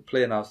to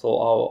play and I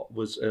thought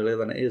was earlier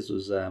than it is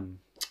was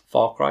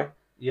Far Cry.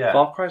 Yeah.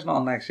 Far Cry's not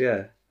on next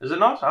year. Is it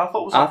not? I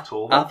thought it was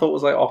October. I thought it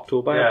was like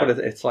October, but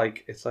it's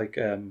like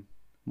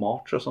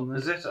March or something.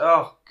 Is it?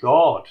 Oh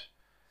God.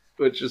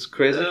 which is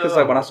crazy because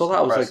like when I saw that,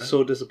 I was like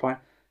so disappointed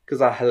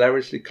because I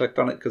hilariously clicked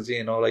on it because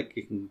you know like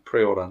you can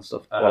pre-order and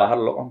stuff. Well, I had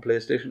a look on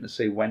PlayStation to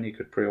see when you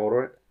could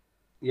pre-order it.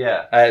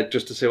 Yeah.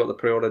 Just to see what the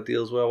pre-order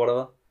deals were or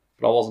whatever.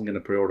 But I wasn't going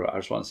to pre-order it. I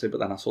just wanted to see. But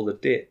then I saw the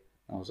date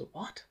and I was like,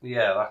 what?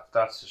 Yeah,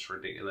 that's just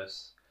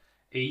ridiculous.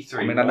 E3.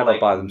 I mean, I never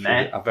buy them through.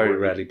 I very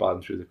rarely buy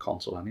them through the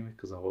console anyway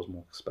because I was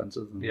more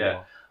expensive. Than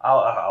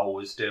I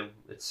always do.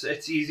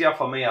 It's easier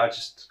for me.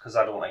 Because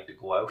I don't like to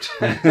go out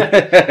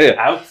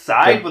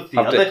outside with the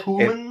other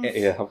humans.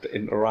 Have to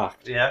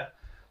interact. Yeah.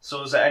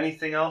 So, is there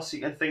anything else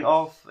you can think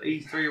of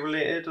E3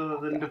 related other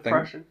than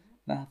depression?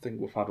 I think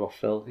we've had our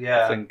fill.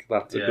 Yeah. I think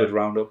that's a good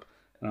roundup,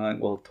 and I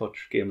think we'll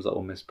touch games that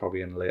we'll miss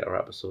probably in later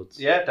episodes.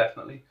 Yeah,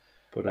 definitely.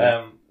 But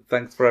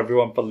thanks for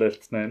everyone for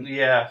listening.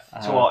 Yeah,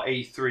 to our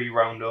E3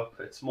 roundup.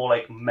 It's more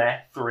like Meh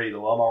 3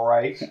 though, am I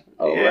right?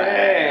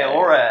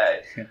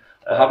 Alright.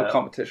 We'll have a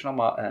competition on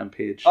my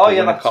page. Oh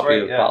yeah, that's a copy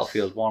right. of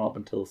Battlefield 1 up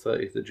until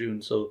 30th of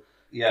June, so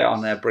get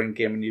on there, Bring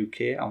Gaming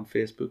UK on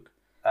Facebook.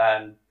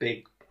 And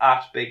Big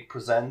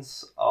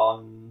Presents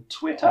on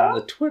Twitter. On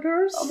the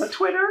Twitters.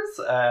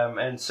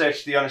 And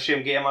search The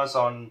Unashamed Gamers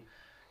on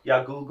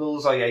your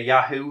Googles or your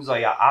Yahoos or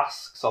your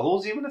Asks. Are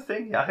those even a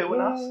thing? Yahoo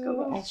and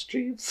Ask? Ask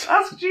Jeeves.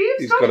 Ask Jeeves?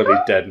 He's got to be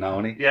dead now,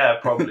 isn't he? Yeah,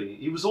 probably.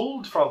 He was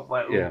old from...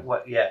 But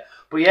yeah,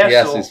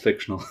 yes, he's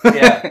fictional.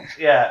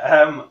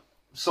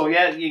 So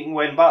yeah, you can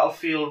win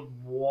Battlefield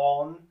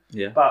 1.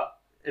 Yeah. But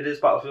it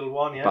is Battlefield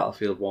 1, yeah?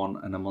 Battlefield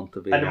 1 and a month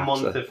of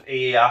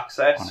EA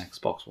access. On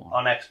Xbox One.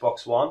 On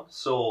Xbox One.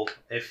 So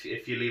if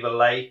you leave a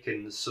like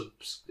and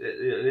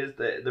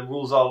the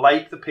rules are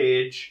like the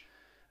page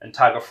and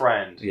tag a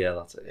friend. Yeah,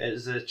 that's it.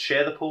 Is it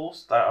share the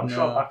post? I'm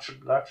sure that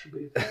should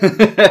be.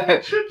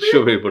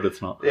 Should be, but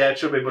it's not. Yeah, it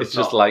should be, but it's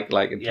just not.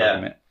 like and tell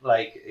a mate.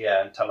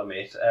 And tell a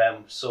mate.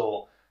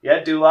 So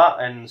yeah, do that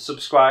and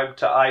subscribe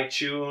to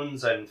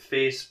iTunes and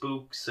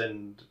Facebooks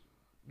and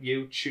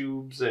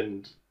YouTubes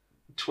and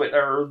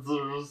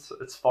Twitters.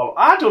 It's follow.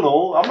 I don't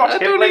know. I'm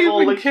not hip like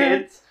all the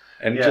kids.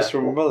 And just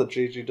remember that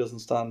GG doesn't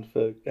stand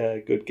for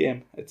good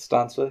game. It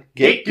stands for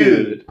Get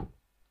Good.